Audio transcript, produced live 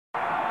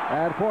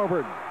At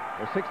forward,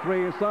 the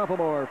 6'3"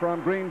 sophomore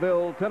from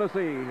Greenville,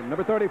 Tennessee,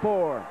 number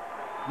 34,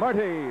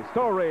 Marty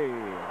Story.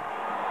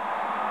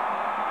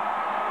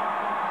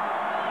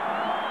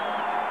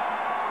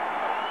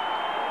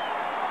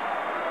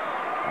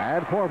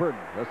 At forward,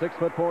 the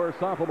 6'4"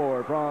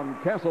 sophomore from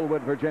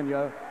Castlewood,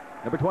 Virginia,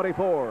 number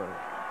 24,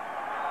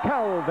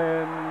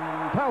 Calvin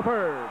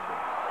Talford.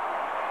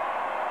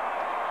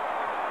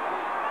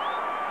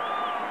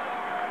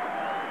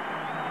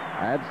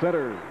 At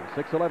center,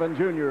 6'11"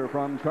 junior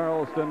from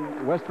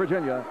Charleston, West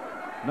Virginia,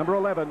 number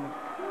 11,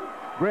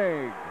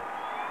 Greg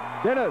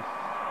Dennis.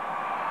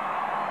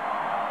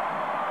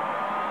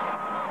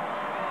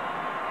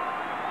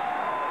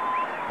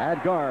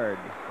 At guard,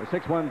 the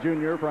 6'1"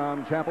 junior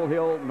from Chapel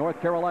Hill, North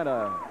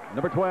Carolina,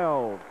 number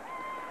 12,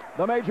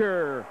 the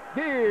Major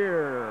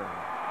Gear.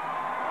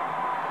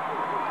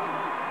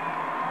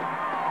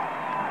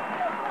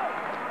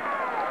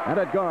 And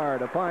at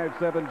guard, a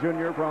 5'7"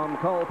 junior from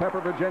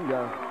Culpeper,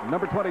 Virginia,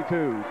 number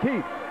 22,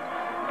 Keith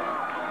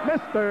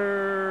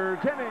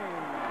Mr. Jennings.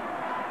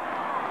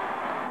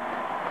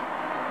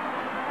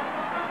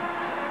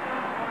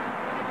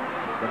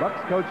 The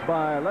Bucks, coached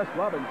by Les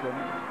Robinson,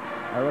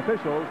 our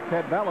officials,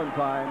 Ted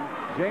Valentine,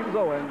 James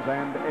Owens,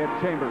 and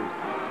Ed Chambers.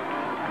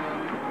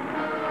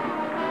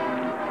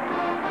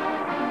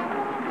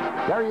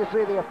 There you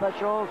see the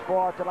officials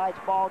for tonight's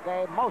ball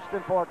game, most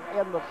important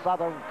in the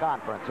Southern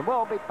Conference. And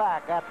we'll be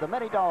back at the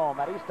Mini Dome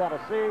at East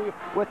Tennessee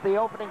with the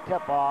opening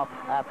tip-off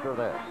after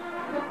this.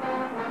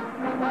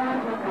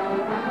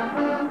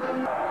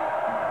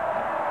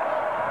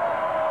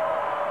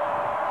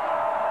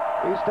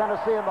 East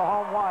Tennessee in the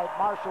home white,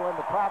 Marshall in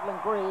the traveling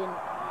green,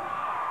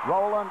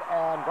 Roland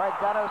and Greg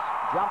Dennis,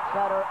 jump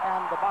center,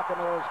 and the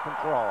Buccaneers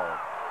control.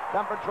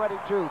 Number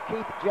 22,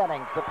 Keith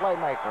Jennings, the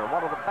playmaker,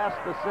 one of the best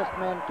assist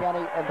men, Kenny,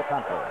 in the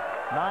country.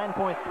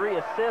 9.3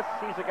 assists.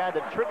 He's the guy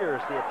that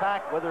triggers the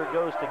attack, whether it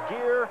goes to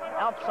Gear,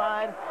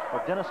 outside,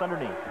 or Dennis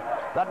underneath.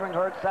 Thundering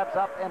Herd sets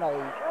up in a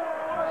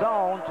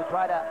zone to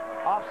try to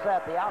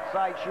offset the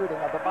outside shooting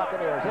of the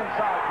Buccaneers.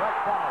 Inside, Greg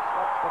Dennis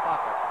gets the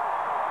bucket.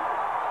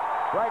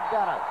 Greg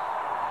Dennis,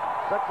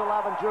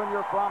 6'11"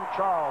 junior from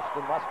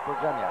Charleston, West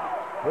Virginia.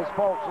 His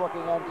folks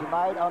looking in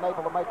tonight,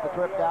 unable to make the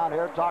trip down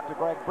here. Talked to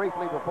Greg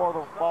briefly before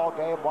the ball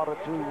game, wanted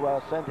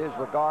to send his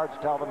regards,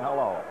 tell them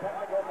hello.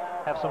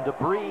 Have some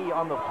debris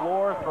on the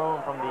floor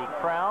thrown from the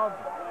crowd.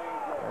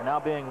 They're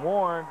now being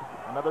warned.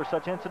 Another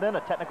such incident,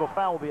 a technical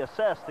foul will be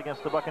assessed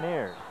against the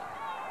Buccaneers.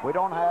 We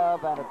don't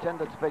have an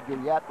attendance figure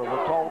yet, but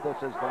we're told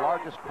this is the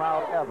largest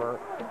crowd ever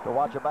to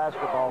watch a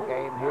basketball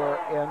game here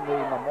in the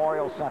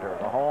Memorial Center,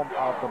 the home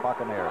of the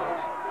Buccaneers.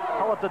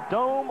 Call it the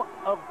Dome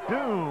of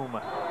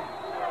Doom.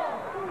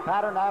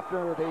 Pattern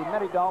after the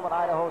Mini Dome at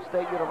Idaho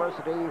State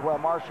University, where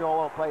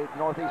Marshall played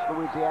Northeast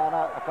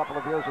Louisiana a couple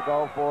of years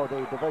ago for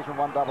the Division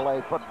I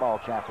AA football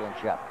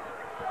championship.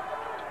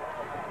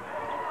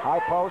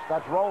 High post,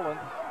 that's Roland.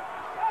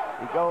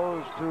 He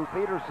goes to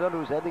Peterson,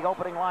 who's in the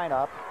opening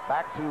lineup.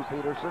 Back to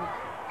Peterson.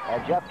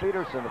 And Jeff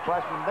Peterson, the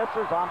freshman,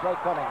 misses. Andre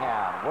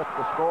Cunningham with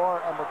the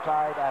score, and we're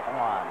tied at 1.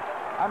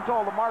 I'm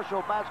told the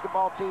Marshall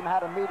basketball team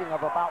had a meeting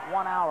of about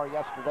 1 hour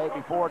yesterday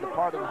before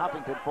departing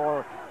Huntington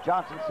for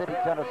Johnson City,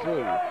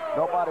 Tennessee.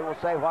 Nobody will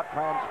say what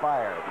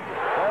transpired.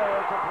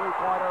 There's a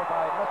three-pointer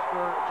by Mr.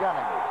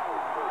 Jennings.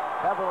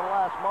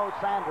 Nevertheless, Mo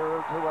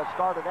Sanders, who has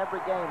started every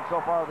game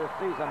so far this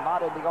season,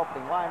 not in the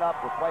opening lineup,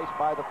 replaced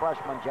by the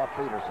freshman Jeff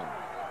Peterson.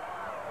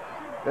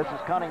 This is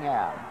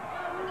Cunningham.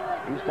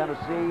 East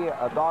Tennessee,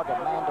 a dog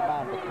at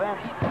man-to-man defense.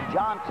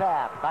 John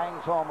Tapp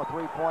bangs home a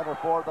three-pointer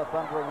for the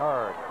Thundering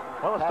Herd.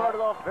 Well, it started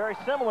off very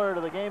similar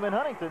to the game in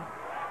Huntington. There's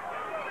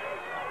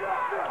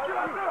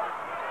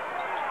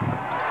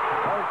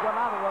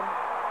another one.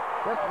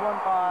 This one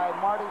by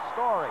Marty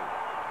Story.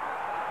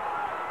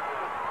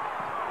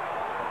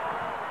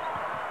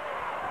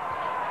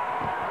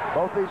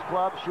 Both these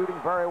clubs shooting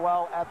very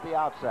well at the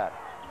outset.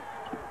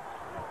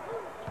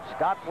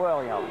 Scott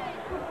Williams,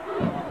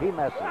 he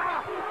misses.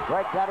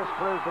 Greg Dennis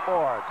clears the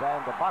boards,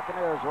 and the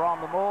Buccaneers are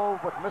on the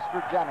move with Mr.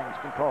 Jennings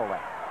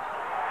controlling.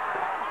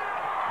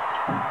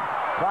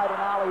 Tried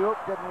an alley-oop,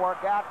 didn't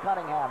work out.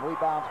 Cunningham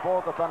rebounds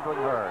for the Thundering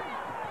Herd.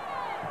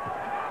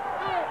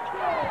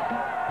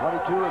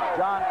 22 is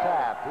John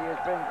Taft. He is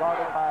being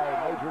guarded by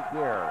Major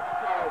Gear.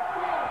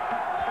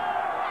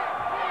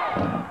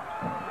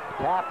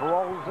 Taft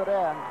rolls it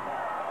in.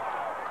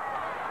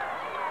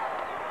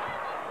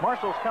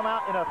 Marshall's come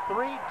out in a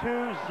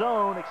 3-2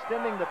 zone,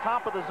 extending the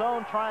top of the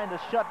zone, trying to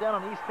shut down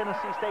on East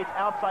Tennessee State's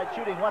outside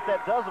shooting. What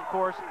that does, of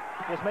course,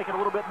 is make it a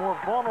little bit more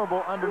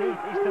vulnerable underneath.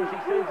 East Tennessee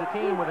State is a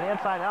team with an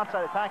inside and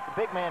outside attack. The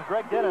big man,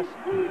 Greg Dennis,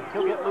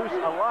 he'll get loose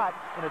a lot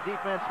in a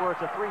defense where it's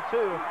a 3-2,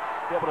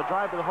 be able to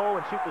drive to the hole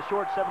and shoot the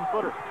short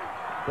 7-footer.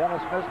 Dennis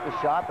missed the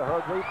shot. The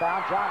Herd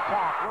rebound. John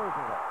Taft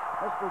loses it.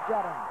 Mr.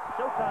 Jennings.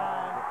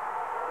 Showtime.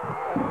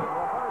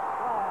 Reverse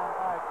slam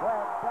by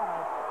Greg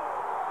Dennis.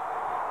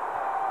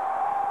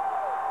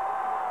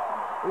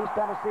 East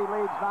Tennessee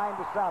leads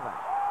 9-7.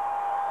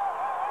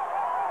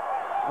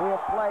 We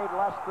have played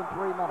less than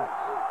 3 minutes.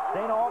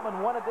 Dana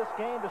Altman wanted this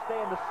game to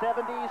stay in the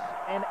 70s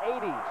and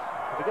 80s.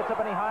 If it gets up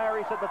any higher,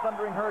 he said the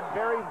Thundering Herd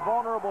very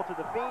vulnerable to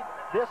defeat.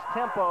 This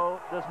tempo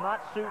does not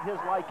suit his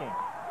liking.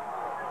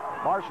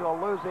 Marshall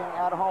losing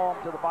at home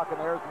to the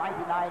Buccaneers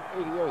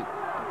 99-88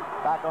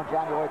 back on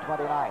January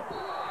 29th.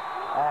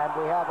 And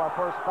we have our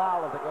first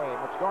foul of the game.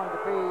 It's going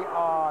to be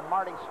on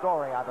Marty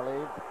Story, I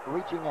believe,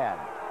 reaching in.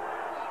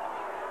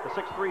 The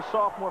 6'3"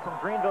 sophomore from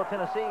Greenville,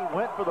 Tennessee,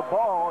 went for the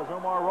ball as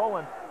Omar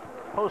Rowland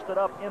posted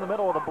up in the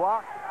middle of the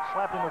block,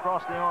 slapped him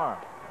across the arm.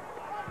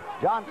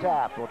 John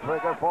Taft will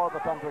trigger for the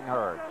Thundering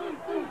Herd.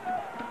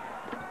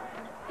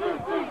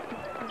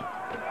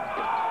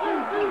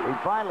 He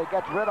finally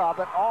gets rid of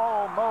it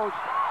almost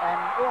and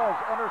is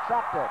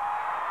intercepted.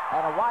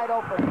 And a wide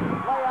open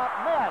layup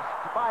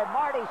missed by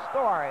Marty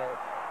Story.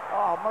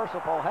 Oh,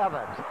 merciful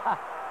heavens.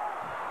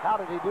 How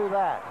did he do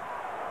that?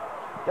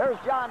 There's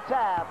John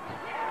Taft,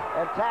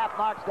 and Taft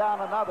knocks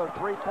down another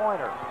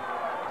three-pointer.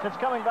 Since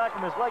coming back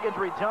from his leg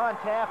injury, John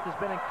Taft has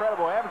been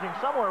incredible, averaging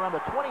somewhere around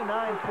the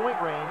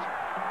 29-point range.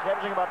 He's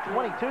averaging about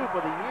 22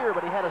 for the year,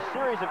 but he had a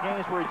series of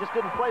games where he just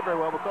didn't play very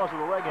well because of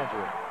the leg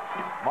injury.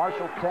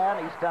 Marshall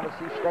 10, East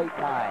Tennessee State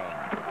 9.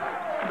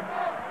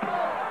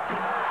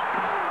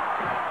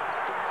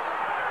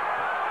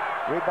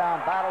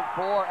 Rebound battled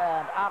for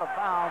and out of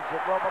bounds.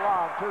 It will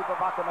belong to the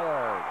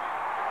Buccaneers.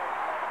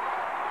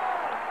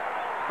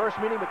 First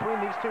meeting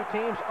between these two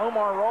teams,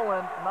 Omar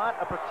Rowland, not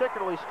a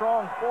particularly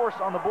strong force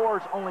on the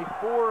boards, only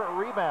 4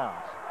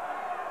 rebounds.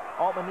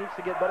 Altman needs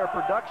to get better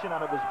production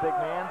out of his big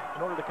man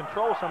in order to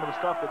control some of the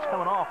stuff that's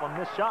coming off on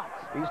missed shots.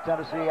 East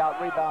Tennessee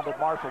out-rebounded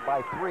Marshall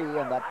by 3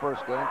 in that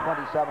first game,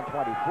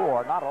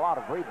 27-24. Not a lot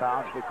of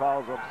rebounds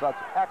because of such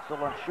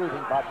excellent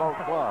shooting by both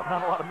clubs.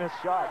 Not a lot of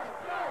missed shots.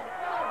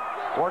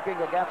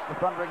 Working against the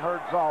Thundering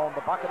Herd zone,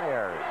 the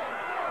Buccaneers.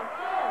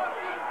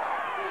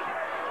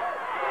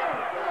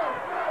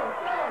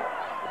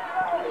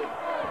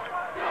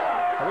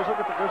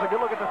 There's a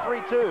good look at the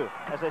 3-2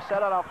 as they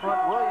set out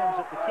front.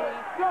 Williams at the key.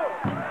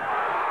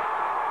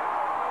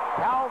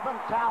 Calvin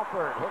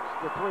Talford hits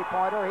the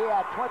three-pointer. He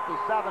had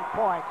 27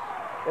 points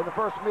in the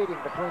first meeting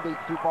between these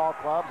two ball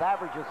clubs,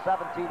 averages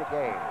 17 a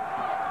game.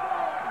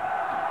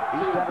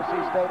 East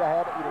Tennessee State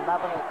ahead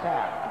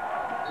 11-10.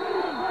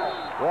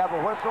 We have a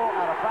whistle,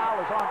 and a foul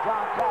is on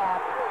John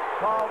Taft,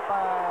 called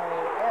by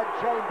Ed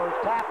Chambers.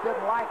 Taft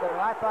didn't like it,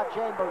 and I thought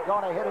Chambers was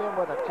going to hit him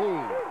with a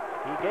tee.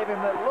 He gave him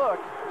that look.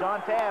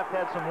 John Taft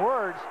had some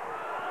words.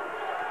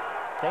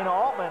 Dana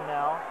Altman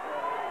now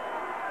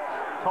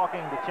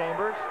talking to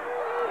Chambers.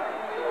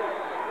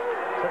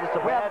 Said it's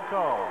a bad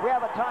call. We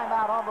have a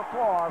timeout on the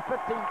floor.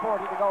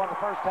 15:40 to go in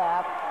the first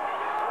half.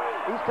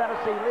 East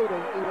Tennessee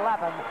leading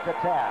 11-10.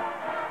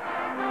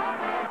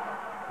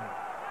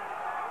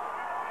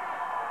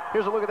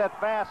 Here's a look at that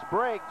fast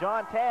break.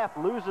 John Taft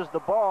loses the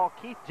ball.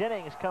 Keith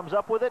Jennings comes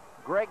up with it.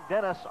 Greg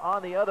Dennis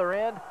on the other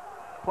end,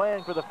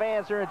 playing for the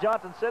fans here in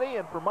Johnson City,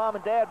 and for mom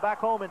and dad back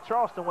home in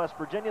Charleston, West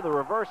Virginia, the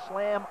reverse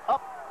slam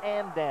up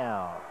and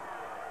down.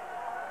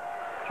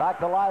 Back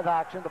to live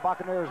action. The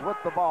Buccaneers with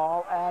the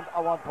ball and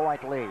a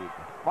 1-point lead.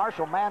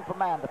 Marshall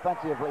man-for-man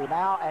defensively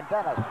now, and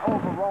Dennis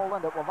over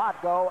Rowland. It will not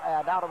go,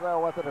 and out of there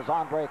with it is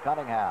Andre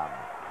Cunningham.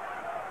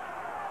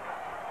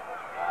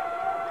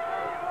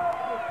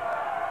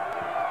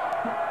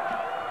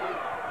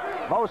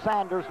 Mo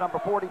Sanders, number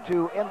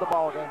 42, in the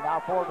ballgame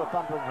now for the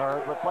Thundering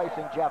Herd,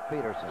 replacing Jeff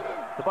Peterson.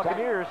 The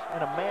Buccaneers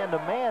in a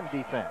man-to-man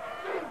defense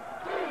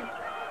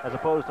as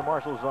opposed to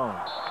Marshall's zone.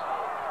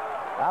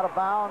 Out of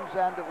bounds,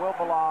 and it will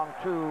belong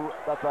to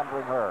the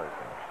Thundering Herd.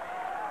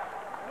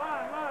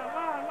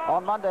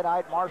 On Monday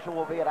night, Marshall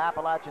will be at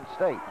Appalachian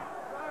State.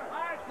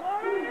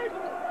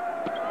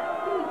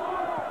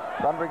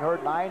 Thundering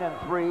Herd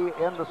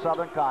 9-3 in the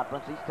Southern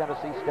Conference. East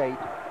Tennessee State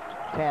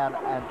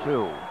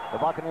 10-2. The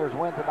Buccaneers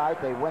win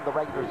tonight. They win the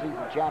regular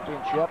season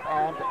championship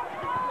and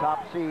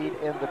top seed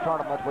in the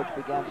tournament, which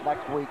begins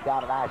next week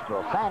down in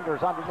Asheville. Sanders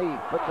underneath,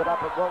 puts it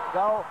up, it won't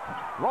go.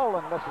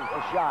 Rowland misses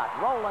the shot.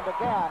 Rowland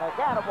again it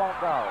won't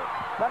go.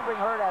 Thundering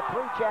Herd had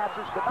 3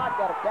 chances, could not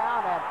get it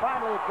down, and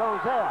finally it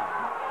goes in.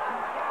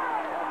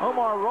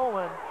 Omar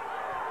Rowland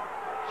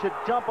should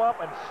jump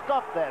up and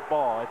stuff that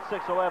ball at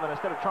 6'11"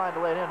 instead of trying to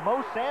lay it in.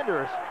 Mo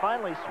Sanders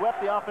finally swept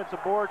the offensive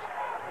boards.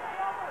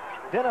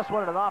 Dennis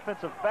wanted an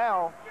offensive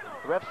foul.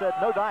 The ref said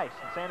no dice,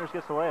 and Sanders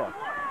gets the layup.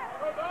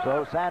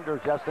 So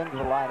Sanders just into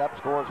the lineup,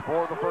 scores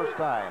for the first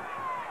time.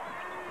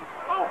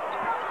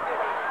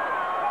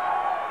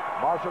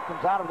 Marshall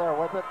comes out of there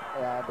with it,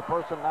 and the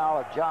person now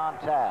is John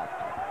Taft.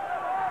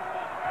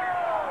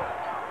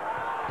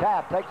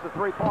 Taft takes the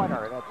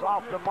three-pointer, and it's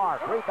off the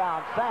mark.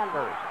 Rebound,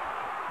 Sanders.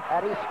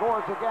 And he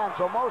scores again.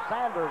 So Mo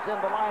Sanders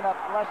in the lineup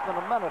less than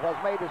a minute has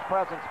made his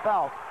presence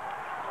felt.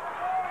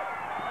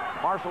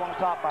 Marshall on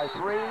top by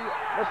 3.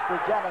 Mr.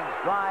 Jennings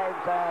drives,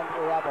 and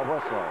we have a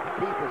whistle.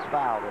 Keith is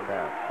fouled in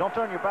there. Don't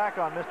turn your back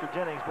on Mr.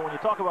 Jennings, but when you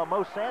talk about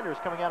Mo Sanders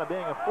coming out of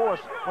being a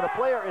force, when a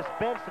player is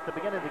benched at the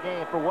beginning of the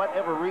game for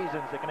whatever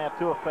reasons, it can have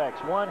 2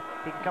 effects. 1,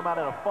 he can come out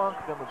in a funk,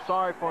 feeling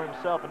sorry for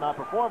himself and not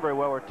perform very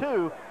well. Or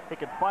 2, it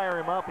can fire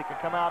him up. He can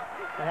come out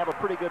and have a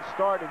pretty good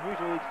start, and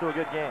usually leads to a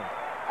good game.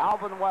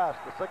 Alvin West,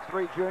 the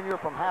 6'3 junior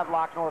from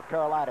Havelock, North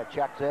Carolina,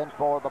 checks in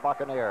for the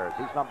Buccaneers.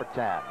 He's number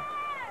 10.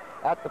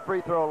 At the free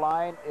throw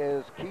line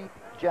is Keith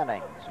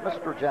Jennings,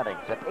 Mr.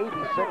 Jennings, an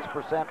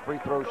 86% free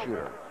throw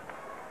shooter.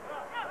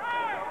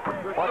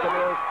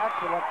 Buccaneers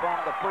excellent from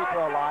the free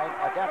throw line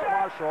against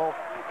Marshall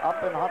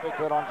up in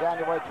Huntington on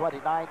January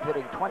 29th,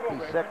 hitting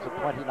 26 of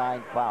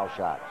 29 foul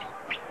shots.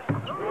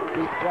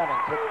 Keith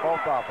Jennings hits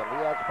both of them.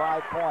 He has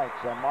 5 points,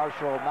 and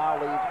Marshall now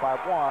leads by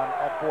 1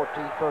 at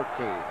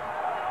 14-13.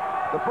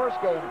 The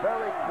first game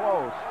very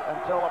close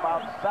until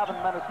about 7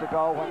 minutes to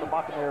go when the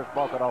Buccaneers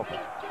broke it open.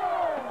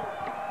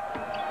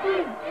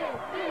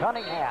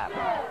 Cunningham,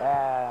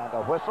 and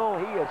a whistle.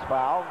 He is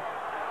fouled.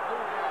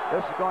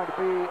 This is going to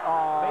be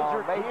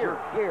on Major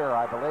Gear,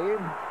 I believe.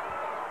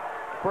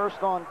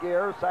 First on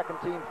Gear, second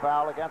team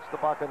foul against the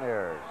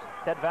Buccaneers.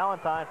 Ted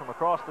Valentine from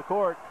across the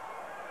court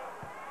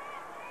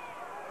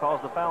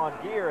calls the foul on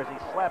Gear as he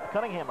slapped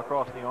Cunningham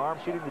across the arm,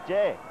 shooting the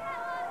J.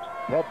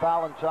 Ted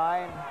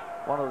Valentine,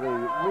 one of the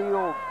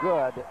real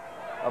good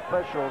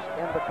officials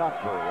in the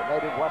country, a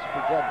native West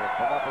Virginia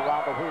from up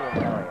around the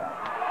Wheeling area.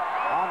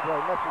 Andre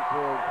misses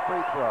his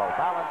free throw.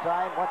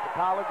 Valentine went to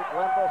college at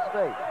Glenville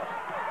State.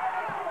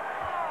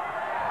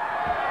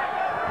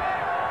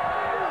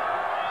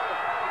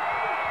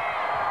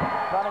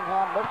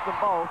 Cunningham missed them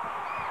both.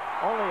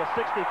 Only a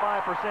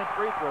 65%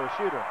 free throw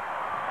shooter.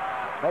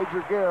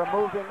 Major Gear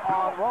moving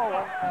on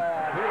Rowland,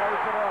 and he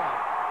lays it in.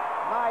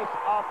 Nice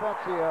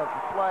offensive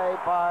play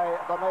by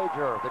the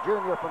Major, the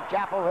junior from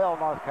Chapel Hill,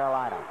 North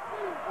Carolina.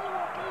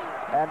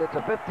 And it's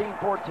a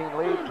 15-14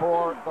 lead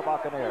for the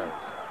Buccaneers.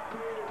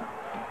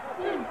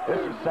 This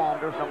is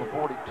Sanders, number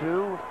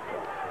 42.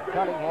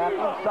 Cunningham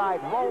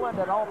inside Rowland,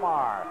 and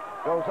Omar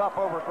goes up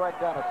over Greg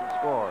Dennis and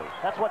scores.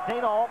 That's what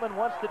Dana Altman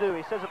wants to do.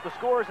 He says if the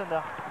score's in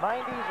the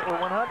 90s or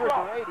 100s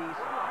or 80s,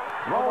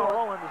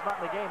 Rowland is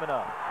not in the game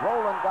enough.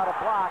 Rowland got a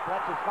block.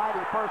 That's his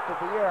 91st of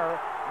the year.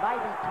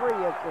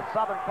 93 is the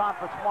Southern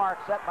Conference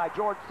mark set by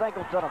George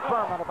Singleton of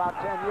Furman about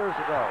 10 years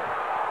ago.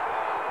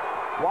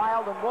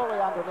 Wild and Woolley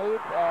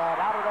underneath, and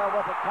out of there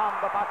with it come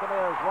the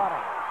Buccaneers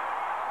running.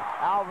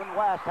 Alvin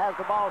West has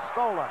the ball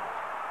stolen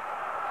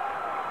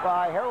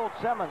by Harold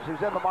Simmons, who's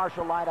in the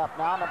Marshall lineup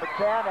now, number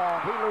 10, and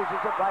he loses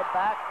it right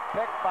back,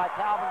 picked by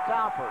Calvin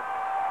Talford.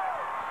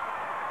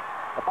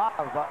 A lot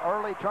of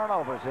early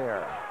turnovers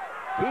here.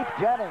 Keith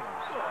Jennings.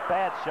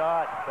 Bad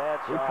shot,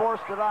 bad He shot.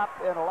 forced it up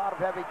in a lot of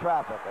heavy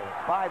traffic. A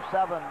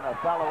 5'7"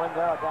 fellow in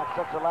there against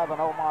 6'11"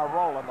 Omar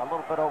Rowland, a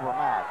little bit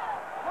overmatched.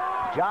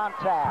 John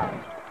Tabb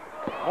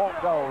won't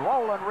go.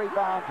 Rowland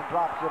rebounds and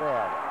drops it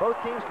in. Both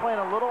teams playing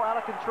a little out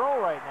of control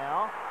right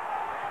now.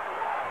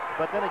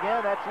 But then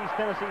again, that's East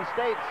Tennessee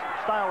State's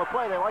style of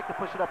play. They like to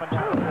push it up and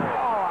down. Oh,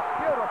 a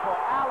beautiful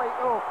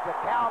alley-oop to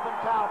Calvin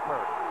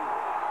Talford.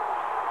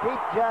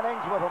 Keith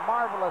Jennings with a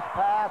marvelous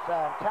pass,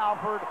 and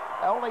Talford,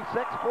 only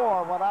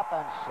 6'4", went up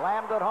and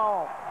slammed it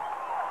home.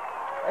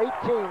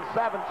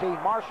 18-17,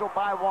 Marshall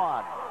by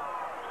 1.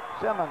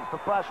 Simmons, the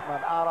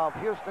freshman out of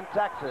Houston,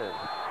 Texas,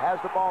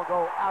 has the ball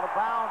go out of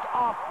bounds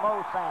off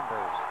Mo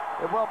Sanders.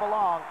 It will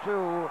belong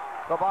to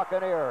the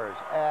Buccaneers,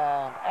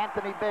 and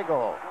Anthony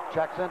Biggle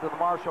checks into the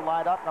Marshall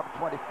lineup, number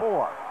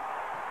 24.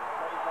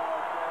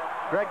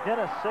 Greg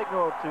Dennis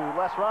signaled to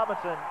Les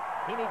Robinson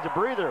he needs a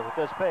breather with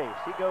this pace.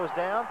 He goes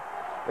down.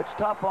 It's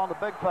tough on the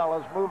big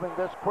fellas moving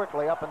this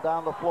quickly up and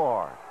down the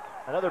floor.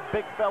 Another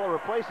big fella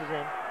replaces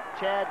him,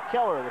 Chad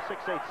Keller, the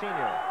 6'8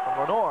 senior from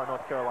Lenore,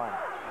 North Carolina.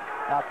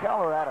 Now,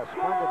 Keller had a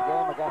splendid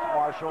game against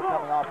Marshall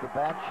coming off the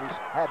bench. He's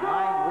had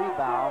 9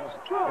 rebounds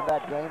in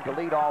that game to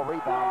lead all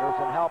rebounders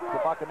and help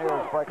the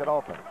Buccaneers break it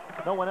open.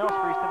 No one else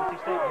for East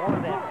Tennessee State more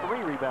than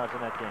 3 rebounds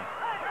in that game.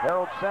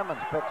 Harold Simmons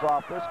picks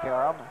off this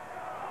carom,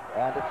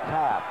 and it's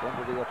tapped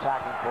into the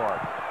attacking court.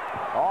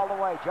 All the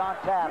way, John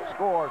Tapp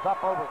scores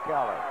up over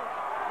Keller.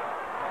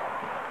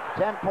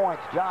 10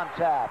 points, John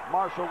Tapp.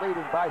 Marshall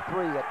leading by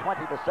 3 at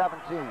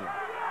 20-17.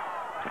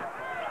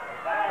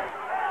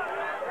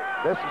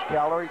 This is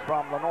Keller. He's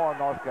from Lenore,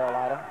 North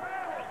Carolina.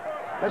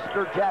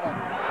 Mr.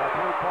 Jennings, a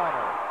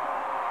three-pointer.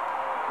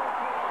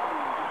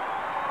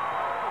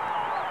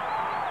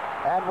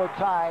 And we're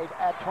tied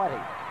at 20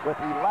 with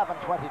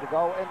 11:20 to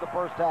go in the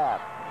first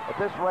half. At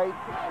this rate,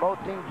 both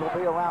teams will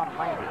be around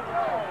 90.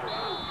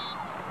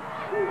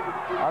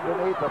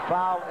 Underneath, the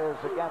foul is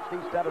against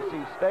East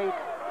Tennessee State.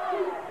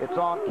 It's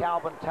on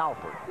Calvin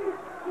Talford.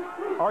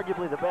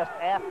 Arguably the best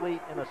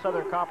athlete in the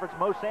Southern Conference.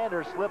 Mo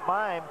Sanders slipped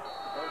by him.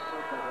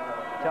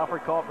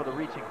 Talford called for the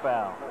reaching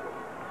foul.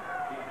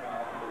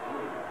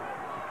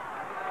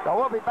 So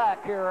we'll be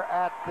back here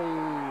at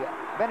the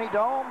Mini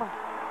Dome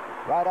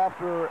right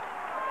after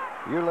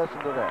you listen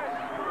to this.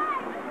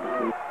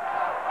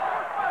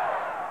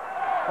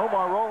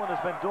 Omar Rowland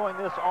has been doing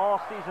this all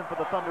season for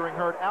the Thundering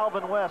Herd.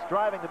 Alvin West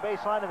driving the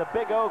baseline, and the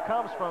Big O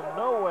comes from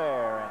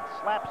nowhere and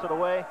slaps it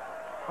away.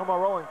 Omar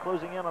Rowland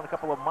closing in on a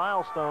couple of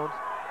milestones.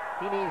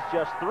 He needs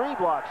just 3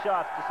 block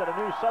shots to set a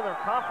new Southern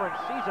Conference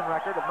season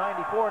record of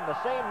 94, and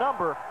the same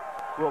number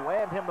will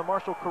land him the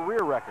Marshall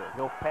career record.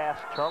 He'll pass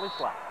Charlie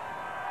Slack.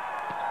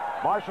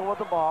 Marshall with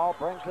the ball,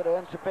 brings it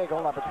in to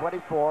Biggle, number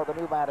 24, the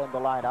new man in the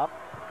lineup.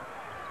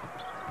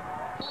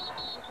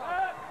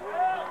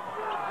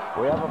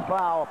 We have a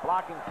foul, a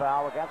blocking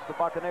foul against the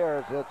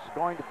Buccaneers. It's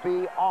going to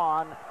be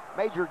on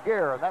Major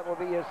Gear, and that will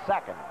be his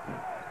second.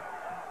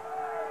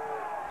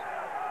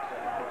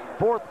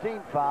 4th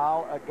team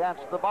foul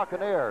against the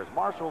Buccaneers.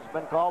 Marshall's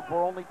been called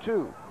for only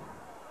 2.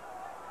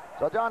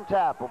 So John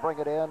Tapp will bring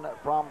it in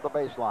from the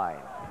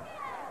baseline.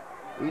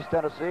 East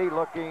Tennessee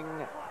looking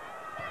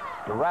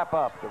to wrap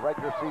up the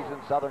regular season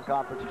Southern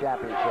Conference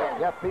Championship.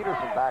 Jeff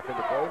Peterson back in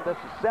the game. This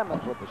is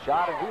Simmons with the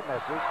shot, and he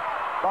misses.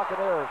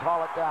 Buccaneers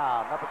haul it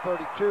down. Number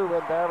 32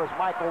 in there is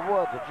Michael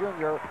Woods, a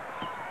junior.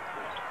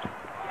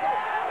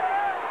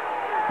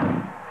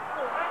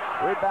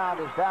 Rebound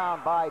is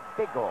down by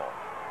Biggle,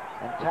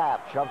 and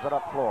Tapp shoves it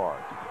up floor.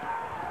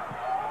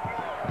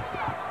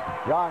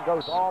 John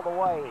goes all the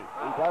way.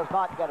 He does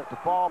not get it to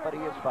fall, but he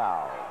is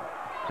fouled.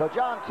 So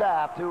John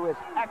Tapp, who is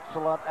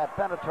excellent at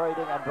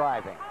penetrating and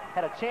driving.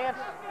 Had a chance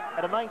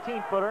at a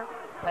 19-footer,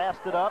 passed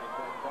it up,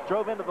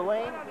 drove into the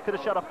lane, could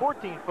have shot a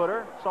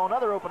 14-footer, saw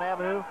another open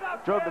avenue,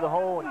 drove to the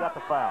hole, and got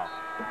the foul.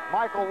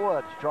 Michael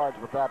Woods charged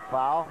with that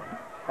foul.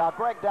 Now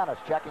Greg Dennis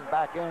checking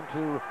back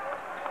into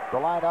the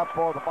lineup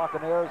for the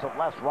Buccaneers of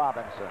Les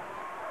Robinson.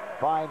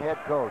 Fine head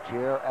coach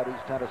here at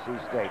East Tennessee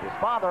State. His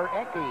father,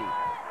 Enki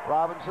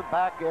Robinson,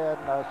 back in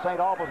St.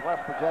 Albans,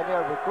 West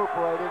Virginia,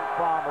 recuperating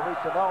from a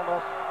recent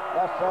illness.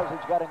 Les says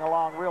he's getting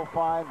along real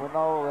fine. We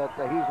know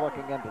that he's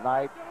looking in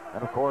tonight,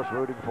 and of course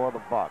rooting for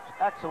the Bucs.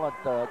 Excellent,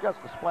 just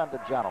a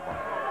splendid gentleman.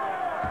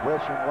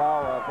 Wish him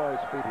well, a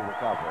very speedy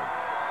recovery.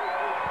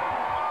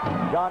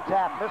 John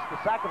Tapp missed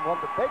the second one,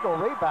 but Biggle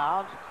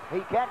rebounds.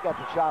 He can't get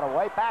the shot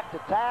away. Back to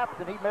Tapp,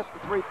 and he missed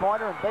the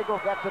 3-pointer, and Biggle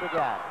gets it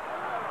again.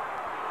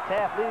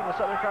 Tapp leading the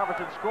Southern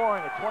Conference in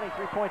scoring at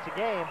 23 points a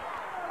game.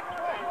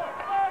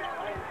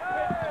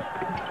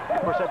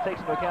 Of course, that takes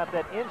into account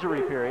that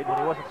injury period when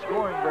he wasn't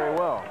scoring very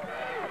well.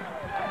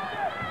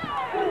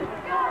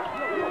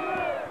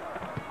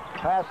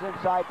 Pass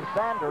inside to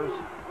Sanders,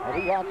 and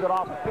he hands it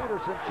off to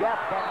Peterson. Jeff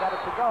can't get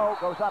it to go,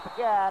 goes up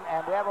again,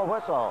 and we have a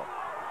whistle.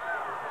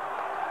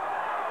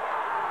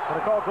 Going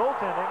to call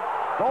goaltending.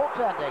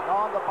 Goaltending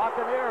on the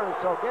Buccaneers,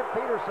 so give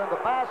Peterson the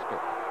basket.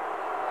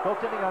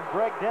 Goaltending on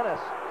Greg Dennis.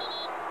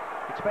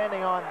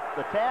 Expanding on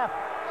the Tapp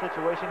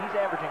situation, he's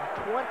averaging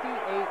 28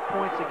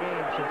 points a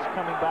game since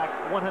coming back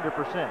 100%.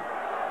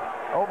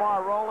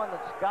 Omar Rowland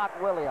and Scott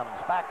Williams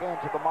back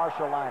into the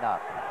Marshall lineup.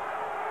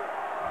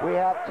 We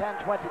have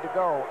 10:20 to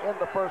go in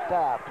the first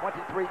half.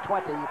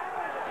 23-20,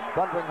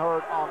 Thundering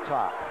Herd on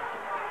top.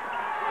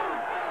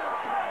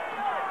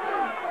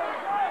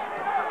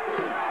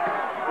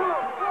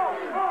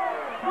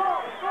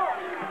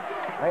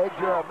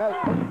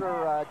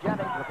 Mr.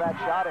 Jennings with that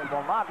shot. It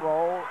will not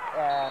roll,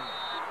 and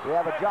we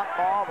have a jump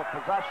ball. The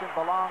possession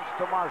belongs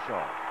to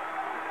Marshall.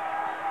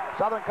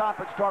 Southern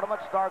Conference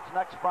Tournament starts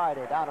next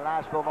Friday down in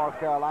Asheville, North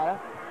Carolina.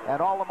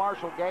 And all the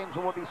Marshall games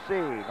will be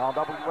seen on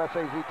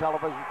WSAZ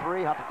Television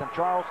 3, Huntington,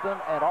 Charleston.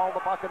 And all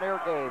the Buccaneer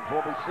games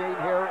will be seen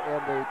here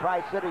in the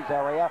Tri-Cities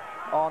area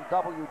on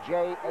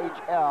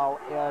WJHL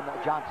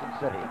in Johnson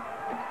City.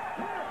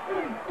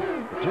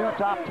 The 2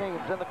 top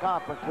teams in the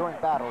conference doing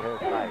battle here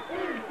tonight.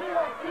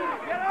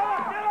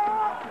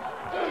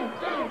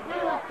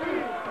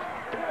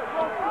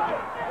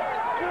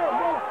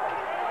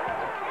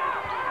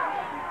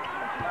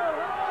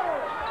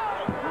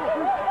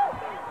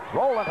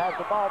 Rowland has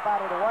the ball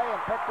batted away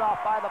and picked off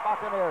by the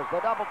Buccaneers. They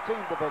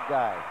double-teamed the big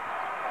guy.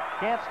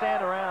 Can't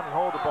stand around and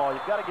hold the ball.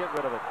 You've got to get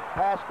rid of it.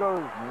 Pass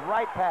goes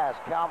right past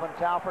Calvin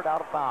Talford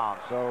out of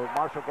bounds. So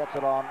Marshall gets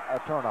it on a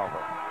turnover.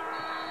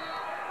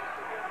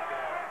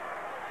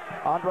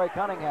 Andre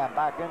Cunningham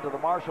back into the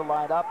Marshall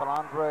lineup, and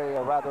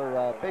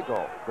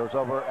Biggle goes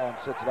over and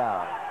sits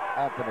down.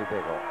 Anthony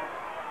Biggle.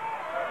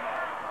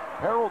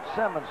 Harold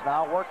Simmons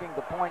now working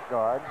the point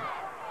guard,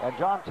 and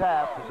John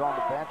Taft is on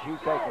the bench. He's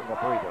taking a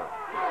breather.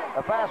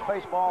 A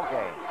fast-paced ball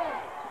game.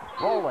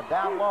 Rowland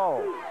down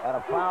low, and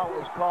a foul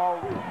is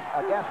called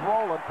against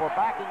Rowland for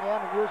backing in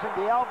and using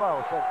the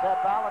elbow, says Ted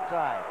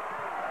Valentine.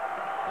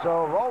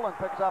 So Rowland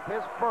picks up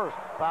his first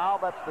foul.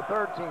 That's the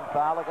 3rd team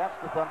foul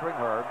against the Thundering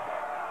Herd.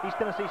 East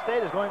Tennessee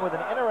State is going with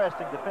an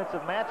interesting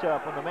defensive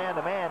matchup on the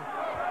man-to-man.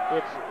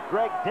 It's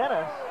Greg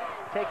Dennis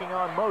taking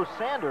on Mo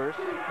Sanders.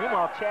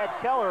 Meanwhile, Chad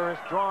Keller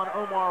has drawn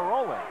Omar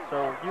Rowland.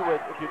 So you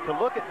would, if you could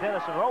look at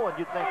Dennis and Rowland,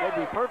 you'd think they'd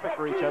be perfect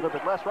for each other,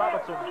 but Les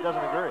Robinson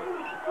doesn't agree.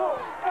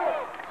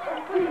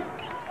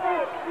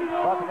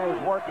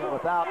 Buccaneers working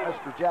without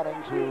Mr.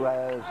 Jennings, who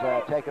has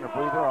taken a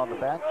breather on the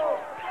bench,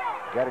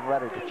 getting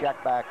ready to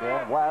check back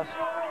in. West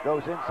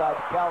Goes inside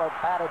to Keller,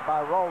 batted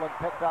by Rowland,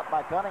 picked up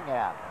by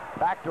Cunningham.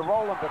 Back to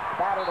Rowland, but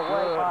batted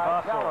away Good by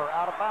hustle. Keller,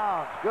 out of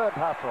bounds. Good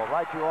hustle,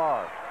 right you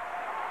are.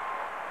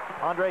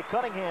 Andre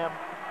Cunningham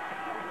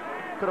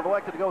could have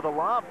elected to go with a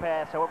lob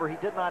pass. However, he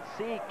did not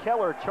see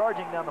Keller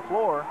charging down the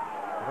floor.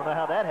 I don't know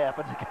how that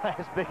happened. A guy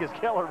as big as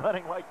Keller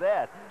running like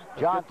that.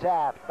 John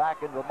Taft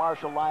back into the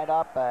Marshall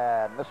lineup,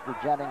 and Mr.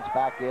 Jennings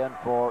back in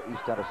for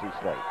East Tennessee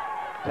State.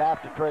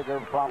 Taft to trigger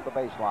from the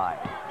baseline.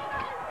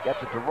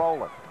 Gets it to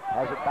Rowland.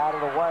 Has it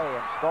batted away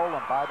and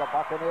stolen by the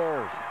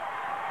Buccaneers.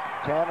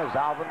 10 is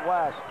Alvin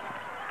West.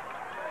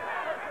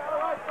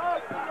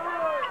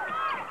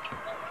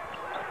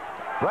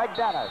 Greg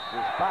Dennis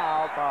is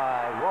fouled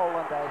by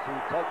Rowland as he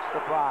takes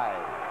the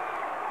drive.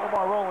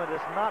 Omar Rowland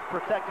is not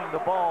protecting the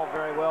ball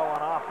very well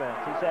on offense.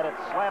 He's had it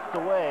slapped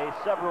away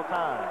several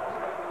times.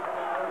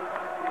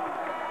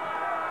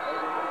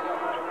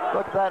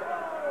 Look at that.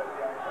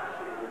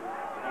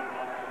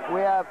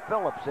 We have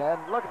Phillips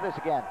in. Look at this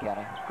again,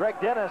 Kenny. Greg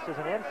Dennis is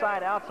an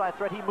inside-outside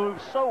threat. He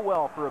moves so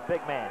well for a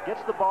big man.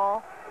 Gets the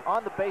ball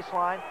on the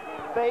baseline,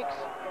 fakes,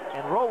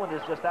 and Rowland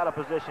is just out of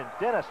position.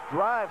 Dennis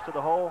drives to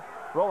the hole.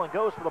 Rowland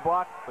goes for the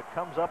block, but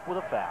comes up with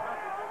a foul.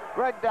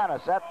 Greg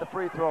Dennis at the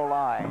free throw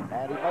line,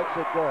 and he makes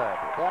it good.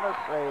 Dennis,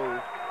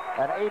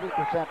 an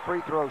 80%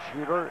 free throw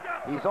shooter.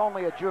 He's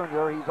only a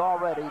junior. He's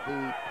already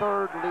the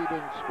third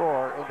leading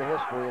scorer in the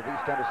history of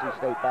East Tennessee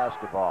State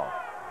basketball.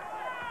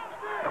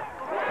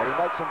 But he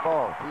makes them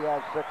both. He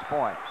has 6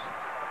 points.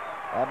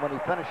 And when he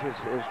finishes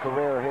his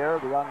career here,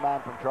 the young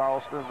man from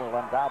Charleston will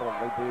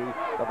undoubtedly be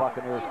the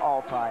Buccaneers'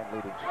 all-time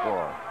leading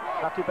scorer.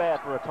 Not too bad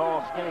for a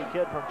tall, skinny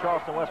kid from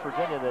Charleston, West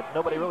Virginia that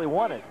nobody really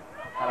wanted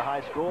out of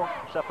high school,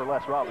 except for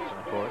Les Robinson,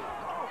 of course.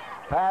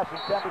 Pass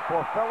intended for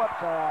Phillips,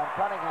 and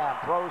Cunningham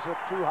throws it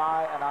too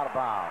high and out of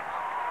bounds.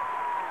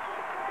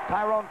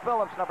 Tyrone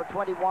Phillips, number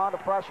 21, a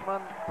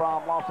freshman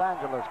from Los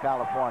Angeles,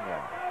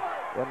 California,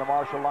 in the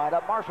Marshall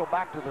lineup. Marshall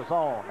back to the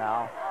zone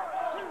now.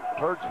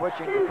 Herd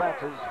switching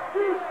defenses.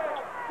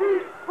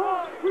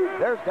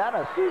 There's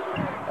Dennis,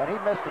 and he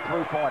missed a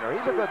three-pointer.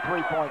 He's a good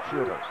three-point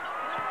shooter.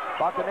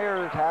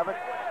 Buccaneers have it.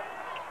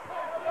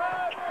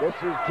 This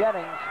is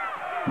Jennings.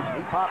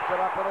 He pops it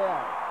up and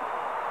in.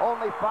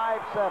 Only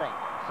 5 settings.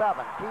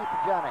 7, Keith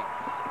Jennings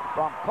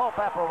from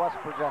Culpeper, West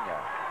Virginia.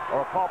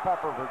 Or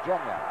Culpeper,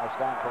 Virginia, I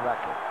stand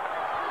corrected.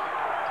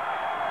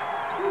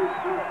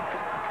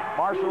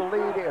 Marshall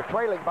lead,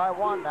 trailing by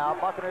 1 now.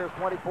 Buccaneers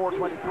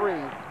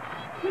 24-23.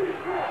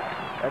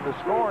 And the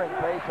scoring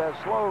pace has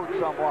slowed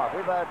somewhat.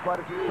 We've had quite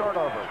a few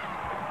turnovers.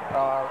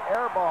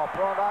 Air ball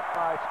thrown up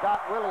by Scott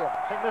Williams.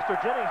 I think Mr.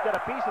 Jennings got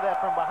a piece of that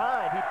from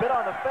behind. He bit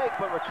on the fake,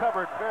 but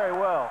recovered very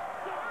well.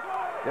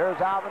 There's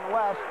Alvin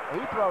West.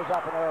 He throws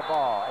up an air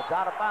ball. It's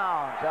out of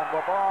bounds and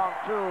will belong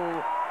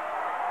to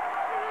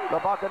the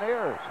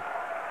Buccaneers.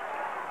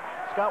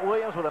 Scott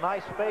Williams with a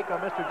nice fake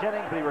on Mr.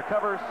 Jennings, but he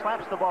recovers,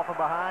 slaps the ball from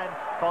behind,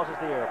 causes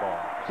the air ball.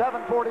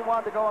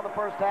 7:41 to go in the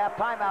first half.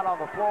 Timeout on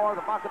the floor.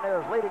 The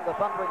Buccaneers leading the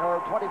Thundering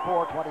Herd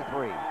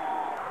 24-23.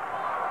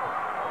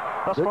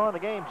 Thus far in the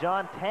game,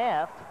 John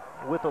Taft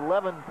with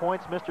 11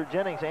 points. Mr.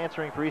 Jennings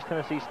answering for East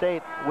Tennessee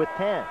State with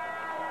 10.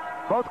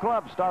 Both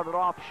clubs started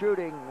off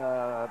shooting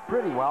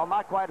pretty well,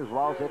 not quite as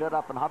well as they did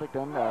up in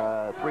Huntington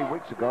 3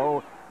 weeks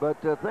ago, but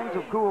things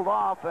have cooled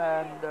off,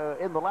 and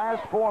in the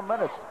last 4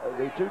 minutes,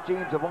 the two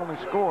teams have only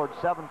scored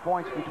 7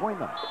 points between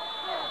them.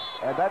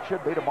 And that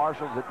should be to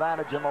Marshall's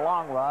advantage in the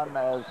long run,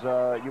 as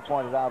you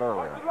pointed out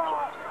earlier.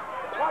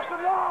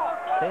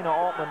 Dana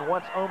Altman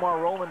wants Omar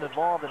Rowland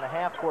involved in the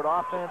half-court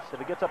offense. If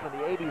it gets up into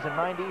the 80s and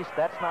 90s,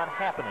 that's not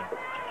happening.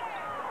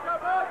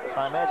 So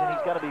I imagine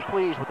he's got to be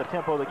pleased with the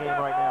tempo of the game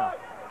right now.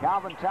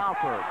 Calvin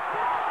Talford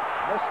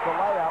missed the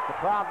layup. The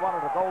crowd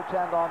wanted a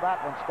goaltend on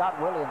that one. Scott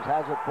Williams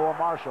has it for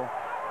Marshall.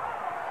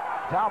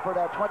 Talford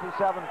had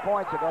 27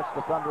 points against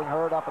the Thundering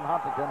Herd up in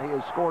Huntington. He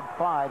has scored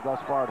 5 thus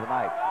far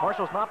tonight.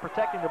 Marshall's not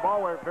protecting the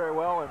ball very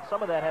well, and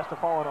some of that has to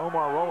fall on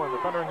Omar Rowland.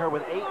 The Thundering Herd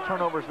with 8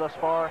 turnovers thus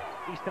far.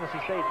 East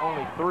Tennessee State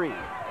only 3.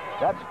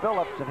 That's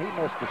Phillips, and he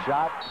missed the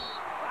shot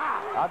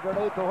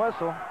underneath the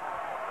whistle.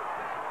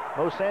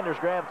 Mo Sanders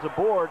grabs the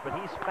board, but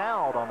he's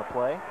fouled on the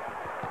play.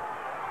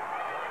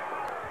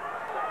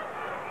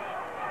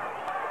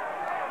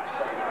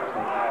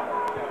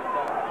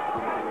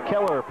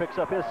 Keller picks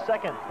up his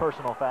second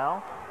personal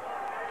foul.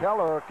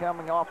 Keller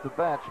coming off the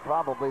bench,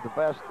 probably the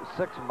best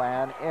sixth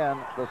man in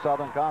the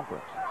Southern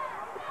Conference.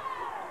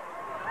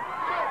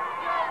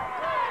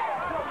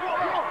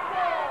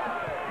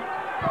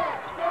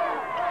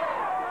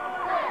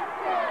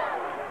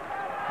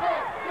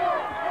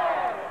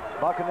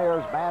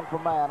 Buccaneers man for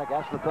man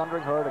against the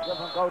Thundering Herd. It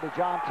doesn't go to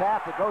John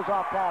Taft. It goes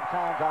off Taft's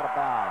hands out of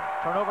bounds.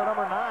 Turnover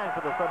number 9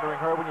 for the Thundering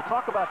Herd. When you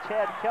talk about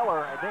Chad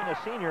Keller being a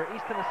senior,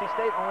 East Tennessee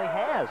State only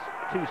has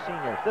 2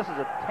 seniors. This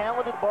is a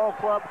talented ball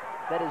club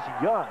that is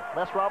young.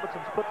 Les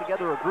Robinson's put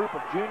together a group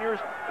of juniors,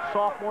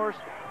 sophomores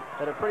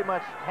that have pretty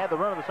much had the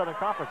run of the Southern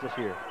Conference this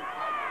year.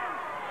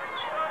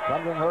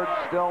 Thundering Herd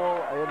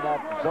still in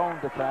that zone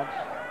defense,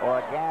 or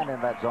again in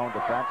that zone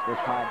defense this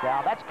time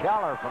down. That's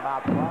Keller from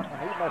out front, and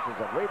he misses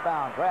it.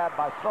 Rebound grabbed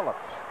by Phillips.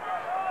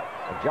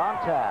 And John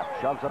Taft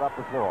shoves it up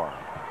the floor.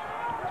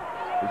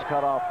 He's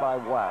cut off by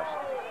West.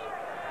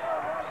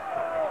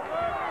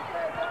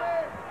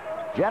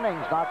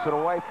 Jennings knocks it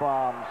away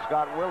from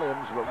Scott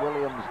Williams, but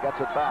Williams gets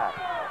it back.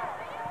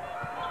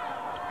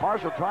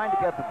 Marshall trying to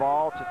get the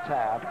ball to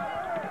Taft.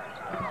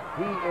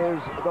 He is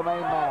the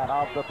main man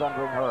of the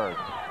Thundering Herd.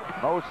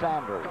 Mo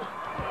Sanders.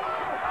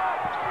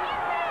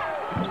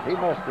 He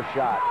missed the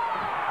shot.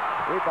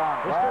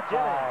 Rebound grabbed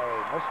by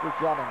Mr.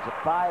 Jennings at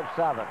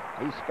 5'7".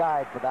 He's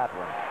skied for that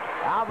one.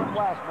 Alvin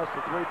West missed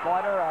the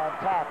three-pointer, and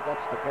Taft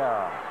gets the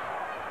carry.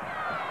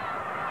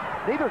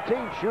 Neither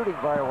team shooting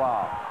very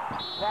well.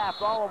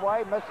 Taft all the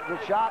way, misses the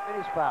shot, and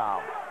he's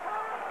fouled.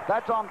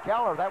 That's on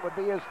Keller. That would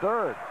be his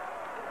third.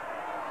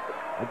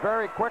 And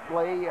very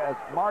quickly,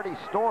 Marty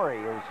Story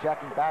is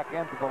checking back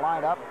into the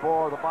lineup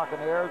for the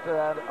Buccaneers,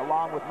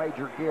 along with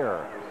Major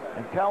Gear.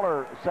 And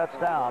Keller sets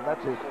down.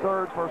 That's his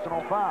third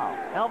personal foul.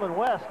 Alvin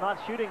West not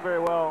shooting very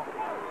well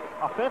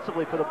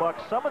offensively for the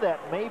Bucks. Some of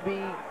that may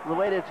be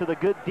related to the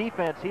good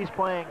defense he's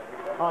playing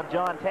on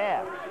John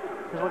Taft.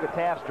 Just look at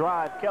Taft's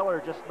drive.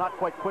 Keller just not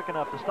quite quick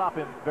enough to stop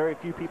him. Very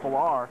few people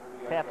are.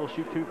 Taft will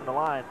shoot two from the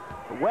line.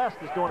 But West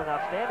is doing an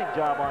outstanding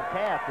job on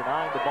Taft,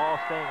 denying the ball,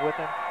 staying with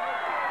him.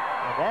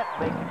 And that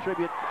may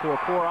contribute to a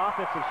poor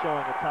offensive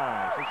showing at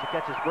times. Needs to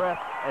catch his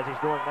breath as he's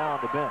doing now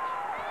on the bench.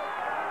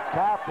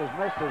 Taft has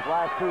missed his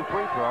last two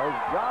free throws.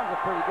 John's a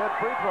pretty good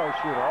free throw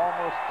shooter,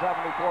 almost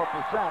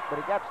 74%,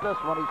 but he gets this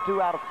one. He's 2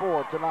 out of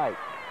 4 tonight.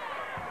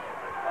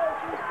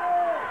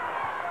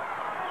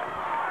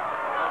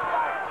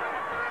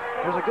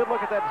 There's a good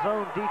look at that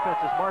zone defense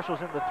as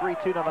Marshall's in the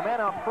 3-2. Now the man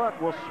out front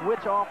will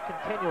switch off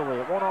continually.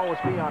 It won't always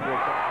be Andre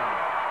Cunningham.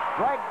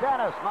 Greg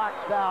Dennis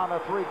knocks down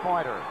a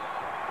three-pointer.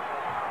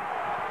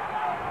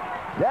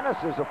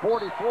 Dennis is a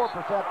 44%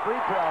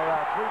 three-point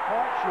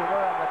shooter,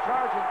 and the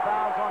charging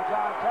foul's on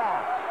John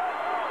Taft.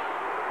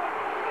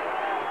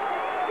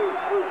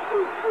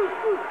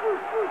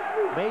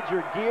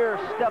 Major Gear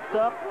stepped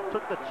up,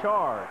 took the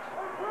charge.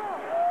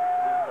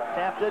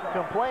 Taft didn't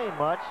complain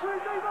much.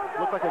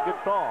 Looked like a good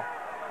call.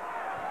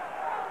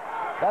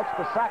 That's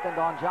the second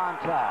on John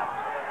Taft.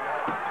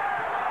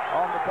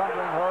 On the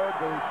Thundering Herd,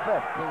 the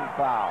 5th team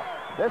foul.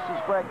 This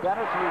is Greg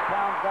Dennis, who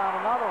pounds down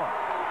another one.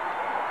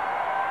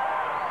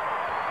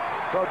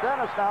 So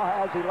Dennis now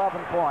has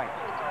 11 points.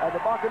 And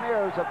the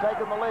Buccaneers have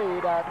taken the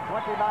lead at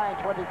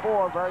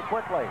 29-24 very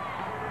quickly.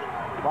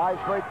 5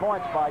 straight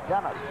points by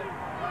Dennis.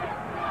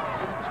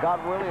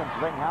 Scott Williams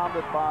being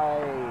hounded by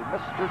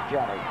Mr.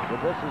 Jennings.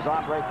 And this is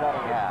Andre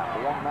Cunningham,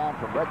 the young man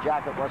from Red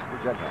Jacket, West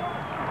Virginia.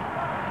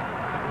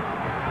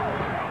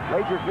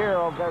 Major Gear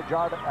over there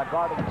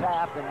guarding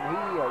Taft, and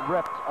he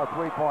ripped a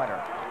three-pointer.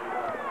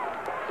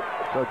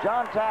 So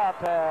John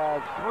Taft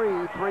has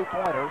 3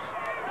 three-pointers,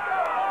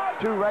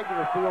 2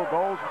 regular field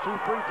goals, and 2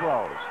 free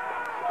throws.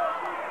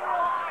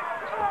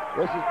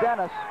 This is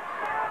Dennis.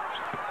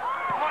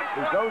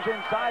 He goes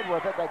inside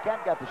with it. They can't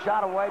get the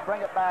shot away,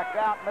 bring it back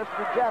out.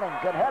 Mr.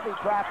 Jennings in heavy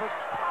traffic,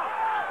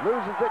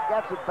 loses it,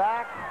 gets it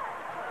back.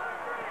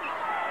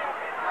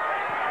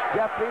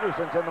 Jeff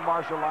Peterson's in the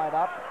Marshall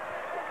lineup.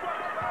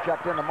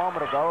 Checked in a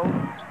moment ago.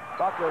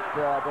 Bucket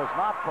does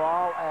not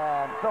fall,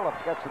 and Phillips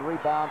gets the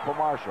rebound for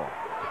Marshall.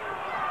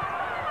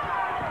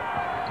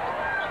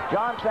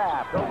 John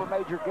Taft over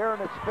Major Gear,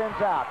 and it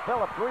spins out.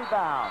 Phillips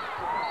rebounds.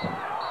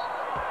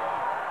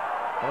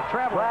 And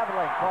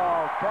traveling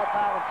calls Ted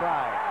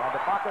Valentine, and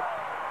the bucket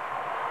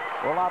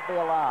will not be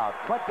allowed.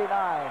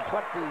 29-27,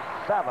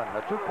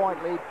 a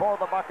 2-point lead for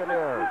the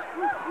Buccaneers.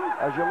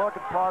 As you look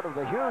at part of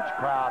the huge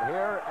crowd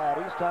here at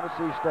East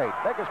Tennessee State.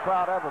 Biggest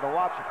crowd ever to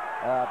watch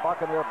a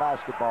Buccaneer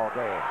basketball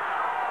game.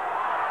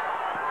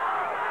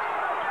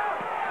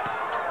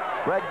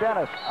 Greg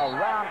Dennis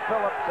around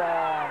Phillips,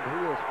 and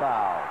he is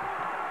fouled.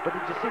 But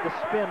did you see the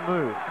spin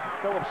move?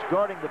 Phillips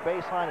guarding the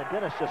baseline, and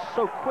Dennis just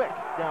so quick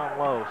down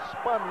low.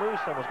 Spun loose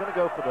and was going to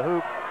go for the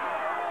hoop.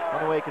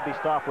 Only way it could be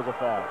stopped was a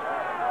foul.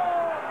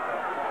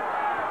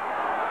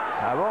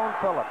 Tyrone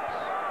Phillips.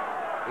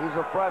 He's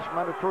a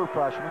freshman, a true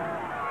freshman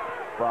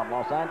from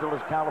Los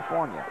Angeles,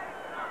 California.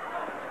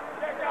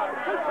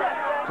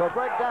 So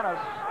Greg Dennis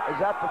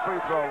is at the free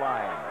throw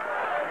line.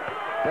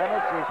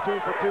 Dennis is 2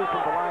 for 2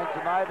 from the line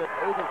tonight at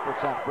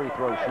 80% free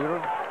throw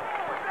shooter.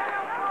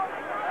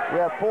 We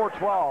have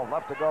 4:12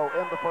 left to go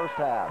in the first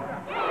half.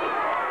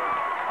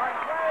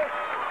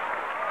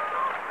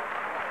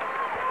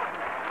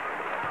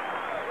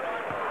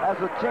 As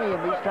a team,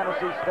 East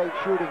Tennessee State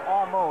shooting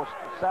almost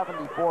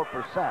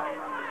 74%.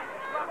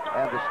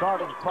 And the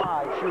starting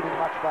 5 shooting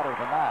much better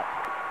than that.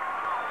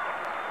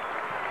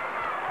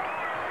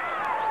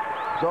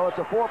 So it's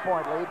a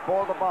 4-point lead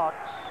for the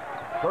Bucks.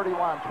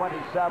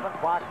 31-27,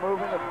 clock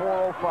moving at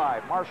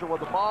 4:05. Marshall with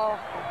the ball,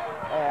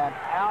 and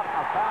out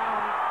of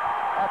bounds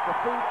at the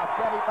feet of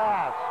Kenny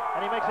Bass.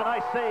 And he makes a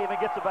nice save and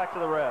gets it back to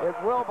the ref. It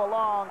will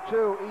belong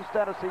to East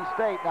Tennessee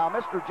State. Now,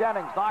 Mr.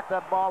 Jennings knocked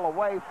that ball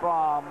away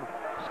from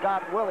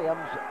Scott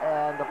Williams,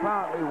 and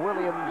apparently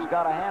Williams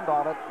got a hand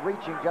on it,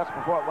 reaching just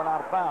before it went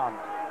out of bounds.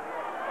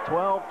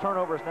 12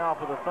 turnovers now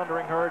for the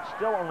Thundering Herd.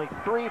 Still only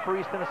 3 for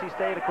East Tennessee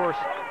State. Of course,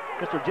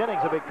 Mr. Jennings,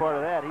 a big part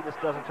of that. He just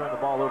doesn't turn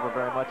the ball over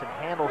very much and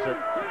handles it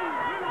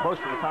most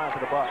of the time for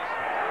the Bucks.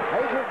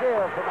 Major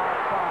Gear from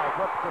outside,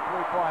 whips the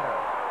three-pointer.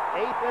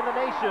 8th in the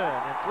nation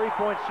in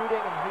three-point shooting,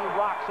 and he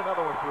rocks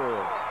another one through.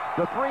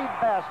 The three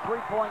best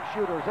three-point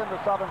shooters in the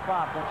Southern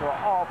Conference are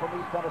all from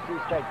East Tennessee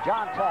State.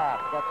 John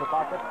Taft gets a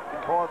bucket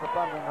for the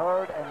Thundering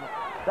Herd, and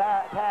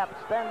Taft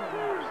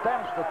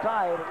stems the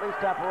tide, at least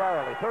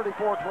temporarily.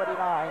 34-29,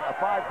 a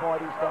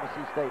 5-point East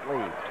Tennessee State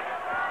lead.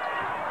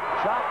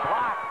 Shot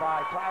blocked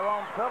by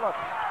Tyrone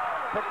Phillips.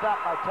 Picked up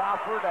by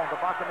Talford, and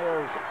the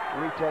Buccaneers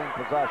retain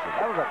possession.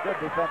 That was a good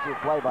defensive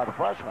play by the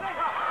freshman.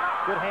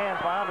 Good hands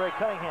by Andre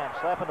Cunningham,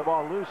 slapping the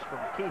ball loose from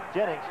Keith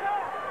Jennings.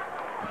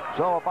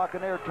 So a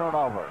Buccaneer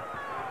turnover.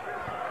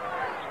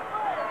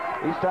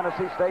 East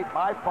Tennessee State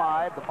by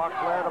 5. The Bucks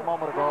led a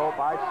moment ago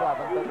by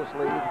 7. Biggest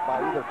lead by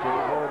either team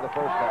here in the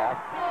first half.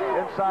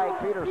 Inside,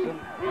 Peterson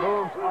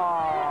moves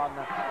on.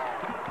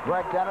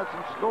 Greg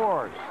Dennison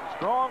scores.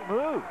 Strong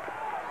move.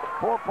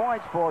 4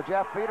 points for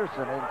Jeff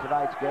Peterson in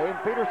tonight's game.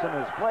 Peterson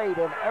has played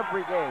in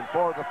every game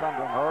for the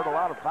Thundering Herd. A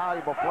lot of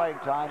valuable playing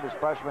time his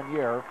freshman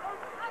year.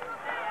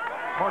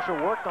 Marshall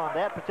worked on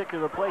that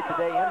particular play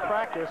today in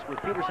practice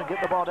with Peterson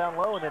getting the ball down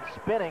low and then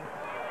spinning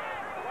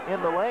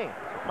in the lane.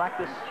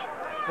 Practice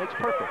makes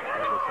perfect,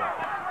 as they say.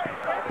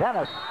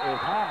 Dennis is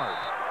hammered.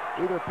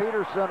 Either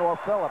Peterson or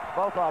Phillips,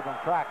 both of them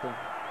cracked him.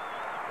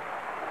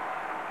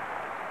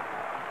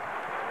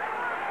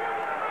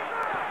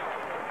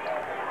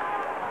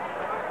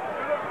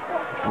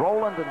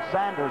 Rowland and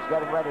Sanders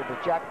getting ready to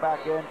check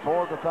back in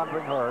for the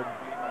Thundering Herd.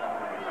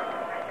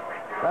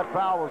 That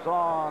foul was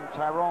on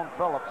Tyrone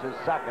Phillips, his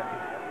second.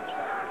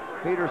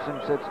 Peterson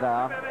sits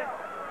down.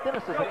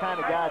 Dennis is the kind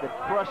of guy that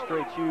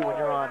frustrates you when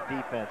you're on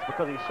defense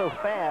because he's so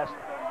fast.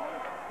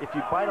 If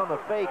you bite on the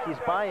fake, he's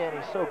by in.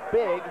 He's so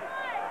big,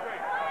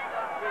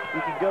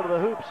 you can go to the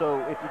hoop.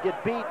 So if you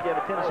get beat, you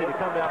have a tendency to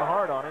come down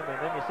hard on him, and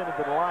then you send him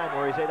to the line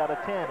where he's 8 out of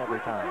 10 every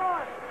time.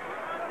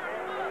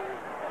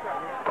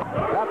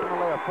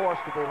 Definitely a force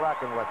to be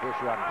reckoned with, this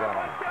young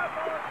gentleman.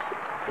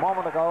 A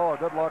moment ago, a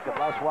good look at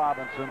Les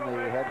Robinson,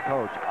 the head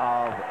coach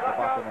of the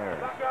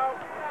Buccaneers.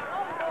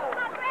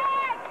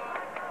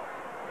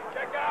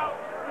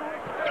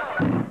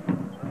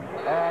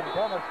 And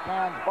Dennis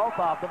cans both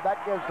of them.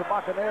 That gives the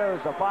Buccaneers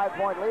a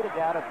 5-point lead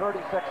again at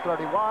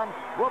 36-31.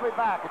 We'll be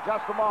back in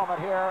just a moment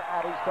here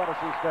at East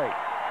Tennessee State.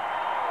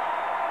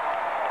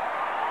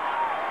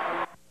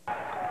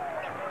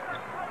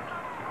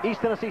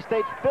 East Tennessee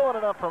State filling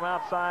it up from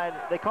outside.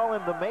 They call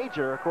him the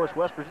Major. Of course,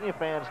 West Virginia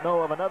fans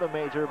know of another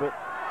Major, but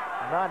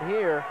not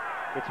here.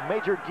 It's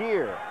Major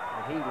Gear.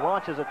 And he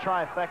launches a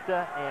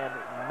trifecta and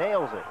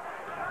nails it.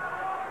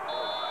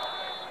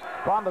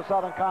 From the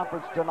Southern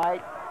Conference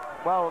tonight,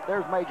 well,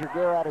 there's Major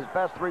Gear at his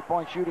best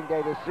three-point shooting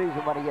day this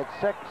season when he hit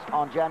 6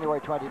 on January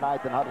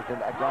 29th in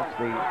Huntington against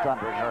the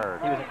Thundering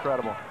Herd. He was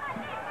incredible.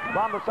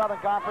 From the Southern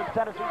Conference,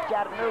 Tennessee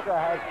Chattanooga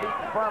has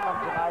beaten Furman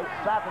tonight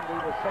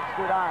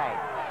 70-69.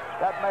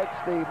 That makes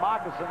the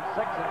Moccasins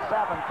 6 and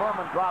 7.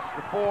 Furman drops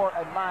to 4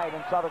 and 9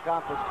 in Southern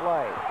Conference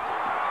play.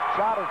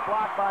 Shot is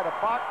blocked by the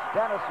Bucks.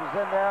 Dennis is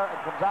in there and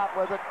comes out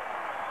with it.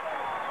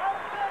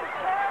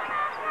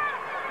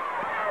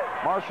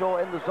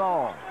 Marshall in the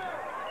zone.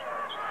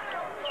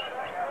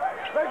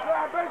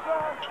 Baseline,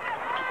 baseline.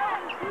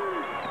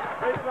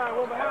 Baseline,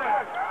 one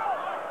behind.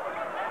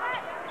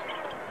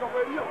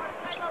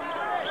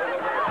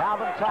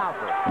 Calvin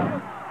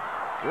Talford.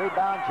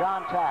 Rebound,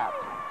 John Taft.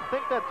 I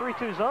think that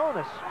 3-2 zone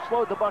has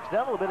slowed the Bucks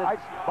down a little bit.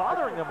 It's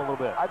bothering them a little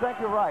bit. I think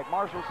you're right.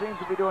 Marshall seems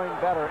to be doing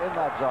better in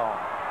that zone.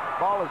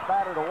 Ball is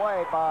battered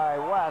away by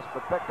West,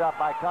 but picked up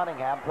by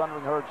Cunningham.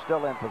 Thundering Herd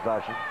still in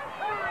possession.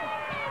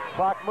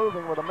 Clock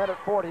moving with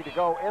 1:40 to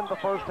go in the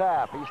first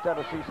half. East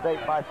Tennessee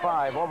State by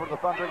 5 over the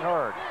Thundering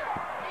Herd.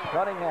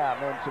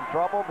 Cunningham in some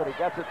trouble, but he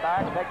gets it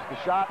back, takes the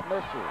shot,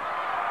 misses.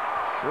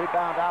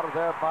 Rebound out of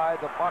there by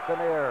the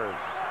Buccaneers.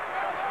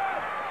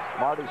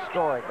 Marty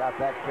Story got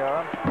that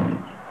care.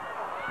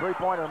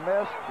 Three-pointer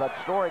missed, but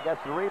Story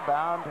gets the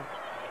rebound.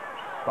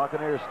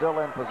 Buccaneers still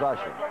in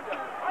possession.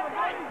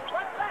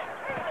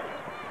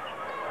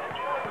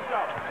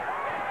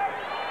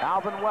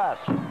 Alvin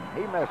West,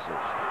 he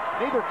misses.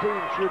 Neither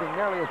team shooting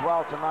nearly as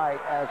well tonight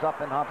as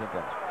up in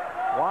Huntington.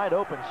 Wide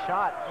open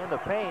shot in the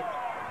paint.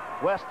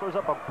 West throws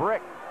up a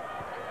brick.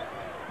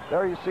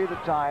 There you see the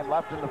time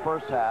left in the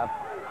first half.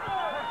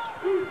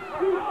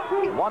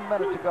 1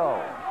 minute to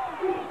go.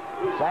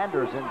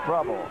 Sanders in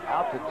trouble.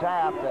 Out to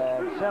Taft,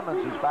 and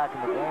Simmons, who's back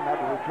in the game, had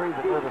to retrieve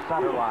it near the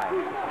center line.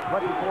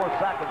 24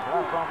 seconds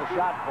left on the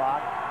shot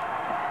clock.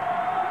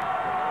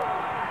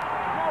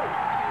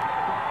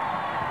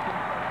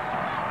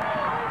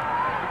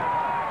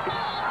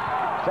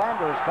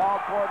 Sanders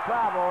called for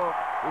travel.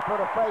 He put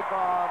a fake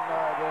on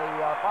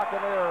the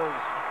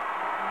Buccaneers'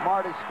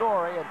 Marty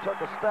Story and took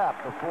a step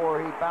before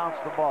he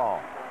bounced the ball.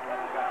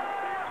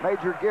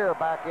 Major Gear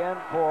back in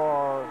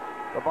for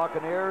the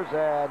Buccaneers,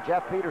 and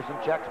Jeff Peterson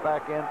checks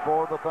back in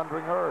for the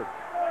Thundering Herd.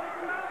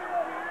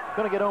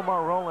 Going to get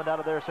Omar Rowland out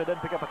of there so he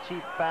doesn't pick up a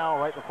cheap foul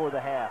right before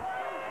the half.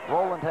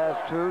 Rowland has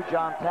 2,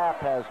 John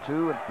Tapp has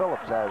 2, and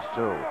Phillips has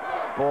 2.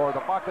 For the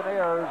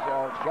Buccaneers,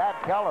 Chad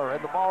Keller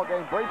in the ball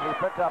game briefly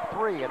picked up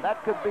 3, and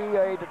that could be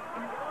a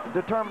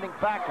determining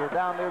factor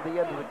down near the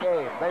end of the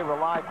game. They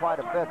rely quite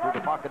a bit for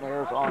the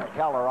Buccaneers on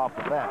Keller off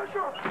the bench.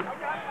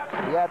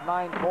 He had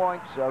 9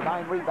 points,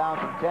 9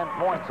 rebounds and 10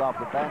 points off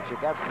the bench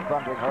against the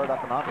Thundering Herd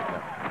up in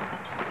Huntington.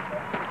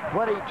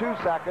 22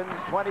 seconds,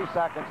 20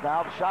 seconds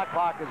now. The shot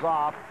clock is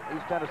off.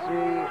 East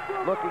Tennessee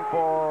looking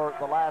for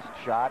the last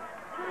shot,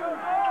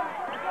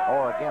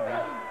 or a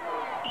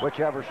gimme,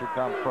 whichever should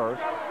come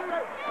first.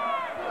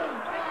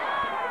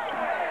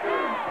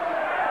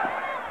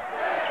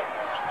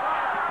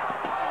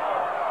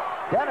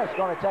 Dennis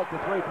going to take the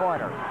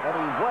three-pointer, and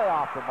he's way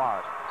off the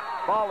mark.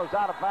 Ball is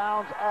out of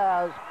bounds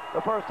as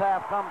the first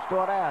half comes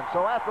to an end.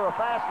 So after a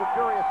fast and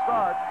furious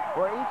start,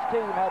 where each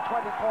team had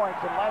 20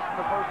 points in less than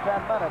the first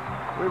 10 minutes,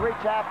 we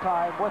reach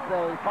halftime with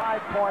a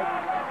 5-point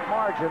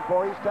margin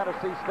for East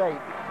Tennessee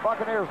State.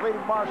 Buccaneers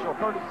leading Marshall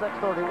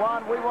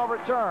 36-31. We will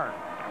return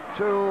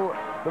to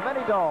the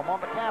Mini-Dome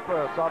on the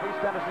campus of East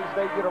Tennessee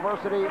State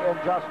University in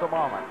just a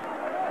moment.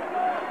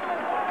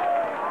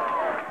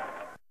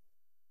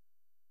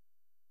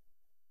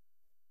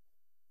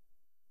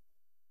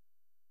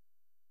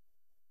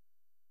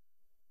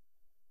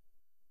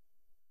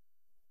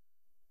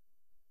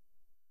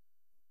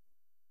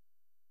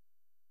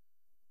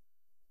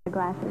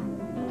 Glasses.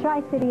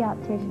 Tri-City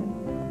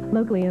Opticians.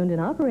 Locally owned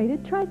and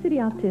operated, Tri-City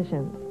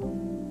Opticians.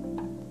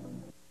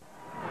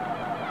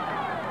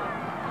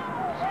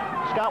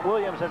 Scott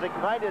Williams has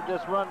ignited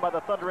this run by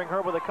the Thundering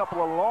Herd with a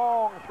couple of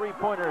long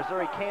three-pointers.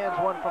 There he cans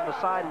one from the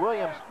side.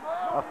 Williams,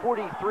 a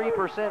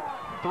 43%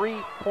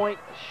 three-point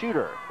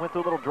shooter. Went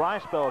through a little dry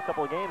spell a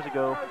couple of games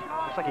ago.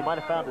 Looks like he might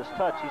have found his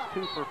touch. He's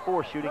 2 for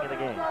 4 shooting in the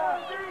game.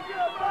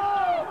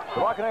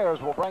 The Buccaneers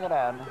will bring it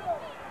in.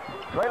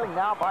 Trailing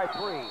now by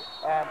 3,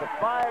 and the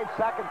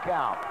 5-second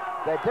count.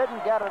 They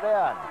didn't get it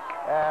in,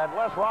 and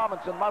Les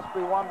Robinson must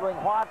be wondering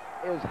what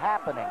is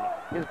happening.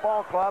 His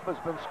ball club has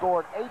been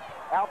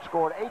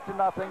outscored 8-0 in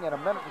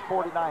 1 minute and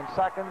 49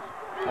 seconds.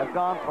 Has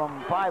gone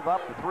from 5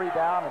 up to 3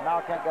 down, and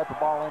now can't get the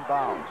ball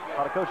inbounds. A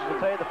lot of coaches will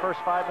tell you the first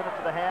 5 minutes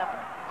of the half,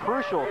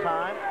 crucial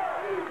time.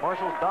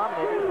 Marshall's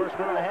dominated the first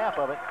minute and a half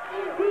of it.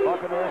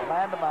 Buccaneers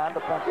man-to-man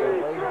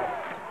defensively.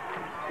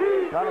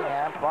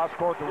 Cunningham,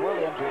 cross-court to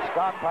Williams, and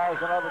Scott fires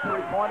another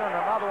three-pointer, and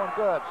another one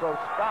good. So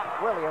Scott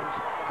Williams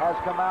has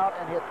come out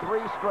and hit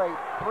 3 straight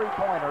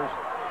three-pointers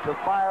to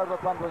fire the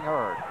Thundering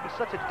Herd. He's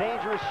such a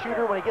dangerous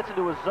shooter when he gets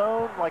into a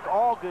zone, like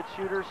all good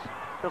shooters.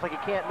 Feels like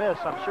he can't miss.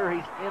 I'm sure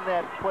he's in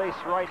that place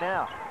right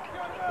now.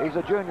 He's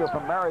a junior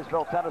from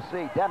Marysville,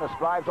 Tennessee. Dennis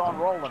drives on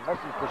Rowland,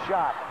 misses the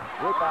shot.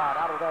 Rebound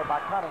out of there by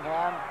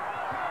Cunningham.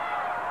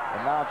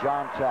 And now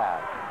John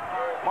Tapp.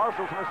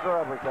 Marshall's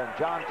Mr. Everything,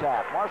 John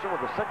Tapp. Marshall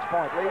with a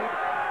 6-point lead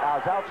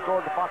has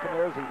outscored the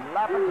Buccaneers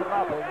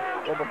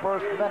 11-0 in the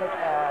first minute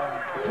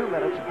and 2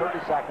 minutes and 30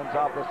 seconds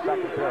of this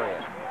second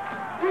period.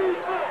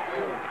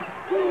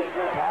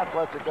 Tapp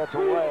lets it get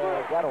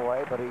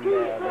away, but he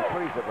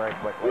retrieves it very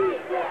quickly.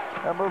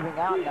 They're moving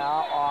out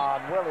now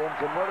on Williams,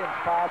 and Williams'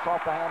 pass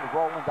off the hand of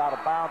Rowland out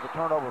of bounds. A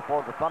turnover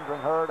for the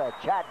Thundering Herd.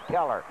 Chad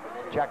Keller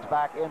checks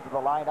back into the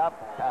lineup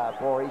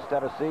for East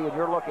Tennessee, and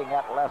you're looking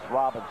at Les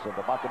Robinson,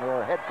 the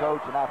Buccaneer head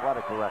coach and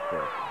athletic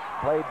director.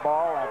 Played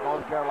ball at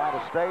North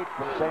Carolina State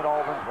from St.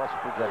 Albans, West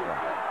Virginia.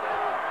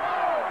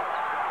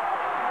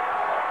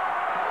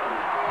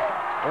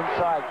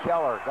 Inside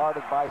Keller,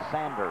 guarded by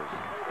Sanders.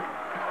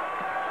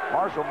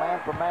 Marshall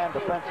man-for-man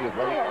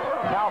defensively.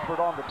 Calford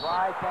on the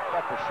drive, can't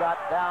get the shot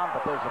down,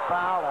 but there's a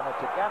foul, and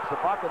it's against the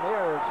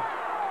Buccaneers.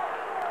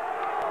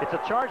 It's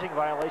a charging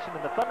violation,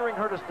 and the Thundering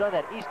Herd has done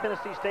that. East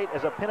Tennessee State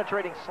is a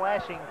penetrating,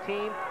 slashing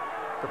team.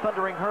 The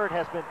Thundering Herd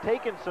has been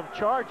taking some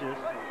charges.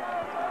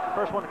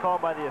 First one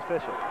called by the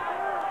official.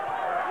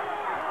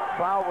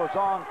 Foul was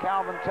on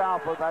Calvin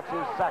Talford. That's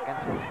his second.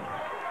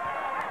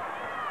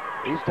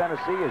 East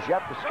Tennessee is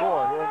yet to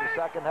score here in the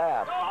second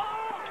half.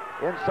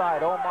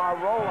 Inside, Omar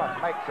Rowland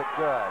makes it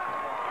good.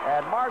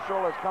 And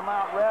Marshall has come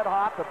out red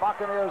hot. The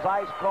Buccaneers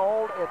ice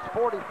cold. It's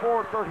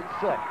 44-36.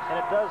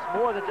 And it does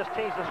more than just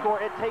change the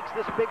score. It takes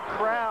this big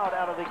crowd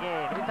out of the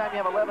game. Anytime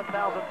you have 11,000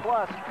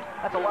 plus,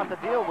 that's a lot to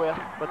deal with,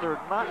 but they're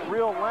not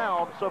real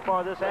loud so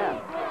far this half.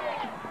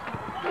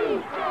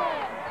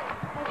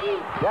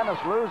 Dennis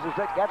loses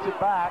it, gets it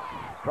back,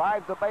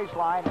 drives the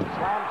baseline, and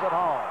slams it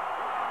home.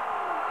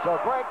 So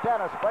Greg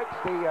Dennis breaks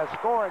the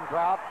scoring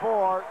drought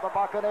for the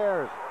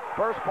Buccaneers.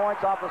 First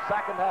points off the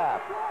second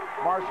half.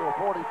 Marshall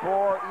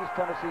 44, East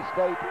Tennessee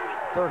State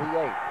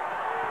 38.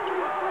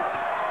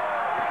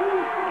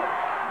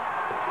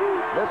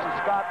 This is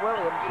Scott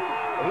Williams.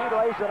 He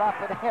lays it up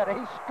and in.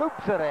 He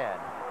scoops it in.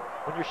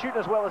 When you're shooting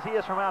as well as he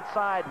is from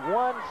outside,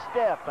 one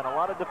step and a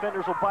lot of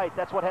defenders will bite.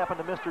 That's what happened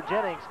to Mr.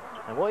 Jennings.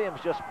 And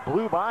Williams just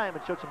blew by him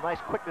and showed some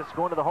nice quickness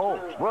going to the hole.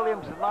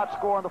 Williams did not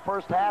score in the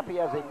first half. He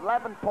has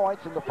 11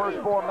 points in the first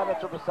 4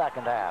 minutes of the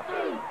second half.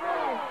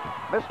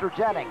 Mr.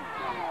 Jennings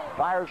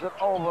fires it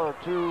over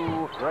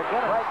to Greg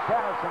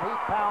Dennis, and he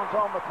pounds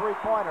home a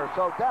three-pointer.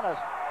 So Dennis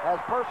has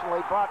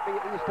personally brought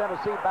East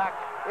Tennessee back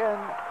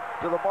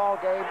into the ball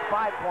game.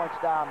 5 points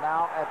down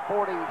now at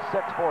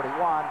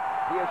 46-41.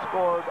 He has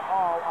scored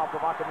all of the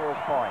Buccaneers'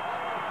 points.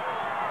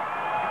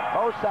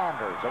 Mo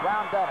Sanders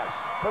around Dennis.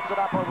 Puts it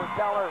up over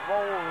Keller.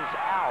 Rolls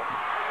out.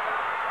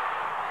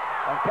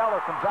 And Keller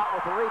comes out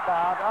with the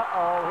rebound.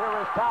 Uh-oh, here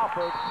is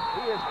Talford.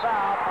 He is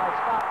fouled by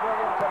Scott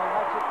Williams, and he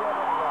makes it good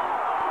anyway.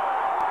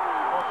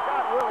 Well,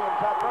 Scott Williams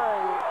had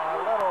very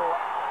little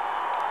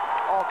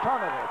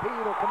alternative. He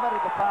either committed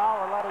the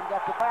foul or let him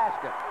get the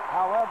basket.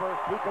 However,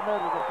 he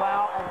committed the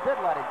foul and did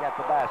let him get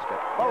the basket.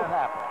 Both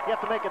happened. You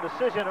have to make a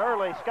decision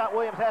early. Scott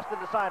Williams has to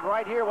decide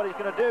right here what he's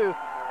going to do.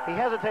 He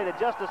hesitated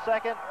just a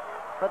second,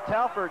 but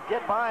Talford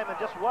get by him and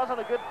just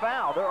wasn't a good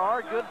foul. There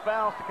are good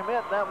fouls to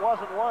commit. That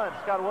wasn't one.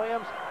 Scott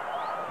Williams,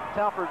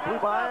 Talford blew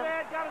by him,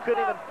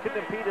 couldn't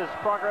impede his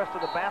progress to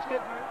the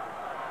basket.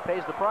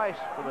 Pays the price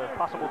for the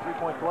possible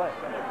three-point play.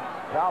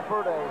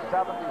 Talford, a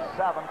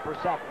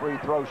 77% free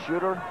throw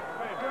shooter.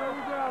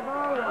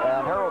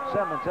 And Harold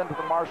Simmons into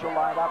the Marshall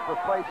lineup,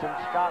 replacing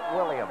Scott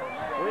Williams.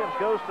 Williams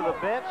goes to the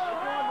bench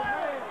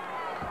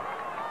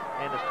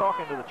and is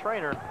talking to the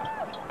trainer.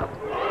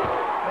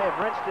 May have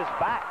wrenched his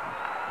back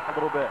a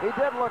little bit. He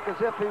did look as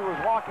if he was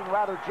walking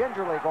rather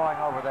gingerly going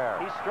over there.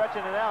 He's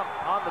stretching it out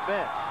on the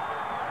bench.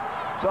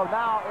 So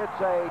now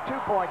it's a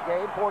 2-point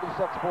game,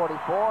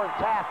 46-44, and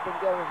Taft been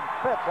giving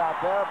fits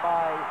out there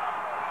by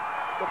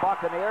the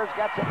Buccaneers.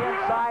 Gets it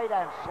inside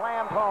and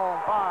slammed home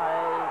by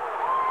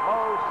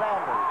Mo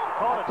Sanders.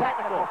 Called a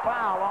technical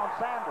foul on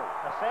Sanders.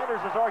 Now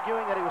Sanders is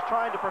arguing that he was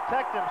trying to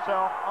protect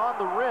himself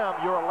on the rim.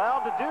 You're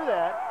allowed to do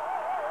that.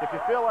 If you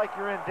feel like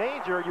you're in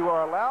danger, you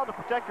are allowed to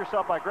protect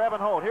yourself by grabbing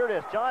hold. Here it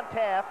is, John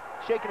Taft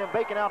shaking and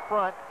baking out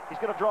front. He's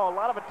going to draw a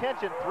lot of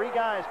attention. 3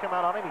 guys come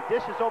out on him. He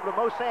dishes over to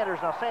Mo Sanders.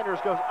 Now Sanders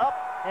goes up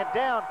and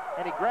down,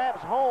 and he grabs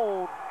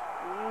hold.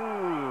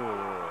 Ooh.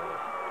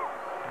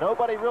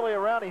 Nobody really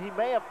around him. He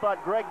may have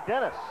thought Greg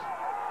Dennis.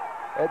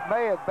 It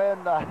may have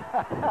been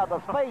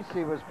the face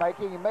he was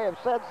making. He may have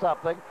said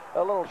something, a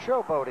little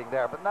showboating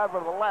there, but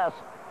nevertheless,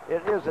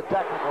 it is a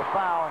technical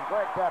foul, and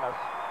Greg Dennis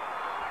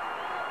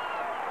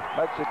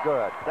makes it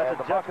good. And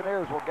the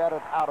Buccaneers will get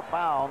it out of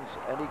bounds,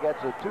 and he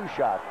gets a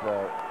 2-shot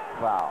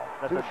foul.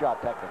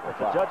 Two-shot technical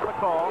foul. That's a judgment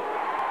call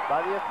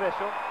by the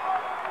official.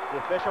 The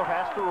official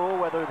has to rule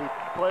whether the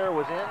player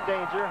was in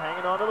danger,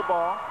 hanging onto the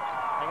ball,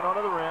 hanging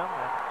onto the rim.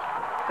 And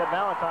Ted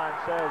Valentine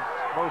says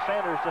Mo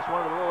Sanders just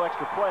wanted a little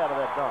extra play out of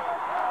that dunk.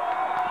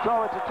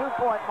 So it's a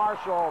 2-point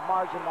Marshall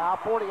margin now,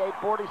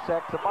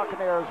 48-46. The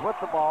Buccaneers with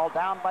the ball,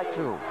 down by 2.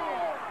 Greg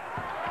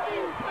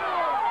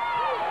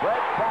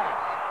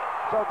Dennis.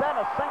 So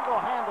Dennis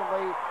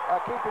single-handedly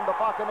keeping the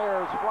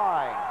Buccaneers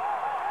flying.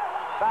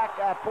 Back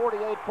at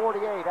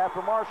 48-48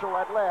 after Marshall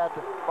had led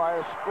by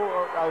a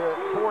score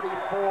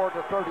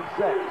 44-36.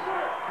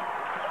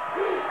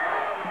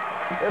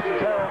 This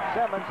is Harold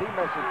Simmons. He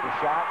misses the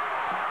shot.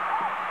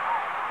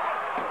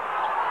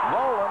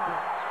 Rowland.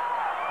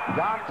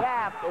 John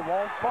Taft. It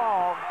won't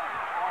fall.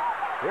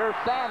 Here's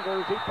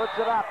Sanders. He puts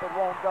it up. It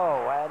won't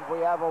go. And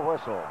we have a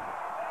whistle.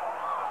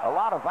 A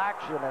lot of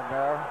action in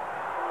there.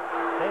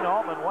 Dane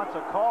Altman wants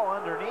a call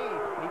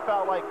underneath. He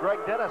felt like Greg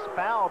Dennis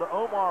fouled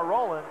Omar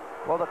Rowland.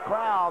 Well, the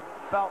crowd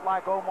felt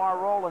like Omar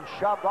Rowland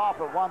shoved off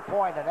at one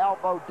point and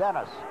elbowed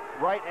Dennis.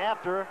 Right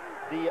after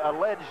the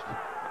alleged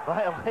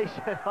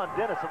violation on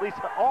Dennis. At least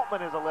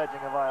Altman is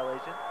alleging a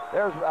violation.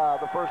 There's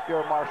the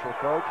first-year Marshall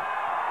coach.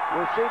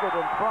 We're seated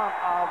in front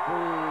of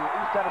the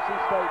East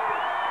Tennessee State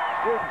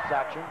student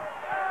section.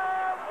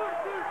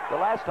 The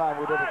last time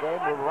we did a game,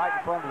 we were right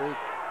in front of the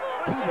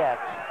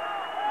Keydets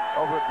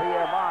over at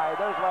BMI.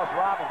 There's Les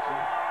Robinson.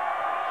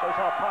 Shows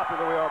how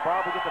popular we are,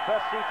 Bob. We get the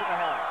best seats in the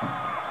house.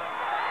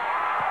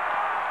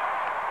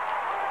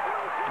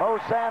 Mo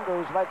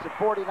Sanders makes it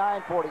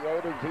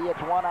 49-48 as he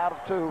hits 1 out of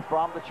 2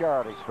 from the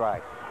charity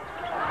stripe.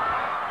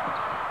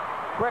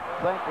 Quick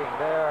thinking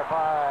there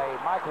by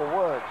Michael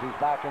Woods, who's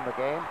back in the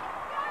game.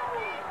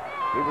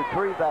 He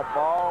retrieved that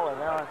ball, and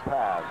errant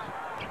pass.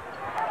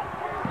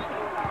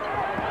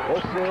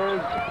 This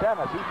is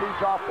Dennis. He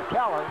feeds off to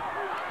Keller.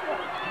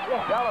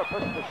 Keller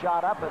puts the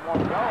shot up and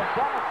won't go, and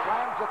Dennis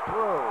slams it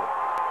through.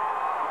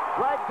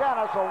 Greg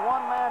Dennis, a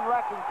one-man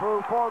wrecking crew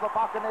for the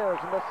Buccaneers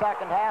in the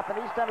second half, and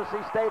East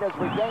Tennessee State has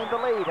regained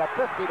the lead at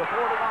 50-49.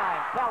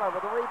 Keller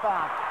with a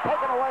rebound,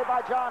 taken away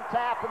by John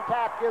Taft, and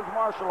Taft gives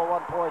Marshall a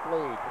 1-point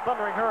lead. The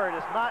Thundering Herd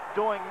is not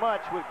doing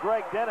much with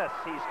Greg Dennis.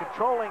 He's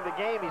controlling the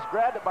game. He's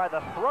grabbed it by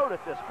the throat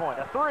at this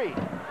point. A 3.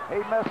 He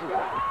misses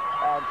it,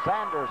 and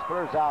Sanders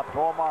clears out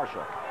for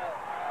Marshall.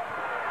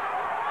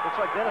 Looks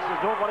like Dennis is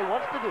doing what he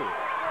wants to do.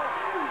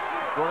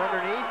 Going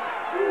underneath,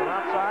 going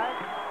outside.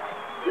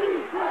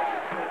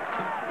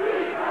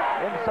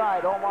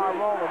 Inside, Omar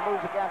Rowland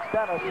moves against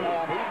Dennis,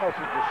 and he misses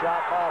the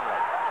shot badly.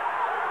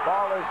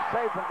 Ball is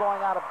saved from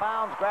going out of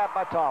bounds, grabbed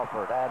by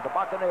Talford, and the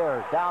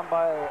Buccaneers down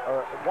by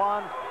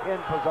 1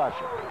 in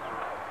possession.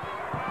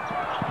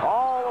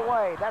 All the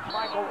way, that's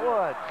Michael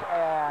Woods,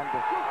 and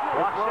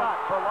block shot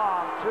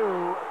belonged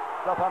to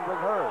the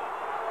Thundering Herd.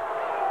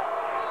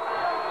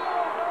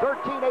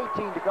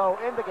 13-18 to go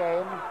in the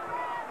game.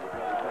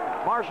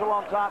 Marshall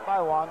on top by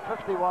one,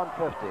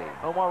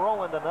 51-50. Omar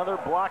Rowland, another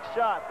block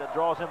shot that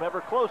draws him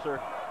ever closer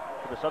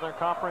to the Southern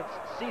Conference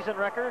season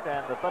record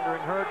and the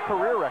Thundering Herd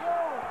career record.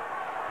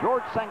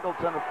 George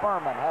Singleton of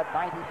Furman had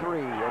 93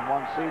 in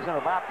one season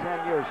about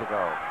 10 years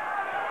ago.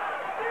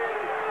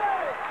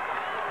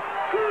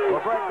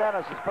 Well, Greg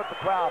Dennis has put the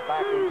crowd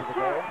back into the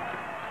game.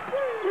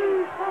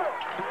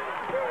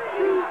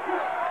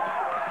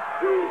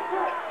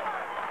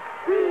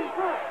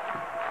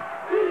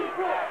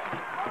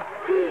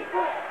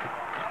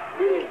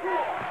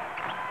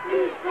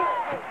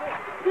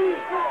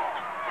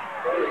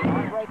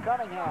 Andre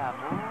Cunningham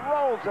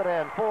rolls it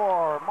in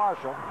for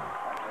Marshall.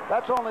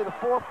 That's only the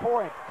 4th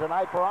point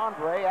tonight for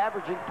Andre,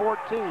 averaging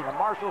 14, and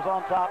Marshall's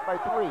on top by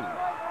 3.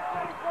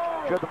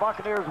 Should the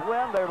Buccaneers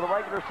win, they're the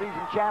regular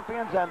season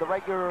champions and the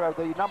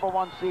number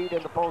 1 seed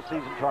in the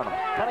postseason tournament.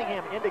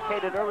 Cunningham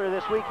indicated earlier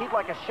this week he'd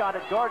like a shot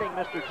at guarding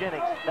Mr.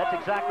 Jennings. That's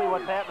exactly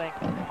what's happening.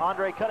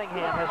 Andre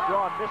Cunningham has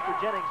drawn Mr.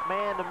 Jennings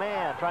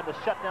man-to-man, trying to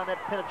shut down that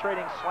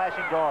penetrating,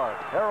 slashing guard.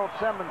 Harold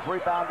Simmons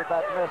rebounded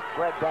that missed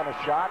Greg Dennis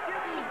shot.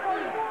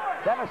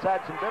 Dennis had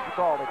some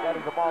difficulty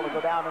getting the ball to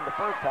go down in the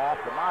first half,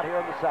 but not here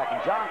in the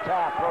second. John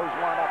Taft throws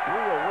one up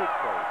real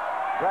weakly,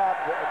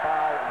 grabbed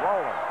by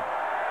Rowland.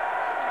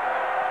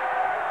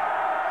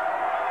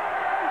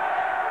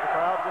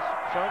 Just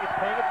showing it's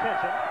paying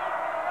attention.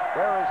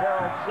 There is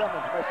Harold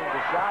Simmons missing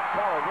the shot.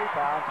 Keller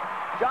rebounds.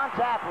 John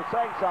Taft was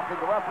saying something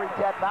to referee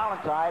Ted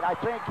Valentine. I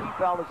think he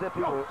felt as if he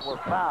was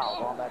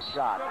fouled on that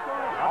shot.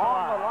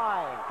 On the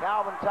line,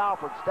 Calvin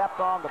Talford stepped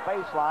on the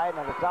baseline,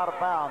 and it's out of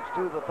bounds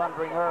to the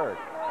Thundering Herd.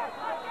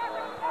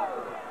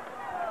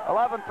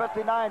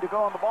 11:59 to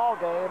go in the ball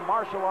game.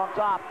 Marshall on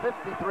top,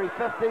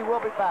 53-50. We'll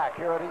be back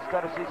here at East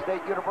Tennessee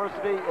State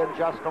University in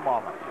just a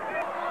moment.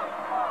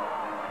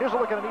 Here's a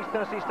look at an East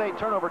Tennessee State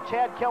turnover.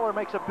 Chad Keller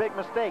makes a big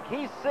mistake.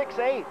 He's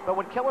 6'8", but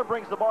when Keller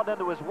brings the ball down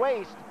to his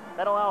waist,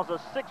 that allows a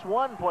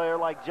 6'1" player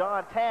like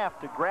John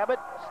Taft to grab it,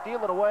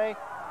 steal it away,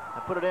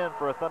 and put it in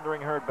for a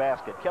Thundering Herd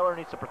basket. Keller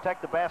needs to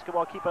protect the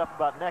basketball, keep it up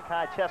about neck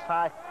high, chest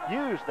high,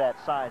 use that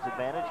size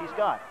advantage he's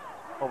got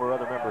over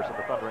other members of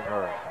the Thundering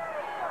Herd.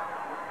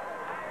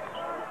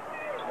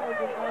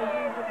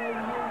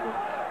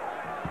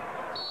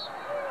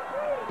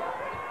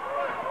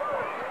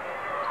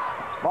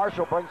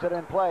 Marshall brings it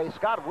in play.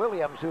 Scott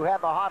Williams, who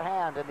had the hot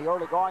hand in the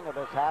early going of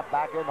this half,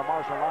 back in the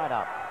Marshall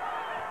lineup.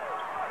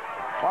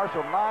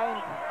 Marshall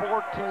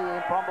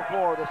 9-14 from the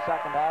floor this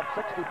second half,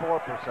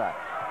 64%.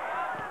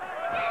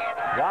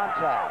 John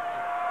Taft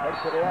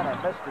takes it in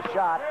and missed the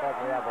shot, but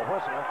we have a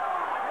whistle.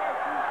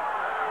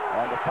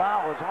 And the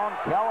foul was on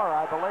Keller,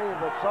 I believe.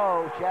 If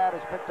so, Chad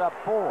has picked up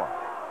 4.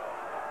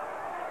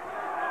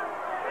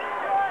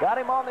 Got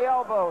him on the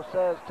elbow,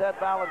 says Ted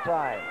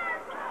Valentine.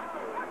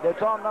 It's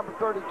on number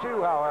 32,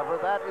 however.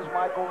 That is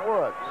Michael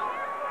Woods.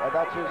 And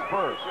that's his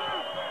first.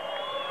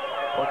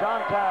 Well,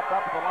 John Taft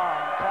up at the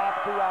line.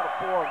 Taft 2 out of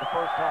 4 in the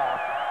first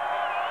half.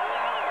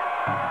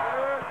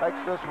 Makes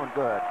this one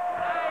good.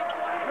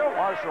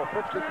 Marshall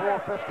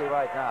 54-50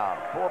 right now.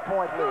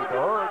 4-point lead.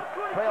 The Herd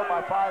trailed by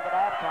 5 at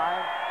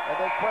halftime,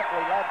 and then quickly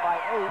led by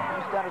 8.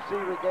 East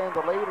Tennessee regained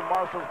the lead, and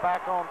Marshall's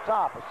back on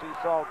top. A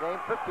seesaw game,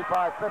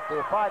 55-50,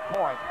 a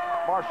 5-point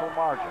Marshall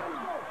margin.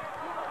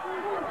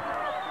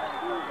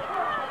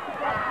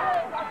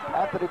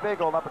 Anthony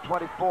Beagle, number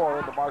 24,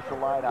 in the Marshall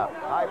lineup.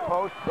 High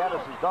post,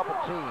 Dennis is double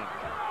teamed.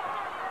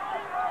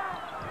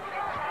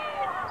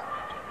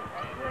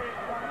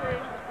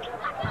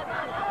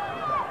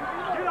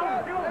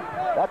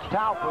 That's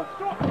Talford,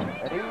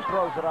 and he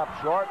throws it up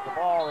short. The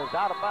ball is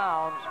out of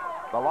bounds,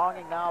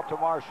 belonging now to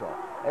Marshall.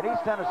 And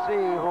East Tennessee,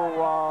 who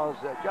was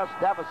just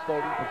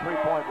devastating for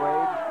three-point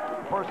range,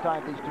 first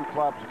time these two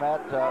clubs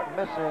met,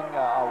 missing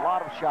a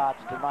lot of shots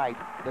tonight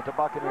that the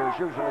Buccaneers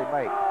usually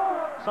make.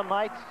 Some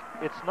nights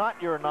it's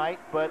not your night,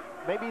 but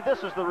maybe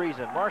this is the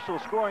reason.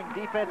 Marshall's scoring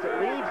defense. It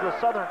leads the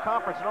Southern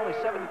Conference at only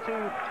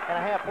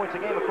 72.5 points a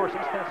game. Of course,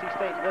 East Tennessee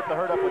State lit the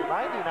Herd up with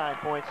 99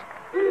 points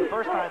the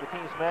first time the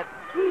teams met.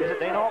 Is it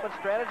Dana Altman's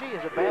strategy?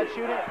 Is it bad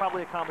shooting?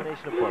 Probably a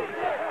combination of both.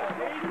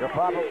 You're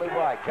probably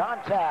right. John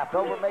Taft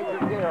over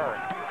Major Gear.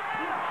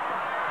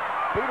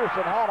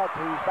 Peterson had it.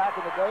 He's back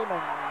in the game,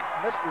 and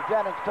Mr.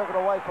 Jennings took it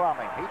away from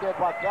him. He did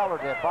what Keller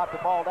did, brought the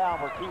ball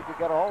down where Keith could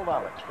get a hold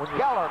of it. When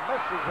Keller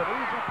misses an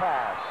easy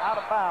pass out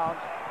of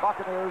bounds,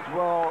 Buccaneers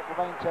will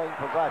maintain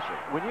possession.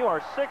 When you are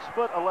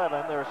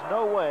 6'11", there's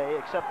no way,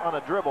 except on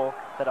a dribble,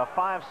 that a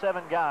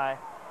 5'7" guy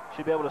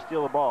should be able to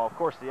steal the ball. Of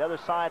course, the other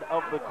side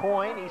of the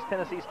coin, East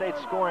Tennessee State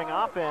scoring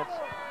offense,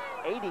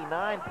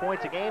 89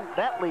 points a game.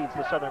 That leads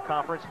the Southern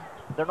Conference.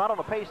 They're not on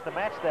the pace to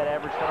match that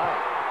average tonight.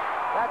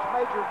 That's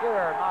Major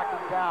Gear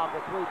knocking down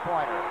the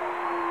three-pointer.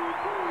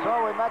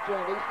 So we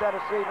mentioned East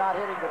Tennessee not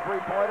hitting the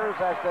three-pointers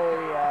as they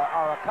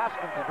are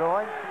accustomed to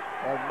doing,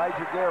 and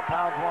Major Gear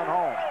pounds one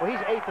home. Well,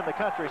 he's 8th in the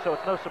country, so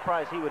it's no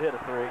surprise he would hit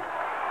a 3.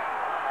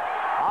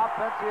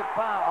 Offensive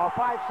foul,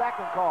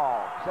 5-second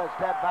call, says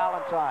Ted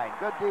Valentine.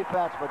 Good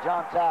defense by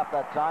John Taft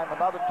that time.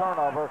 Another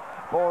turnover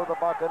for the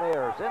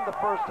Buccaneers. In the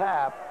first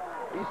half,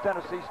 East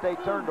Tennessee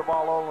State turned the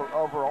ball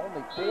over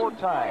only 4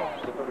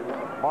 times.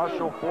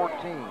 Marshall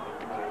 14.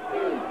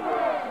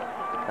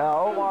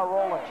 Now Omar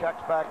Rowland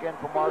checks back in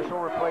for Marshall,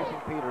 replacing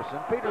Peterson.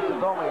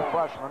 Peterson's only a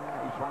freshman.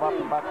 He's from up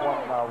in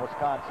Mequon,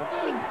 Wisconsin.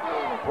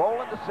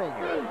 Rowland, the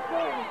senior.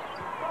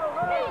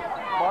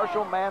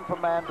 Marshall man for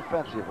man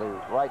defensively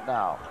right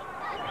now.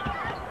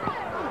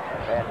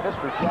 And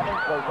Mr.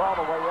 Jennings goes all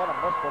the way in and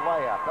missed the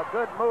layup. A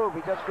good move.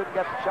 He just couldn't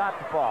get the shot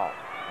to fall.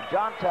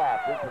 John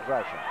Taft in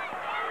possession.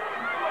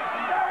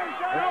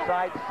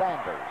 Inside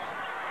Sanders.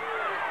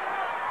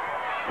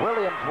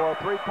 Williams for a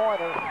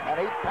 3-pointer, and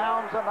he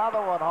pounds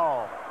another one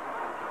home.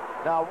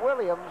 Now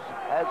Williams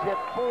has hit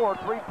 4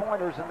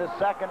 3-pointers in this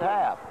second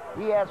half.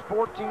 He has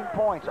 14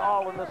 points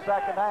all in the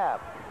second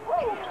half.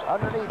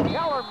 Underneath,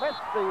 Keller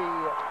missed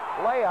the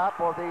layup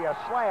or the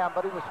slam,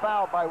 but he was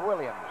fouled by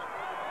Williams.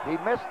 He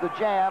missed the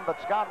jam,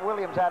 but Scott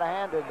Williams had a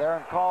hand in there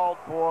and called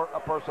for a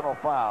personal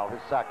foul,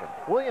 his second.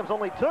 Williams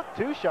only took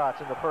 2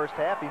 shots in the first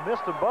half. He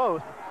missed them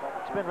both.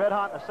 It's been red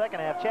hot in the second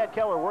half. Chad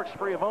Keller works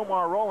free of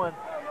Omar Rowland.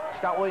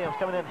 Scott Williams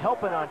coming in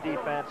helping on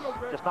defense,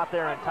 just not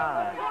there in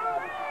time.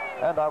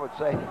 And I would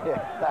say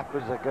that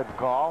was a good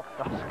call.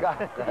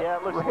 Scott yeah,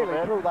 it looks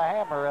really threw the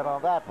hammer in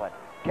on that one.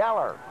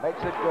 Keller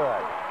makes it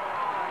good.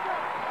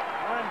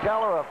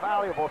 Keller, a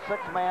valuable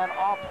 6-man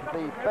off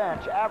the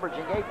bench,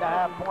 averaging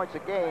 8.5 points a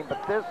game,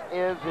 but this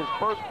is his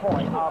first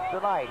point of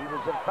tonight. He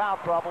was in foul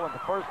trouble in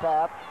the first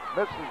half,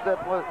 misses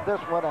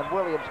this one, and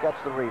Williams gets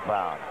the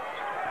rebound.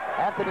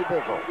 Anthony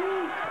Biggle.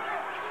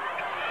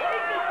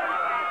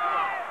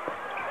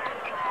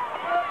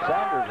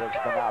 Sanders has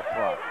been out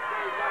front.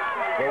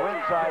 Go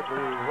inside to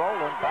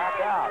Rowland,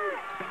 back out.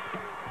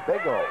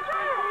 Biggle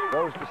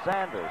goes to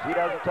Sanders. He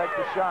doesn't take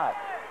the shot.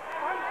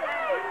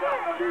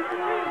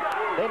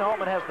 Dana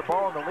Altman has the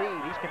ball in the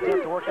lead. He's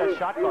content to work that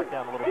shot clock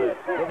down a little bit.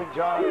 Giving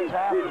John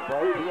Taft the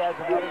break. He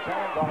hasn't had his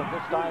hands on it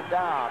this time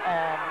down.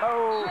 And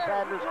no,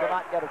 Sanders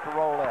cannot get it to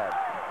roll in.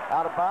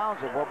 Out of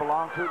bounds, it will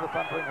belong to the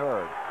Thundering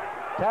Herd.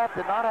 Taft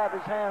did not have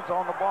his hands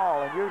on the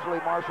ball, and usually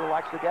Marshall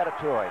likes to get it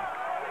to him.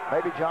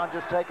 Maybe John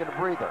just taking a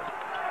breather.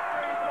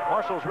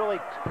 Marshall's really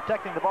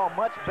protecting the ball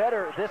much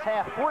better this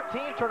half.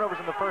 14 turnovers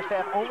in the first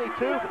half, only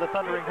 2 for the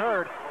Thundering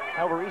Herd.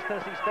 However, East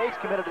Tennessee State's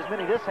committed as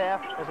many this half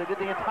as they did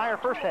the entire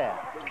first half.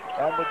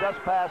 And we just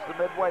passed the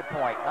midway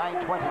point.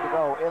 9:20 to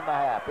go in the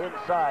half.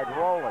 Inside,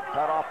 Rowland,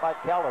 cut off by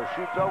Keller.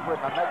 Shoots over it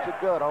and makes it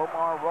good.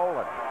 Omar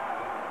Rowland.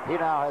 He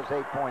now has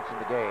 8 points in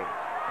the game.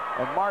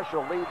 And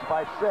Marshall leads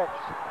by 6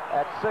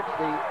 at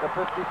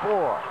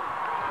 60-54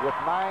 with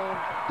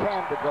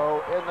 9:10 to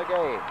go in the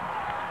game.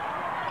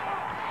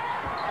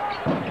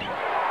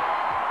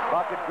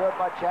 Bucket good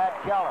by Chad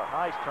Keller.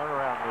 Nice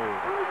turnaround move.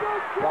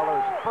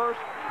 Keller's first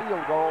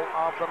field goal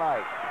of the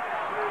night.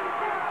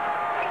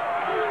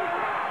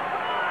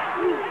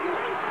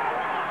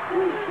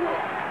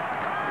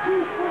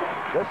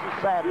 This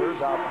is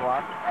Sanders out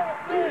front.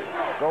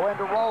 Go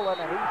into Rowland,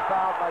 and he's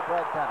fouled by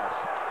Greg Dennis.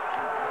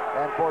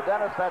 And for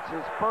Dennis, that's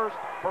his first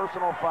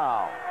personal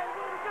foul.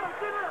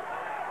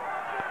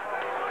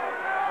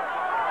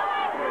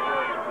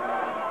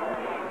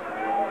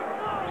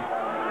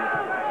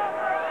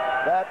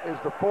 That is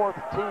the 4th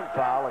team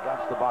foul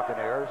against the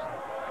Buccaneers.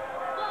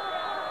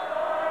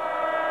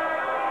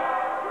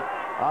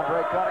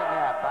 Andre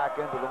Cunningham back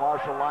into the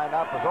Marshall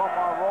lineup as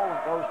Omar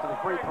Rowland goes to the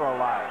free throw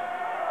line.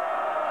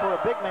 For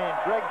a big man,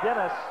 Greg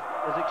Dennis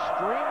is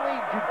extremely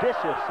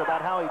judicious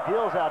about how he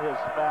deals out his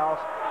fouls.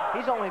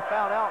 He's only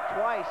fouled out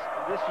twice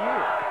this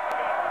year.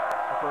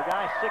 And for a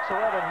guy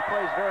 6'11", he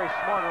plays very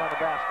smart around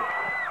the basket.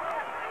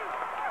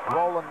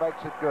 Rowland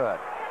makes it good.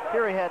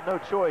 Here he had no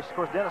choice. Of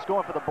course, Dennis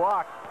going for the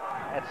block.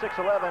 At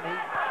 6'11", he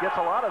gets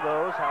a lot of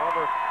those.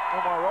 However,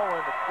 Omar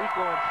Rowland,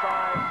 equal in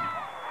size,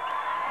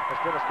 as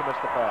Dennis commits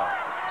the foul.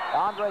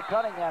 Andre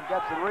Cunningham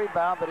gets the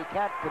rebound, but he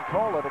can't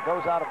control it. It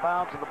goes out of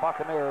bounds, and the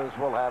Buccaneers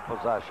will have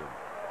possession.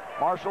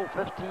 Marshall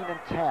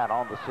 15-10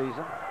 on the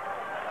season.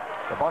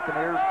 The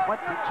Buccaneers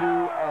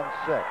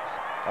 22-6.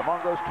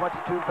 Among those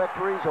 22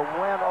 victories, a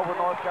win over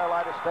North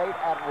Carolina State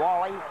at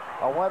Raleigh,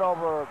 a win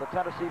over the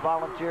Tennessee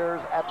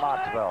Volunteers at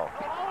Knoxville.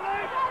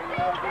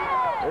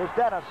 Here's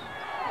Dennis.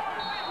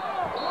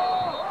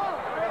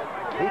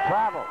 He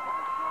traveled.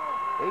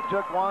 He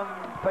took one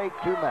fake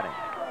too many.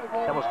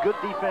 That was good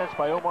defense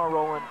by Omar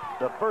Rowland.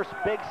 The first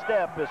big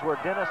step is where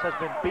Dennis has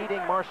been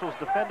beating Marshall's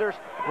defenders.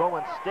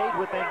 Rowland stayed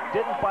with him,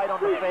 didn't bite on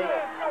the fake.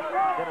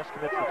 Dennis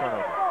commits the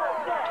turnover.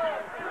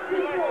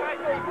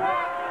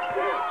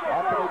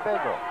 Anthony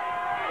Biggle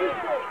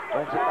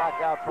brings it back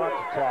out front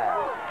to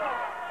Taft.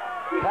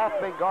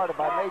 Taft being guarded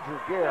by Major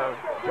Gear.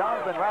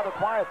 John's been rather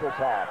quiet this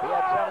half. He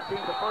had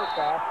 17 the first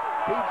half.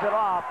 Feeds it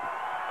off.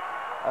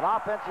 An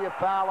offensive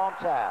foul on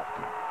Taft.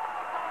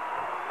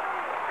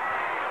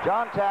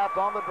 John Taft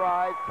on the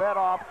drive, fed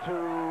off to,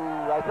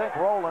 I think,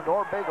 Rowland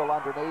or Biggle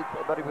underneath,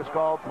 but he was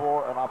called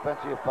for an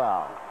offensive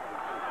foul.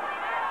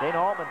 Dana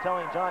Altman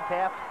telling John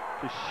Taft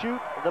to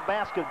shoot the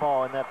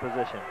basketball in that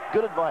position.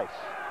 Good advice.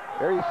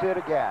 Here you see it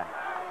again.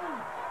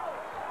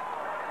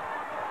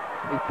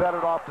 He fed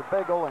it off to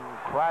Biggle and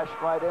crashed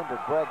right into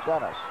Greg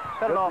Dennis.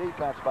 Good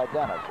defense by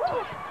Dennis.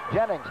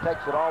 Jennings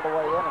takes it all the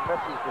way in and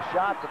misses the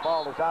shot. The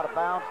ball is out of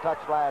bounds.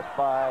 Touched last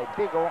by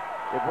Beagle.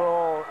 It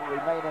will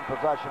remain in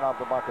possession of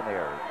the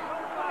Buccaneers.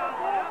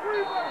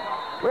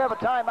 We have a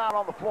timeout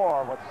on the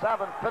floor with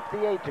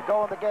 7:58 to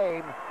go in the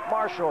game.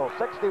 Marshall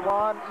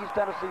 61, East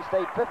Tennessee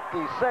State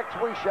 56.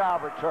 We shall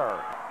return.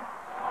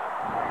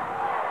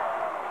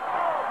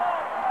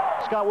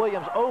 Scott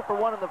Williams 0 for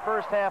 1 in the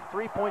first half,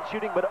 three-point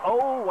shooting, but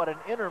oh, what an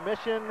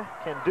intermission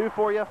can do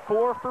for you.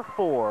 4 for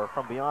 4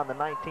 from beyond the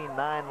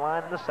 19-9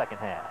 line in the second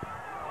half.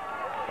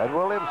 And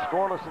Williams,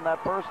 scoreless in that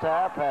first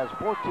half, has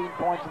 14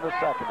 points in the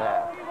second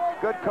half.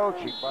 Good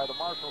coaching by the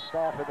Marshall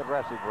staff in the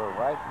dressing room,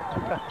 right?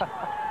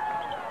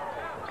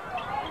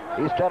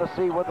 East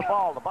Tennessee with the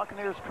ball. The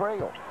Buccaneers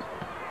trail.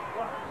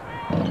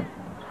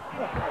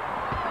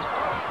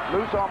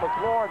 Loose on the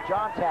floor, and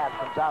John Taft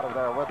comes out of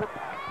there with it.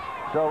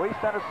 So East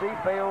Tennessee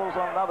fails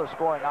on another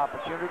scoring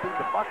opportunity.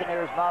 The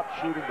Buccaneers not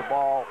shooting the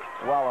ball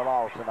well at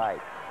all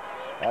tonight.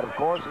 And of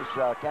course,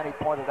 as Kenny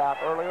pointed out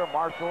earlier,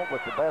 Marshall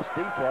with the best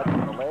defense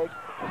in the league.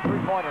 The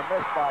three-pointer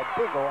missed by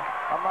Beagle.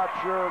 I'm not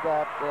sure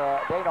that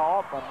Dana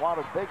Altman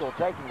wanted Beagle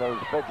taking those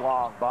big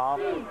long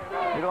bombs.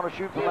 You're going to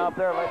shoot from out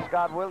there, let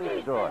Scott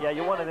Williams do it. Yeah,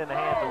 you want it in the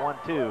hands of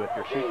 1-2 if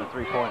you're shooting a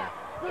three-pointer.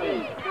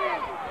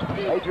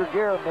 Major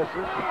Gear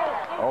misses.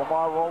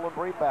 Omar Rowland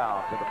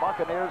rebounds, and the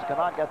Buccaneers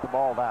cannot get the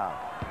ball down.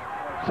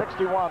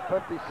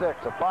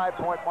 61-56, a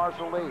 5-point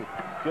Marshall lead.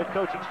 Good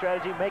coaching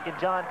strategy, making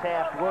John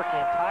Taft work the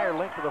entire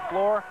length of the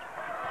floor.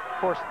 Of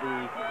course,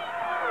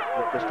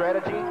 the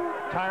strategy,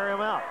 tire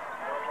him out.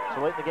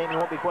 So late in the game, he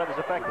won't be quite as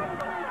effective.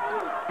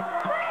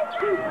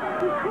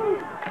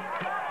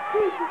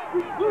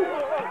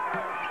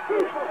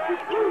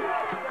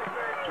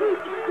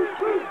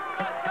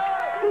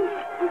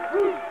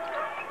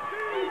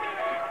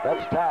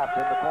 That's Taft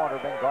in the corner,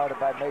 being guarded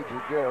by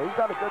Major Gear. He's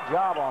done a good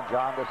job on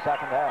John this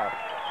second half.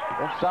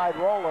 Inside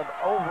Rowland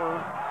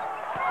over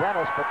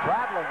Dennis, but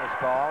traveling is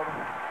called.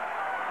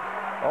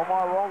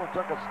 Omar Rowland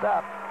took a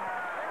step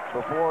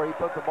before he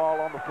put the ball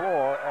on the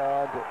floor,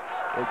 and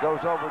it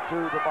goes over to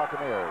the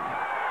Buccaneers.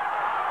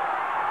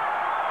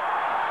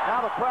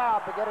 Now the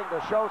crowd beginning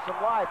to show some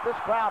life. This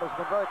crowd has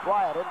been very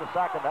quiet in the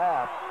second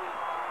half.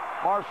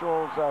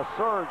 Marshall's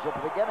surge at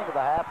the beginning of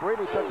the half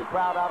really took the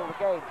crowd out of the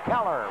game.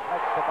 Keller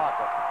makes the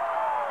bucket.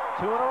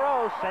 2 in a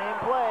row, same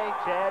play.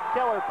 Chad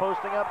Keller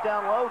posting up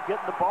down low,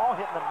 getting the ball,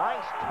 hitting a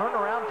nice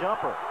turnaround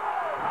jumper.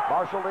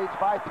 Marshall leads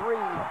by 3.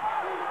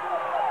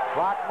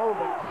 Clock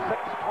moving,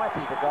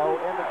 6:20 to go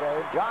in the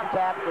game. John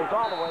Taft goes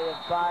all the way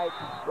inside,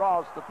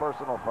 draws the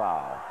personal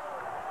foul.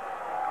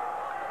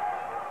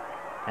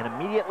 And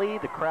immediately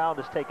the crowd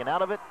is taken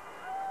out of it,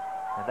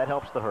 and that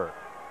helps the hurt.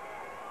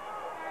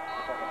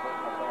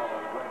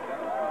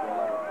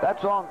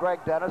 That's on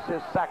Greg Dennis,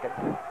 his second.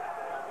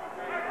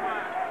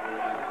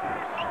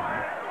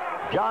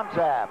 John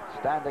Taft,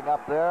 standing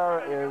up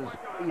there, is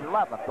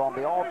 11th on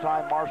the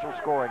all-time Marshall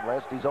scoring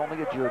list. He's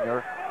only a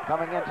junior.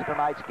 Coming into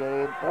tonight's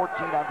game,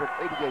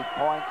 1,488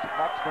 points.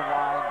 Next in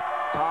line,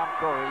 Tom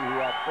Curry, who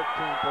had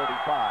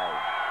 1,535.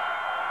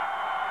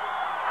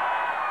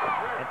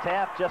 And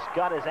Taft just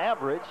got his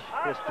average,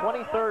 his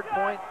 23rd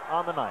point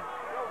on the night.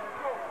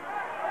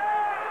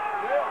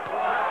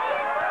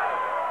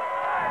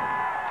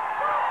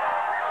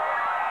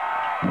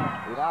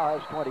 He now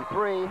has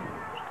 23,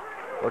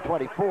 or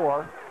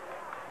 24.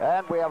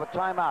 And we have a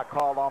timeout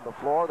called on the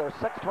floor. There's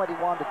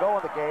 6:21 to go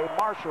in the game.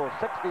 Marshall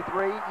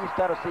 63, East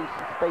Tennessee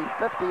State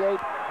 58.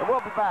 And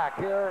we'll be back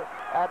here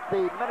at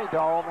the Mini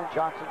Dome in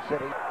Johnson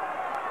City.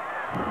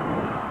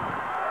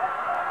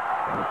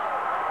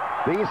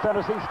 The East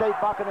Tennessee State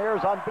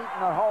Buccaneers,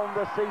 unbeaten at home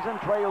this season,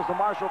 trails the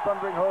Marshall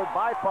Thundering Herd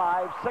by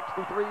 5,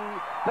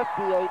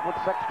 63-58 with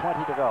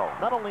 6:20 to go.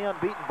 Not only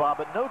unbeaten, Bob,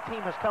 but no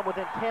team has come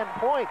within 10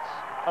 points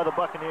of the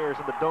Buccaneers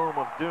in the Dome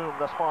of Doom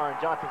thus far in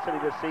Johnson City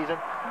this season.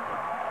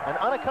 An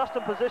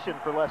unaccustomed position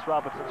for Les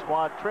Robinson's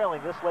squad,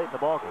 trailing this late in the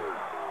ballgame.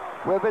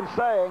 We've been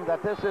saying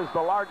that this is the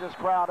largest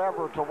crowd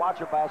ever to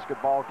watch a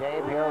basketball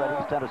game here at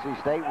East Tennessee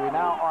State. We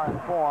now are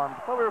informed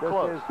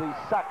this is the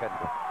second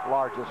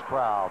largest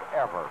crowd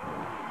ever.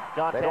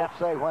 John They Taft,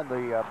 don't say when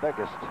the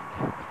biggest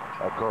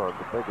occurred,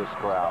 the biggest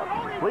crowd.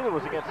 I believe it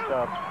was against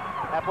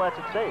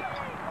Appalachian State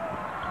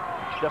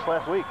just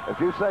last week. If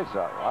you say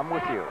so, I'm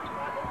with you.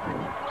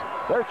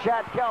 There's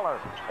Chad Keller,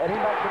 and he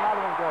makes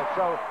another one good.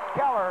 So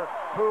Keller,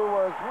 who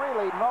was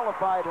really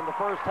nullified in the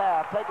first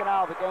half, taken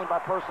out of the game by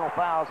personal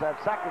fouls, has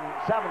 7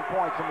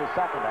 points in the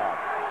second half.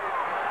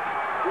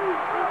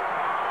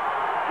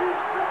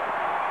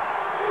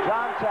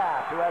 John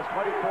Taft, who has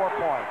 24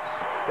 points.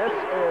 This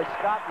is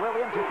Scott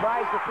Williams, who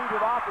tries to feed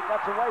it off. It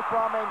gets away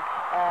from him,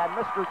 and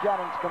Mr.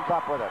 Jennings comes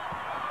up with it.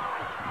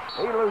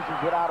 He loses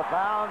it out of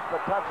bounds, but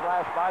touch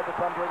last by the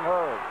Thundering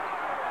Herd.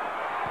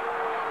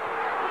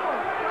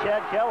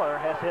 Chad Keller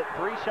has hit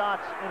 3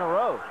 shots in a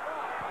row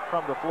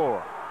from the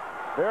floor.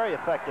 Very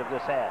effective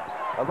this half.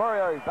 A very,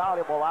 very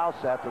valuable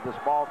asset to this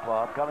ball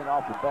club coming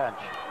off the bench.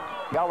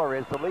 Keller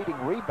is the leading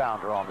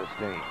rebounder on this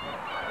team.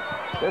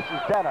 This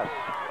is Dennis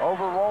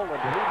over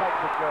Rowland. He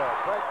makes it good.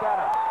 Greg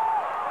Dennis.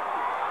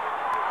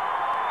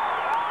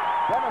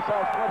 Dennis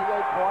has 28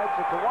 points.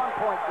 It's a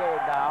 1-point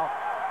game now.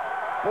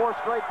 4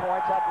 straight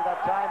points after that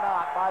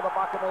timeout by the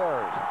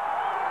Buccaneers.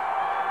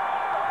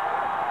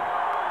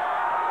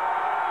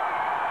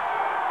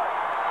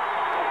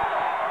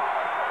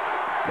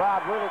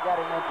 Crowd really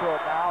getting into it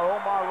now.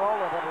 Omar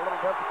Rowland had a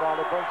little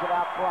difficulty, brings it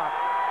out front.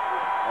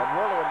 And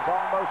Williams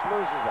almost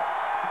loses it.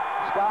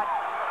 Scott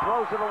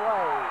throws it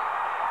away.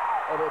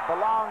 And it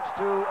belongs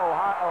to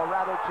Ohio, or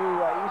rather to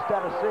East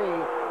Tennessee,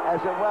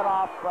 as it went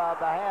off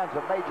the hands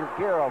of Major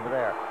Gear over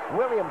there.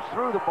 Williams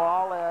threw the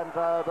ball, and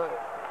I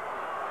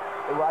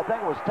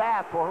think it was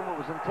Taft for whom it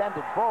was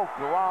intended, broke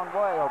the wrong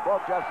way, or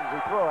broke just as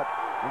he threw it.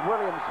 And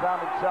Williams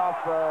found himself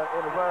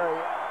in a very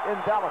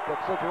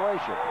indelicate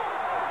situation.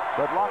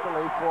 But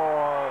luckily for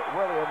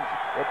Williams,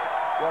 it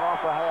went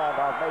off the hand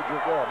of Major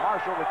Gear.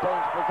 Marshall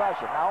retains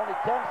possession. Now only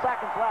 10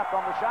 seconds left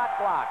on the shot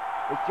clock.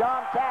 As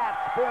John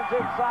Taft spins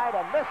inside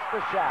and missed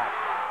the shot.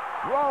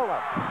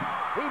 Rowland,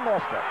 he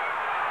missed it.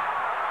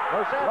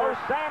 Los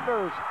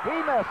Sanders, he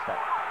missed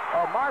it.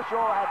 And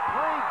Marshall had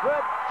 3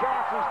 good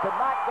chances to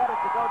not get it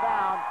to go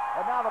down,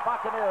 and now the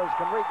Buccaneers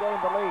can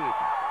regain the lead.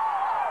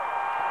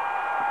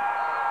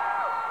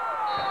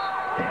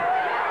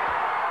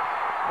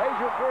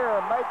 Major Gear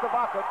made the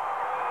bucket,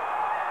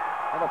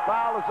 and the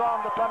foul is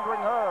on the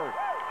Thundering Herd.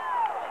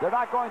 They're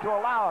not going to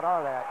allow it,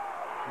 are they?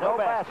 No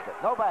basket.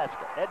 No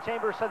basket. Ed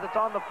Chambers says it's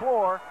on the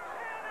floor.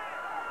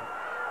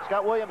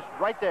 Scott Williams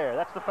right there.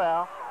 That's the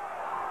foul.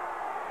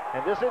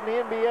 And this in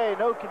the NBA,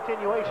 no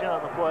continuation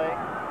on the play.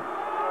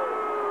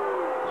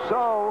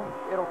 So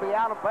it'll be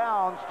out of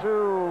bounds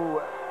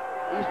to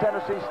East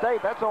Tennessee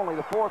State. That's only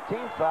the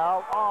 14th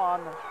foul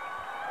on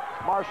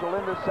Marshall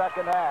in the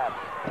second half.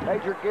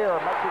 Major Gear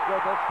makes it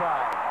good this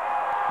time.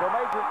 So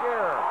Major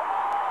Gear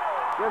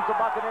gives the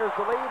Buccaneers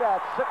the lead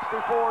at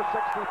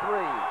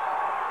 64-63.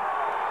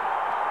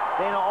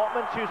 Dana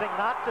Altman choosing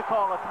not to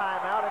call a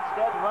timeout,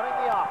 instead running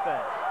the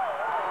offense.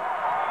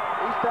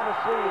 East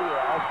Tennessee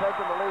has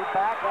taken the lead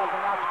back,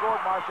 having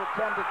outscored Marshall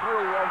 10-3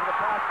 over the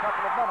past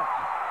couple of minutes.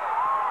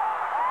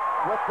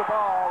 With the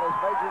ball is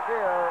Major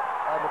Gear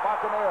and the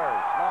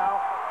Buccaneers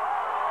now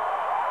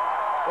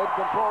in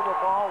control of the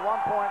ball,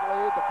 1-point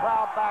lead, the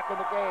crowd back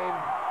in the game.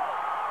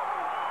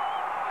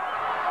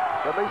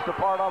 At least a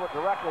part of it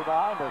directly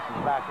behind us is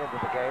back into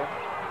the game.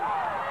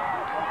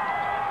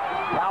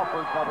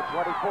 Halford's number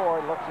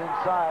 24, looks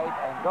inside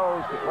and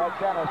goes to Greg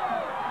Dennis.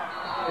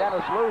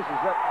 Dennis loses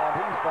it, and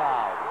he's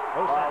fouled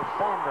by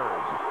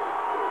Sanders.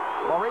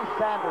 Maurice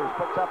Sanders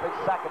picks up his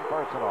second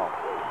personal.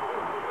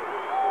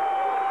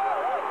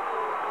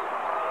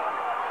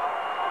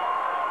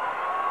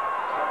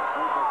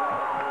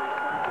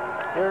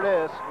 Here it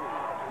is.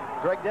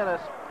 Greg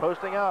Dennis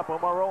posting up.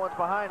 Omar Rowland's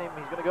behind him.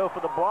 He's going to go for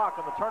the block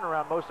on the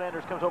turnaround. Mo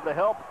Sanders comes over to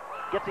help,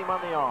 gets him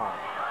on the arm.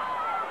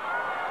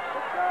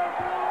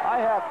 I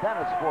have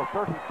Dennis for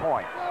 30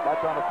 points. That's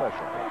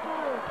unofficial.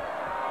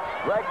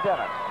 Greg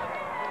Dennis,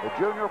 the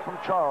junior from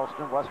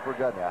Charleston, West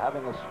Virginia,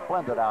 having a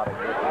splendid outing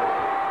here.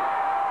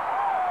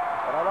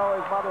 And I know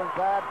his mother and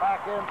dad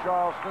back in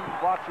Charleston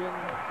watching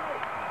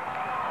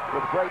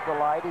with great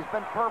delight. He's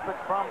been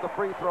perfect from the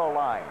free throw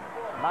line.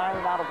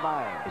 9 out of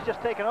 9. He's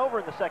just taken over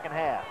in the second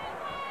half.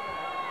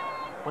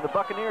 When the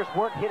Buccaneers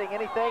weren't hitting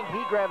anything, he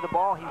grabbed the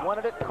ball, he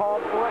wanted it, called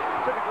for it,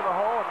 took it to the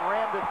hole, and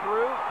rammed it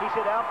through. He's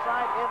hit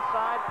outside,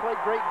 inside, played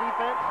great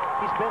defense.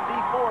 He's been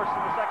the force in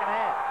the second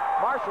half.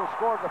 Marshall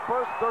scored the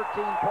first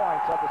 13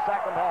 points of the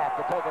second half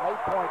to take an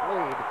 8-point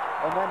lead,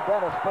 and then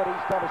Dennis put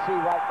East Tennessee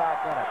right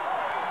back in it.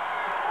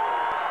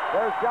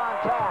 There's John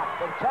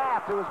Taft, and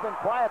Taft, who has been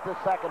quiet this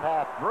second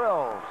half,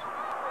 drills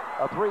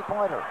a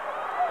 3-pointer.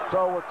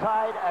 So we're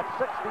tied at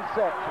 66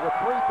 with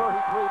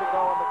 3:33 to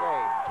go in the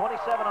game.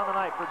 27 on the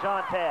night for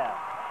John Taft.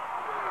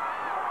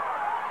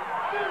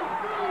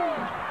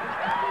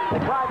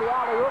 They tried the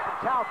alley-oop, and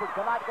Talford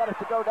cannot get it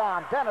to go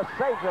down. Dennis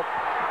saves it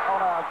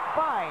on a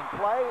fine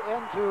play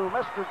into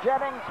Mr.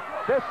 Jennings.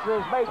 This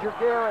is Major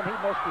Gear, and he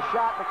missed the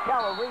shot.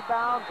 McKellar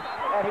rebounds,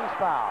 and he's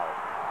fouled.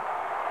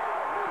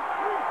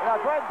 Now,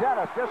 Greg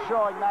Dennis just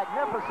showing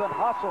magnificent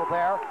hustle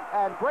there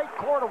and great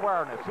court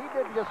awareness. He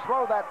didn't just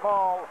throw that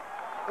ball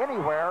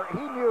anywhere.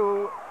 He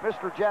knew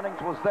Mr.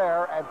 Jennings was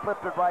there and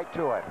flipped it right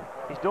to it.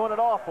 He's doing it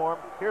all for him.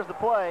 Here's the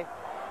play.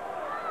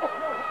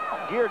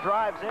 Gear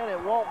drives in,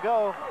 it won't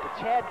go. But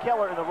Chad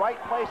Keller in the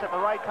right place at the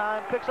right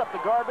time, picks up the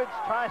garbage,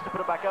 tries to put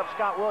it back up.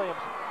 Scott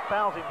Williams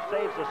fouls him,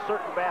 saves a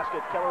certain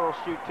basket. Keller will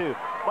shoot two.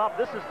 Bob,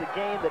 this is the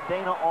game that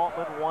Dana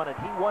Altman wanted.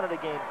 He wanted a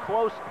game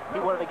close. He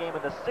wanted a game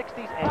in the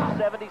 60s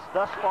and 70s.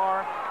 Thus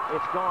far,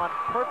 it's gone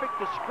perfect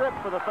to script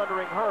for the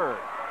Thundering Herd.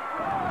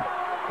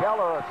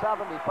 Keller, a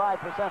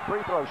 75%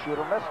 free throw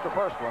shooter, missed the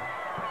first one.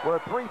 We're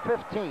at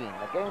 3:15,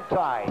 the game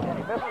tied, and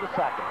he missed the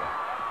second.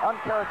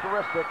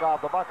 Uncharacteristic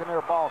of the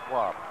Buccaneer ball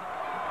club.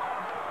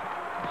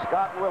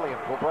 Scott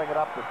Williams will bring it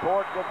up the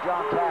court, give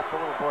John Taft a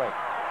little break.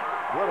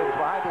 Williams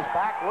behind his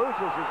back,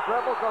 loses his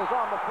dribble, goes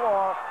on the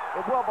floor.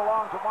 It will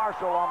belong to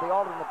Marshall on the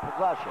alternate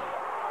possession.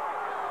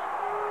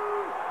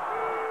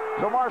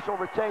 So Marshall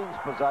retains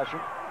possession.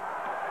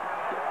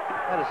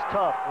 That is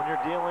tough when you're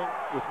dealing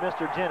with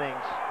Mr.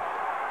 Jennings.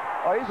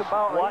 Oh, he's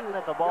about swatting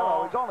at the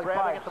ball, he's only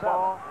grabbing at the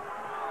ball.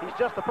 5'7". He's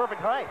just the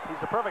perfect height. He's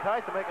the perfect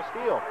height to make a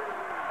steal.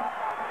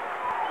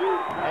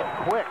 And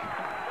quick.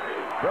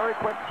 Very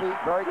quick feet,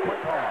 very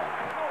quick hands.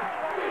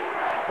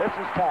 This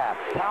is Taft.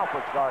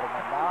 Talford's guarding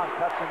him now and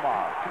cuts him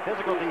off.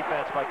 Physical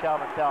defense by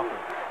Calvin Talford.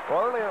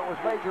 Well, earlier it was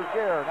Major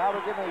Gear. Now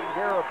they're giving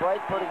Gear a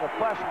break, putting a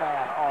fresh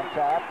man on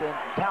Taft in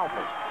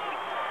Talford.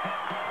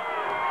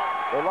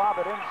 They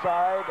lob it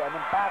inside and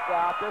then back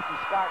out. This is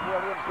Scott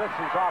Williams. This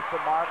is off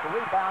the mark. The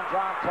rebound,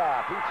 John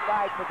Taft. He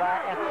skied for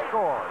that and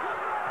scores.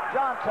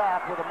 John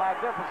Taft with a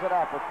magnificent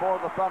effort for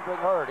the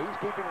Thundering Herd. He's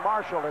keeping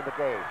Marshall in the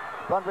game.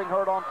 Thundering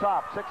Herd on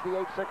top,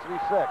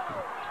 68-66.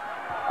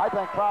 I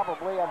think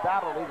probably,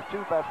 undoubtedly, the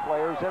two best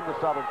players in the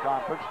Southern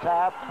Conference,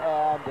 Taft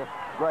and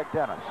Greg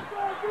Dennis.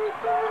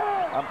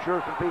 I'm sure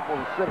some people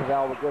in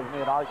Citadel will give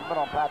me an argument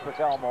on Patrick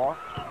Elmore.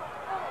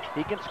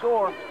 He can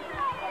score,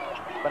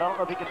 but I don't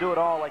know if he can do it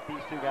all like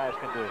these two guys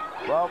can do.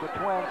 Well, the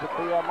Twins at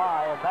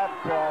BMI, and that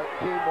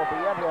team will be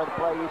in here to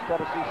play East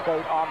Tennessee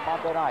State on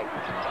Monday night.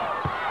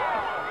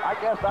 I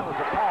guess that was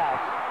a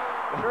pass.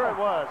 Sure it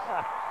was.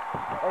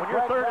 When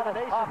you're third in the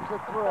nation,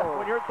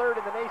 when you're third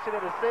in the nation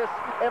in assists,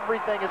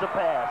 everything is a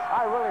pass.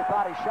 I really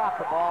thought he shot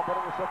the ball, but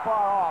it was so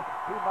far off,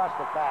 he must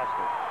have passed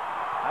it.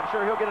 I'm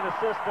sure he'll get an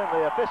assist in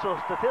the official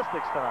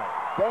statistics tonight.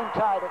 Game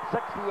tied at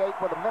 68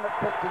 with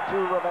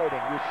 1:52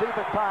 remaining. You see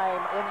the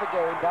time in the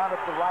game down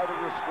at the right of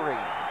your screen.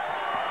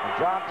 And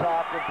John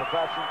Taft in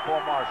possession for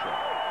Marshall.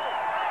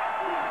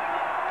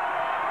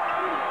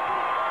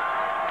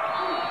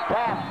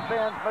 Taft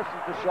spins,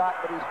 misses the shot,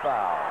 but he's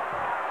fouled.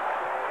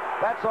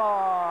 That's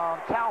on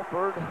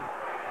Talford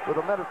with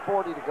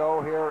 1:40 to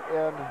go here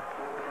in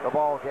the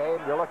ball game.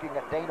 You're looking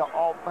at Dana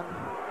Altman.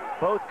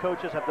 Both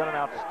coaches have done an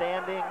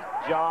outstanding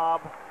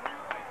job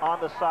on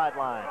the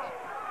sidelines.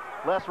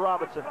 Les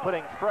Robinson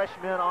putting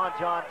freshmen on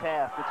John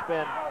Taft. It's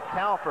been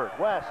Talford,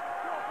 West,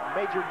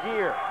 Major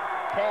Gear.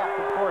 Taft,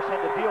 of course,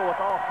 had to deal with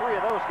all three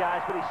of those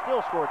guys, but he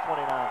still scored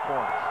 29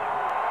 points.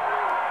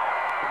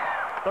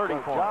 30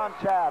 points. John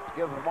Taft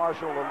gives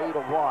Marshall a lead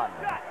of 1.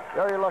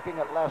 There you're looking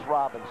at Les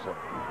Robinson.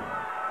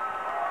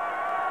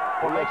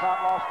 Well, they've not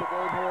lost a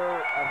game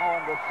here at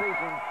home this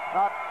season.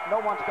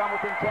 No one's come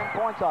within 10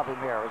 points of him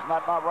here. Isn't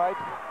that not right?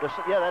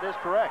 Yeah, that is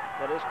correct.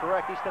 That is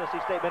correct. East Tennessee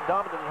State been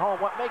dominant at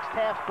home. What makes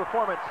Taft's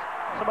performance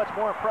so much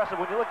more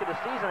impressive, when you look at the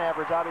season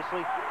average,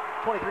 obviously,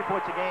 23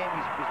 points a game.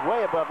 He's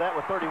way above that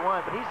with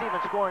 31, but he's even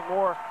scoring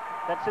more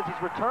than since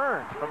he's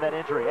returned from that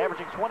injury.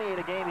 Averaging 28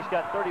 a game, he's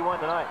got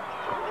 31 tonight.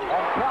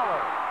 And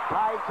Keller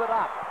ties it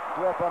up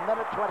with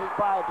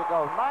 1:25 to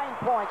go. 9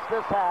 points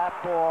this half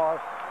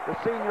for the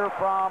senior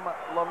from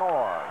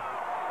Lenore,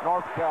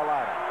 North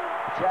Carolina,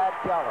 Chad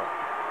Keller.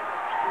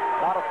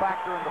 Not a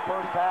factor in the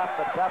first half,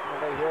 but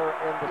definitely here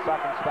in the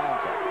second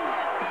stanza.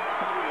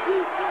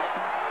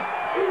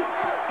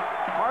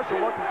 Marshall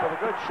looking for the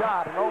good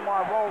shot, and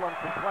Omar Rowland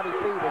from 20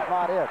 feet is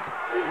not it.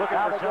 Looking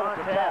now for John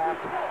Taft.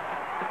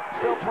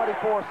 Still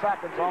 24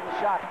 seconds on the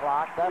shot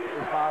clock. That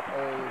is not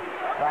a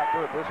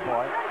factor at this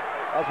point.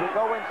 As we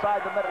go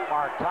inside the minute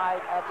mark,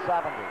 tied at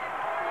 70.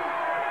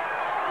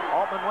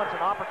 Altman wants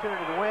an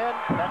opportunity to win.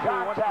 That's who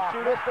he wants to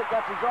shoot. Missed it,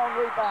 gets his own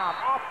rebound.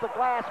 Off the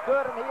glass,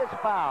 good, and he is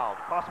fouled.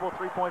 Possible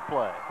three-point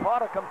play.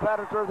 Caught a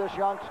competitor, this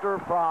youngster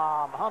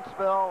from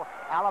Huntsville,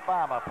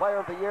 Alabama. Player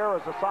of the year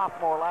as a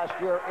sophomore last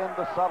year in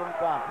the Southern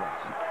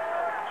Conference.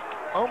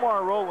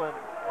 Omar Rowland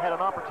had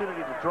an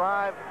opportunity to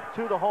drive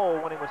to the hole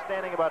when he was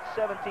standing about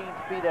 17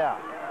 feet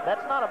out.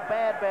 That's not a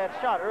bad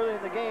shot. Early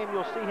in the game,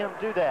 you'll see him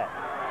do that.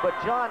 But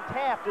John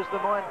Taft is the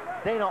one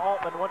Dana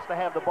Altman wants to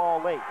have the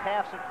ball late.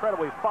 Taft's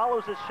incredible. He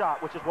follows his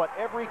shot, which is what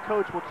every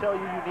coach will tell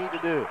you you need to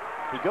do.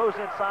 He goes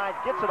inside,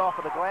 gets it off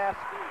of the glass,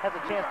 has a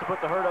chance to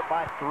put the Herd up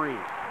by 3.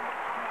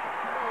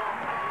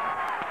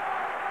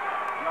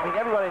 I mean,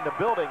 everybody in the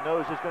building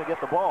knows he's going to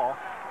get the ball.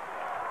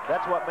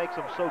 That's what makes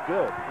him so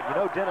good. And you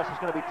know Dennis is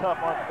going to be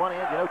tough on one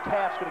end. You know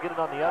Taft's going to get it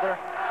on the other.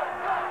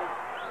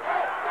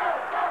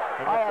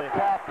 I have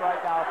Taft right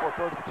now for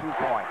 32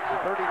 points.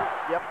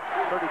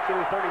 32,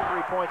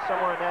 33 points,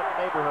 somewhere in that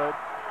neighborhood.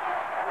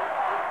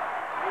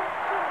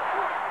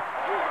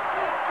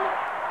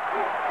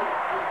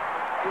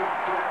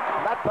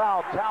 And that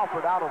fouled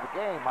Talford out of the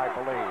game, I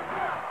believe.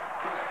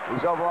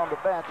 He's over on the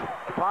bench.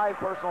 5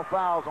 personal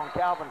fouls on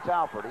Calvin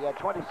Talford. He had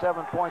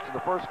 27 points in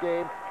the first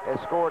game, has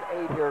scored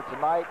 8 here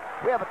tonight.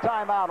 We have a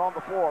timeout on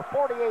the floor.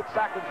 48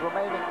 seconds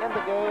remaining in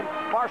the game.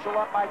 Marshall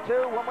up by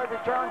 2. When we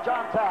return,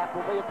 John Taft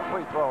will be at the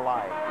free throw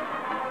line.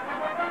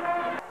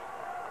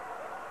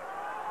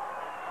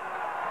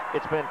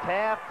 It's been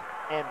Taft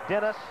and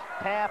Dennis,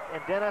 Taft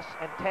and Dennis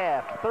and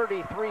Taft.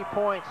 33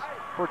 points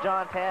for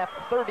John Taft,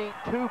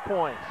 32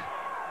 points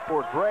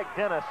for Greg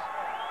Dennis.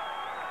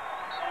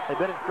 They've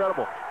been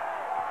incredible.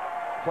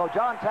 So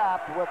John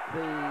Taft with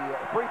the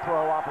free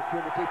throw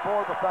opportunity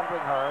for the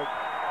Thundering Herd.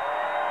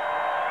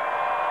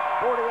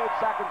 48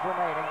 seconds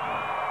remaining.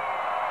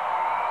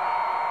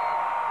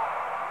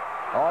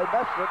 Oh, he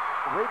missed it.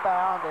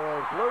 rebound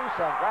is loose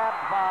and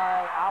grabbed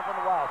by Alvin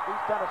West.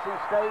 East Tennessee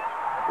State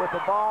with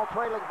the ball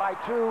trailing by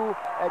 2,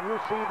 and you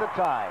see the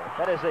tie.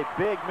 That is a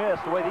big miss,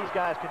 the way these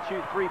guys can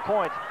shoot 3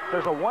 points.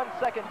 There's a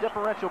 1-second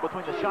differential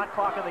between the shot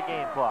clock and the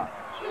game clock.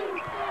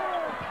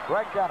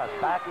 Greg Dennis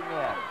backing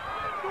in.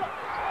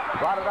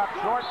 Brought it up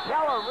short.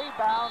 Keller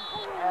rebounds,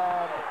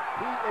 and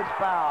he is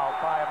fouled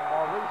by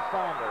Maurice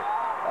Sanders.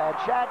 And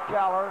Chad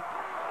Keller,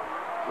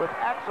 with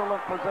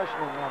excellent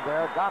positioning in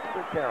there, got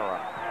the carry.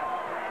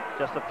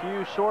 Just a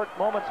few short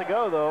moments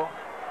ago, though,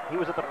 he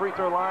was at the free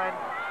throw line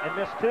and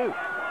missed 2.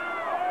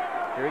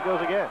 Here he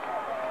goes again.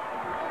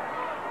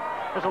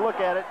 There's a look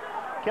at it.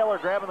 Keller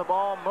grabbing the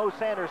ball. Mo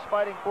Sanders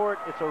fighting for it.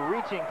 It's a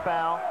reaching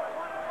foul.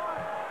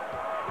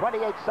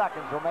 28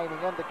 seconds remaining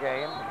in the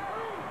game.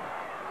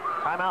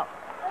 Timeout.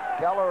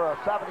 Keller, a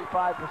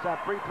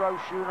 75% free throw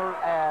shooter,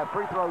 and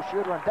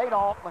Dana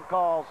Altman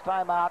calls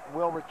timeout and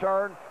will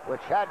return with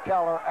Chad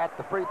Keller at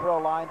the free throw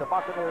line. The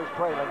Buccaneers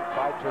trailing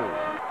by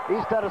 2.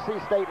 East Tennessee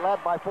State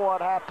led by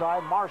 4 at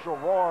halftime. Marshall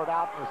roared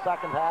out in the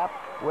second half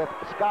with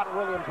Scott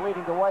Williams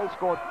leading the way,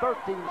 scored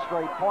 13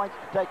 straight points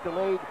to take the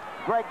lead.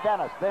 Greg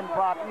Dennis then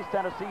brought East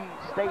Tennessee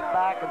State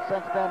back, and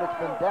since then it's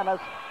been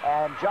Dennis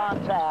and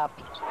John Taft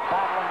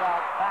battling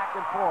out back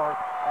and forth.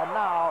 And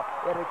now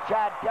it is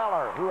Chad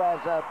Keller, who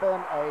has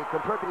been a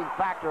contributing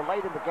factor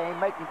late in the game,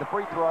 making the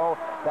free throw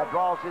that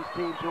draws his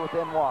team to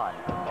within 1.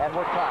 And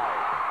we're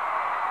tied.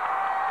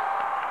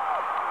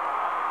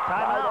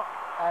 Timeout.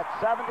 At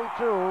 72,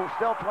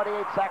 still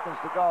 28 seconds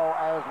to go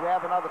as we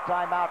have another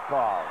timeout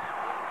call.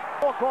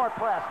 Full court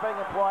press being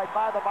employed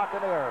by the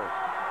Buccaneers.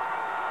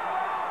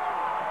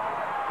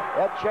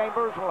 Ed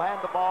Chambers will hand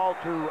the ball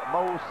to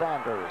Mo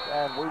Sanders,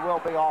 and we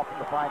will be off in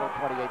the final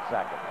 28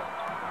 seconds.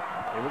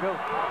 Here we go.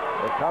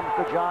 It comes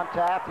to John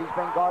Taft. He's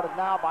being guarded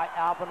now by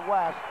Alvin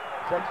West.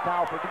 6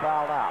 Talford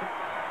fouled out.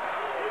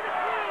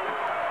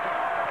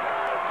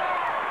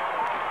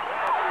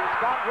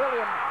 Scott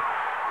Williams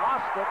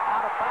lost it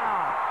out of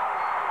bounds.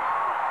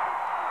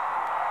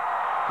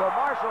 So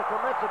Marshall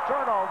commits a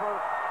turnover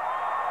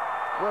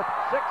with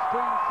 16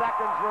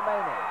 seconds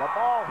remaining. The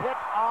ball hit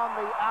on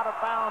the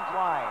out-of-bounds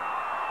line.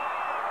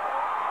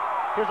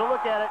 Here's a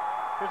look at it.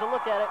 Here's a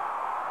look at it.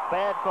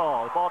 Bad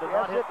call. The ball did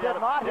not hit. It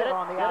did not hit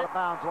on the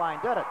out-of-bounds line,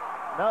 did it?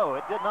 No,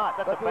 it did not.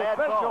 That's a bad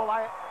call.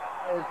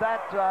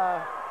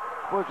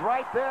 Was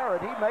right there,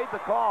 and he made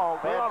the call.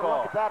 We ought to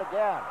look at that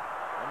again.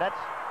 And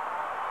that's...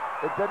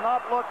 It did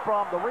not look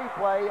from the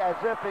replay as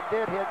if it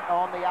did hit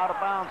on the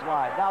out-of-bounds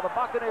line. Now the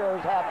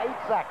Buccaneers have 8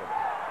 seconds.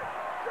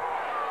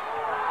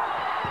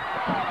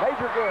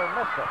 Major Gear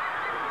missed it.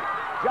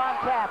 John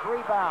Taft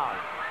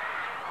rebounds.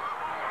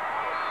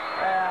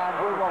 And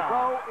we will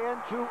go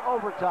into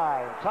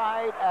overtime,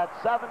 tied at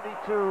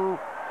 72-72.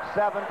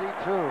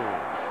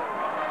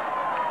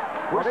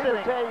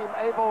 Neither team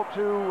able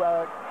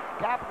to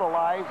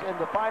capitalize in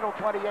the final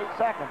 28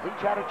 seconds. Each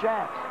had a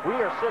chance. We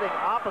are sitting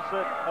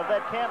opposite of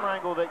that camera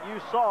angle that you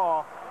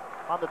saw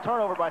on the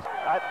turnover by...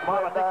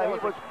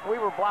 we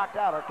were blocked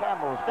out. Our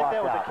camera was blocked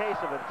out. I think that was a case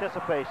of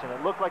anticipation.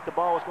 It looked like the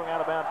ball was going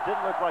out of bounds.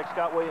 Didn't look like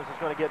Scott Williams was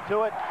going to get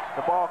to it.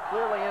 The ball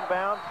clearly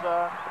inbounds.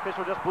 The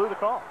official just blew the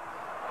call.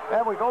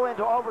 And we go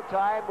into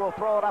overtime. We'll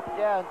throw it up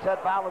again. Ted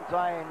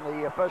Valentine,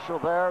 the official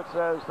there,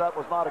 says that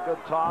was not a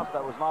good toss.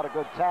 That was not a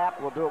good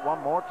tap. We'll do it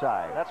one more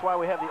time. That's why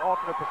we have the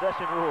alternate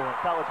possession rule in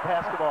college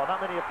basketball.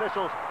 Not many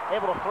officials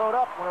able to throw it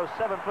up when those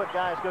 7-foot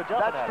guys go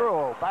jumping at it. That's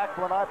true. Back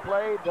when I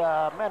played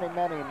many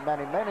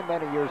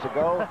years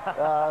ago,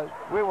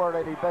 we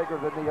weren't any bigger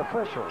than the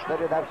officials.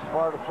 They didn't have so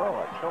far to throw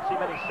it. Don't see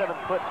many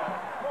 7-foot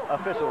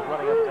officials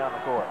running up and down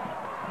the court.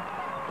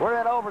 We're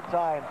in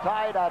overtime,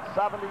 tied at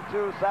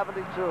 72-72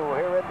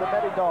 here in the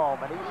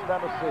Mini-Dome in East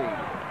Tennessee.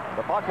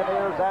 The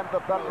Buccaneers and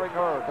the Thundering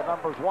Herd, the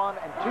numbers 1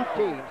 and 2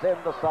 teams in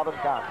the Southern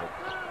Conference.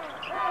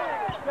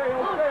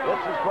 This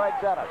is Greg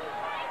Dennis.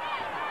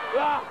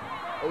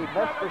 He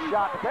missed the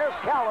shot. There's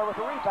Keller with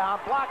the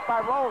rebound, blocked by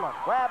Rowland,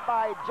 grabbed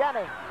by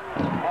Jennings,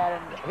 and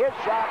his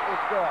shot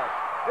is good.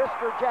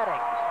 Mr.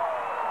 Jennings.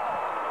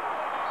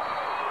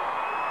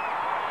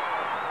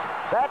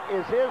 That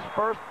is his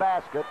first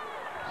basket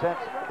since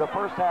the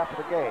first half of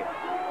the game.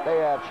 They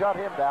have shut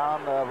him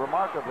down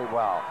remarkably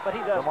well. But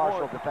he does the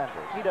Marshall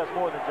defenders. He does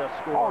more than just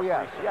score. Oh,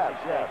 yes,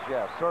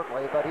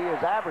 certainly. But he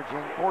is averaging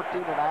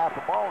 14.5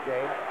 a ball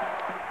game.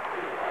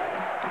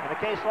 In a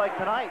case like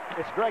tonight,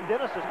 it's Greg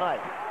Dennis's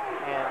night.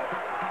 And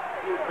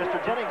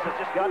Mr. Jennings has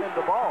just gotten into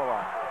the ball a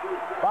lot.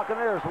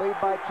 Buccaneers lead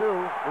by 2.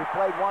 We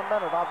played 1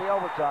 minute on the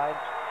overtime.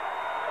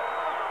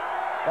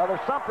 Now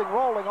there's something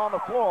rolling on the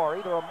floor,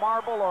 either a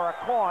marble or a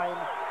coin.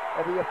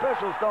 If the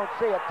officials don't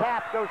see it,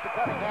 tap goes to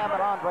Cunningham, and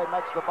Andre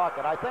makes the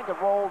bucket. I think it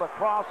rolled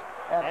across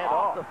and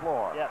off the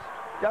floor. Yes.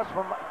 Just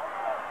from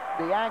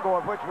the angle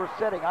at which we're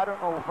sitting, I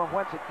don't know from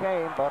whence it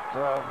came, but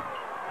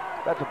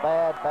that's a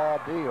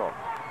bad deal.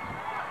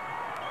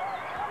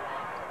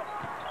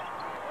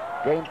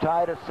 Game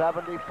tied at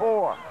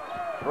 74.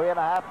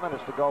 3.5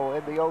 minutes to go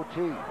in the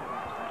OT.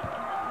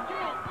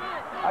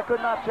 I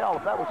could not tell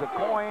if that was a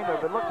coin or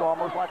if it looked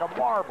almost like a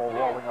marble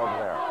rolling over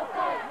there.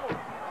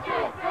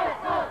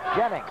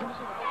 Jennings.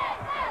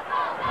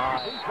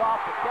 He's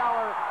off to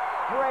Keller.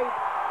 Great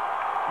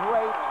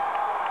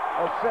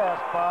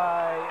assist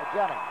by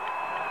Jennings.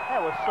 That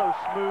was so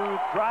smooth,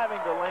 driving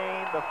the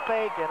lane, the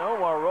fake, and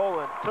Omar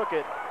Rowland took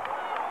it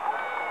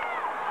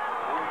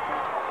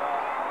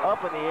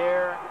up in the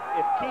air.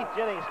 If Keith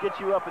Jennings gets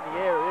you up in the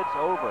air, it's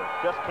over.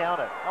 Just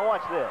count it. Now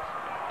watch this.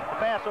 The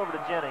pass over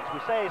to Jennings. We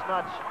say he's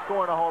not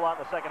scoring a whole lot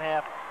in the second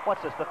half.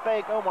 Watch this. The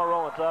fake. Omar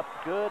Rowland's up.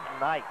 Good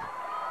night.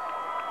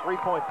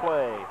 3-point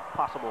play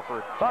possible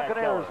for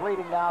Buccaneers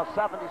leading now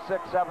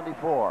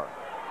 76-74.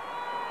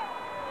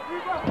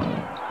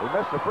 He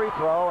missed the free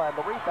throw, and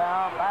the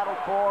rebound battle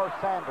for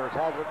Sanders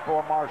has it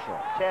for Marshall.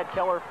 Chad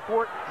Keller,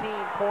 14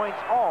 points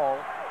all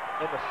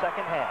in the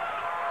second half.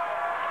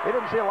 He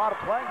didn't see a lot of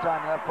playing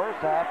time in that first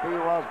half. He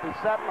was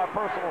beset by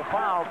personal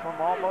fouls from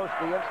almost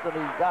the instant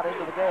he got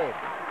into the game.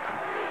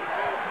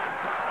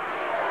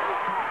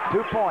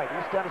 2-point,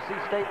 East Tennessee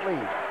State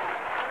lead.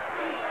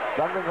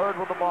 Thundering Herd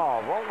with the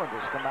ball. Rowland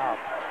has come out.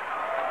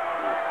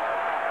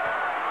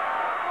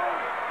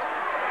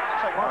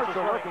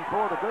 Marshall looking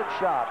for the good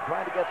shot,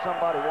 trying to get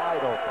somebody wide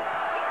open.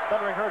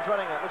 Thundering Herd's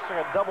running, it looks like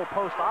a double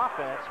post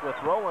offense with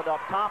Rowland up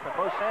top and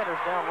Bo Sanders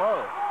down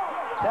low.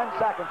 10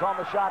 seconds on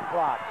the shot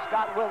clock.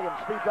 Scott Williams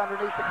feeds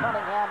underneath to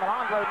Cunningham, and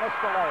Andre missed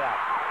the layup.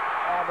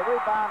 And the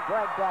rebound,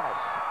 Greg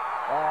Dennis.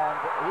 And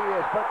he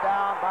is put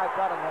down by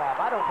Cunningham.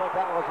 I don't think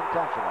that was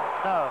intentional.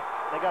 No,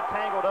 they got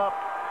tangled up.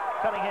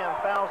 Cunningham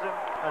fouls him.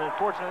 An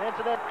unfortunate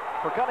incident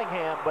for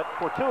Cunningham, but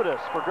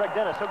fortuitous for Greg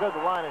Dennis. He'll go to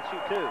the line and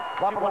shoot two.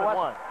 Couple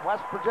of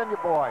West Virginia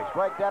boys.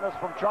 Greg Dennis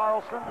from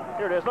Charleston.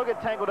 Here it is. They'll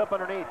get tangled up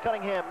underneath.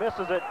 Cunningham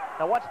misses it.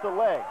 Now watch the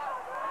legs.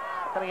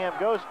 Cunningham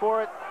goes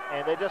for it,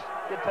 and they just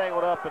get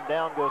tangled up, and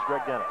down goes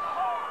Greg Dennis.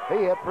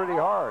 He hit pretty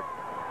hard.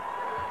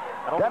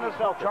 Dennis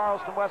from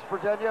Charleston, West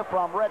Virginia,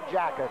 from Red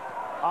Jacket.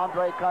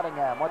 Andre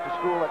Cunningham went to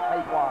school at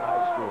Mayflower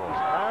High School.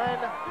 He's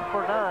 9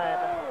 for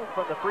 9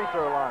 from the free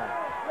throw line.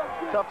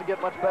 Tough to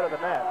get much better than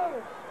that.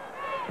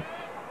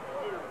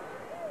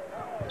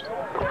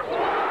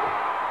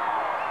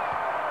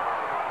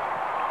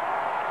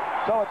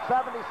 So it's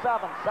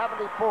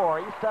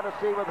 77-74. East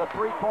Tennessee with a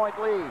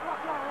 3-point lead.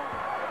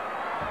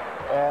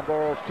 And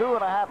there's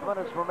 2.5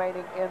 minutes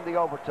remaining in the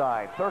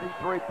overtime.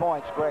 33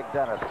 points, Greg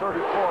Dennis. 34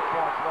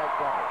 points, Greg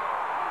Dennis.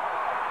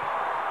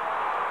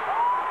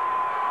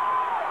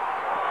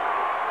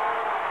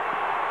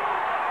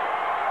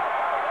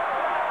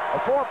 A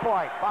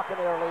 4-point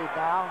Buccaneer lead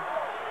now.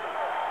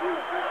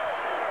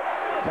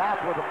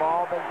 Taft with the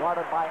ball, being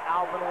guarded by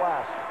Alvin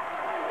West.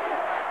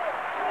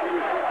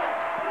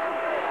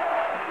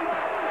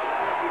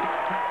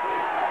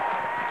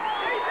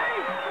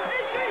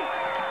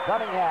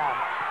 Cunningham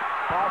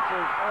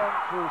passes in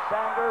to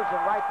Sanders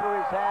and right through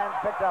his hands,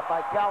 picked up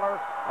by Keller,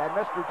 and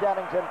Mr.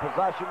 Jennings in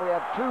possession. We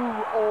have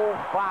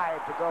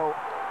 2:05 to go,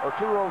 or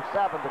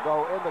 2:07 to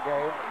go in the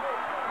game.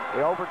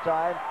 The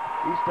overtime,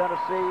 East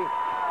Tennessee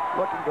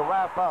looking to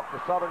wrap up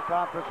the Southern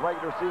Conference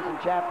regular season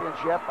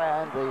championship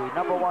and the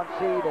 #1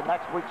 seed in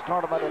next week's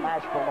tournament in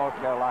Asheville, North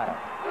Carolina.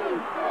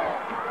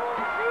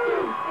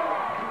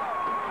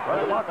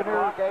 The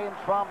Buccaneer games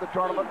from the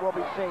tournament will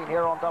be seen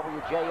here on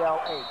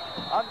WJL8.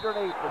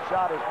 Underneath, the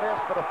shot is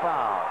missed, but a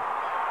foul.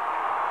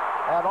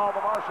 And all the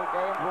Marshall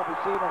games will be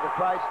seen in the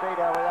tri-state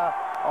area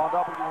on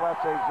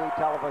WSAZ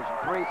television.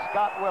 3,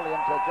 Scott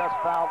Williams has just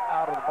fouled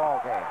out of the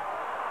ball game.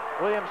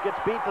 Williams gets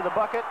beat to the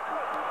bucket,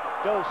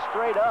 goes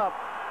straight up.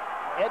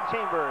 Ed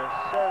Chambers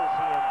says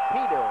he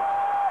impeded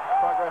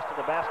progress to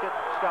the basket.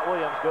 Scott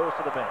Williams goes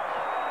to the bench.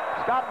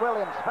 Scott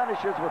Williams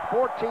finishes with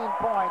 14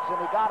 points, and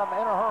he got them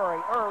in a hurry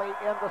early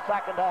in the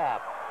second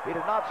half. He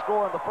did not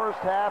score in the first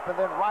half, and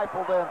then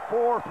rifled in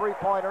 4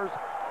 3-pointers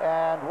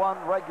and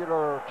 1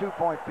 regular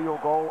 2-point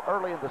field goal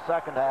early in the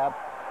second half.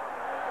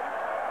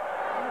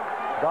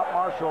 Got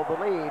Marshall the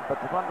lead,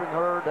 but the Thundering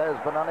Herd has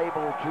been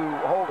unable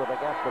to hold it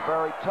against a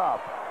very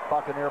tough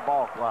Buccaneer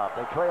ball club.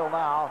 They trail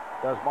now,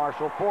 does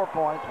Marshall, 4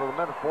 points with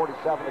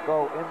 1:47 to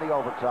go in the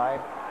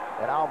overtime,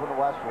 and Alvin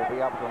West will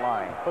be up the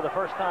line. For the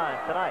first time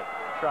tonight,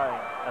 trying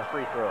a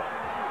free throw.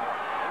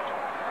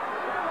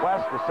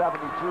 West, the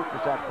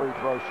 72% free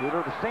throw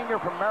shooter. The senior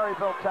from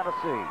Maryville,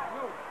 Tennessee,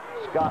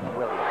 Scott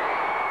Williams.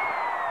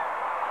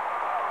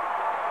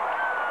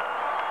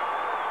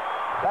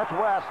 That's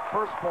West's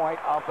first point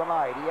of the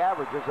night. He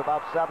averages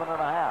about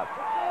 7.5.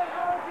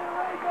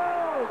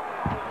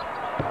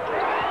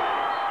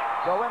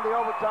 So in the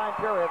overtime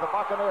period, the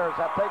Buccaneers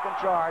have taken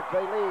charge.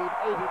 They lead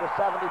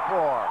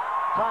 80-74.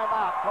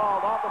 Timeout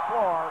called on the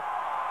floor.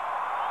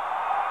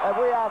 And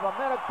we have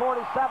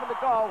 1:47 to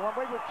go when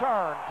we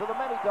return to the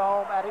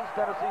Mini-Dome at East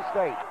Tennessee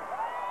State.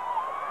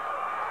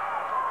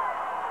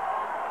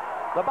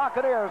 The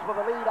Buccaneers with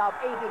a lead of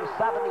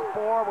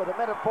 80-74 with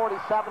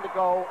 1:47 to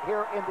go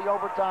here in the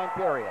overtime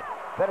period.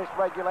 Finished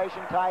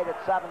regulation tied at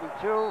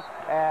 72,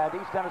 and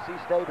East Tennessee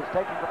State is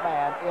taking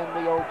command in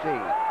the OT.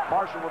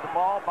 Marshall with the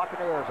ball,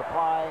 Buccaneers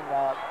applying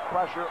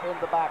pressure in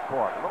the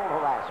backcourt. A little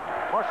harassment.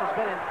 Marshall's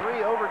been in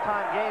 3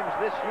 overtime games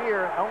this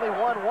year, only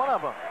won one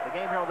of them. The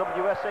game here on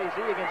WSAZ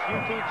against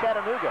UT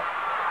Chattanooga.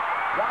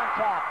 John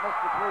Tapp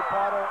missed the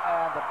three-pointer,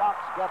 and the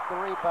Bucks get the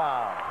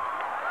rebound.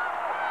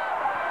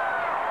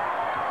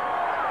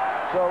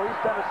 So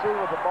East Tennessee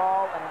with the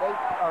ball and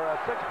a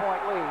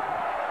 6-point lead.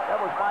 That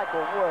was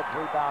Michael Woods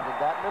rebounding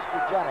that. Mr.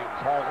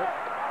 Jennings has it.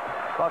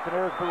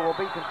 Buccaneers will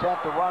be content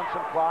to run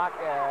some clock,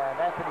 and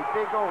Anthony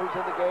Beagle, who's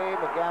in the game,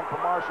 again for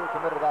Marshall,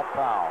 committed that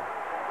foul.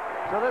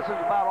 So this is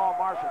about all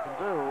Marshall can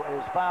do,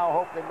 is foul,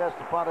 hope they miss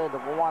the front end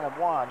of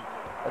 1-and-1,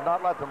 and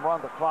not let them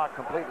run the clock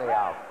completely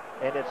out.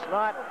 And it's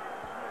not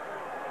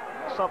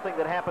something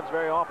that happens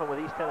very often with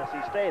East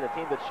Tennessee State, a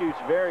team that shoots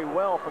very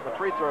well from the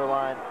free throw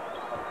line.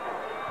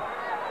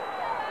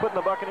 Putting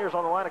the Buccaneers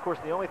on the line, of course,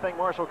 the only thing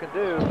Marshall can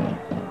do.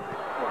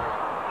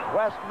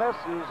 West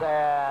misses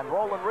and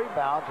Rowland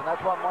rebounds, and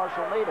that's what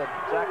Marshall needed.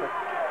 Exactly.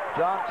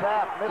 John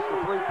Tapp missed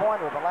the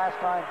three-pointer the last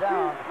time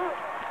down.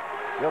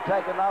 He'll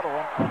take another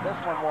one, and this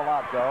one will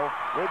not go.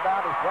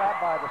 Rebound is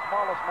grabbed by the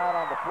smallest man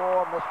on the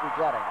floor, Mr.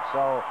 Jennings.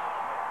 So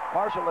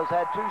Marshall has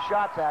had 2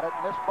 shots at it,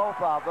 missed both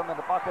of them, and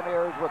the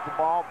Buccaneers with the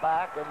ball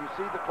back, and you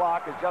see the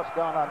clock has just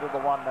gone under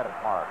the 1-minute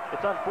mark.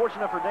 It's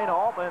unfortunate for Dana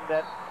Altman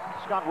that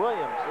Scott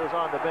Williams is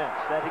on the bench.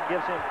 That he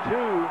gives him 2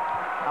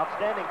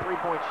 outstanding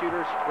three-point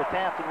shooters with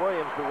Taft and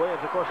Williams, but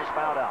Williams, of course, is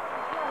fouled out.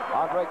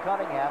 Andre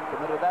Cunningham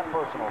committed that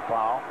personal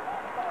foul.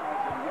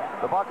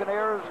 The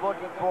Buccaneers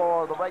looking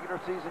for the regular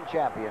season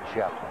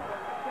championship.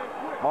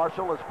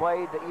 Marshall has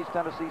played the East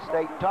Tennessee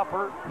State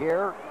tougher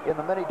here in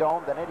the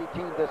mini-dome than any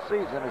team this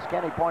season. As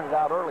Kenny pointed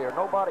out earlier,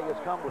 nobody has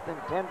come within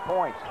 10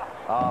 points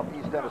of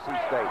East Tennessee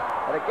State.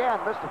 And again,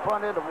 missed the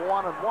front end of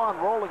 1-and-1.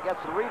 Rowland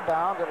gets the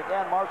rebound, and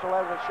again, Marshall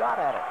has a shot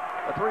at it.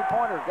 A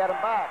three-pointer, get him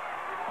back.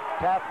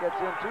 Taft gets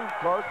in too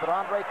close, but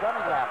Andre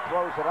Cunningham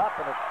throws it up,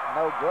 and it's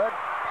no good.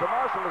 So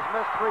Marshall has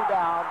missed 3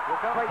 down.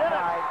 Great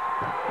time.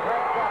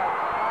 Greg Dennis.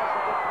 Marshall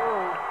get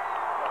through.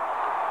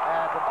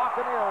 And the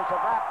Buccaneers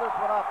have wrapped this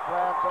one up,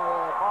 friends,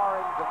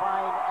 barring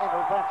divine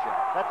intervention.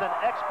 That's an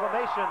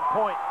exclamation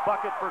point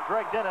bucket for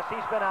Greg Dennis.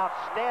 He's been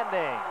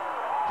outstanding.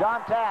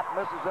 John Taft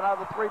misses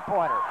another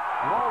three-pointer.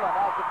 Rowland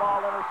has the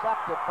ball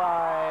intercepted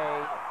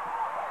by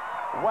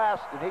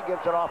West, and he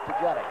gives it off to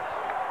Jennings.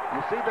 You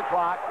see the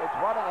clock. It's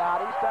running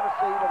out. East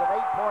Tennessee with an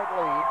 8-point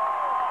lead.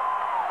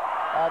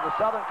 And the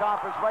Southern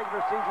Conference regular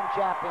season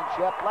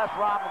championship. Les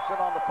Robinson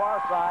on the far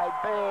side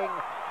being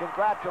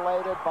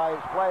congratulated by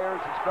his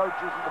players, his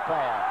coaches, and the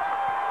fans.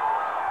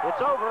 It's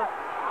over.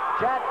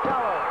 Chad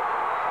Keller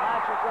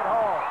smashes it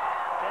home.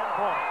 10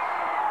 points.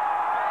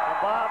 And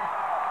Bob,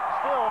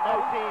 still no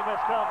team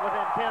has come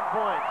within 10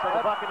 points of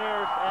the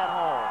Buccaneers at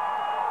home.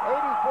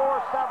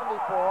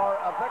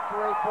 84-74, a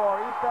victory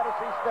for East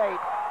Tennessee State,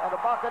 and the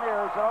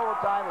Buccaneers in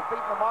overtime have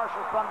beaten the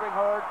Marshall Thundering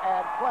Herd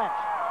and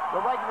clinched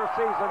the regular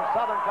season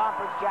Southern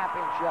Conference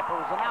Championship. It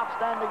was an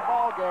outstanding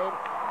ball game.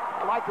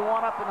 Like the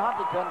one up in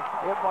Huntington,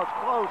 it was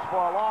close for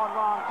a long,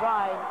 long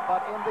time,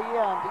 but in the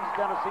end, East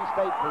Tennessee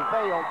State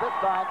prevailed. This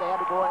time, they had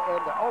to go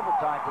into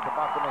overtime to the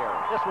Buccaneers.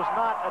 This was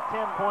not a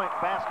 10-point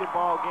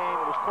basketball game.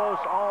 It was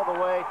close all the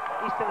way.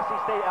 East Tennessee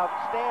State,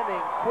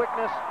 outstanding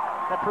quickness.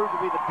 That proved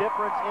to be the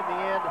difference in the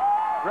end.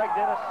 Greg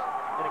Dennis,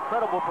 an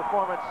incredible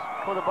performance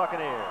for the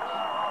Buccaneers.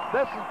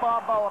 This is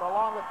Bob Bowen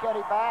along with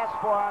Kenny Bass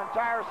for our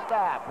entire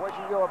staff.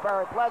 Wishing you a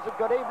very pleasant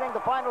good evening. The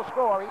final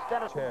score, East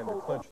Tennessee.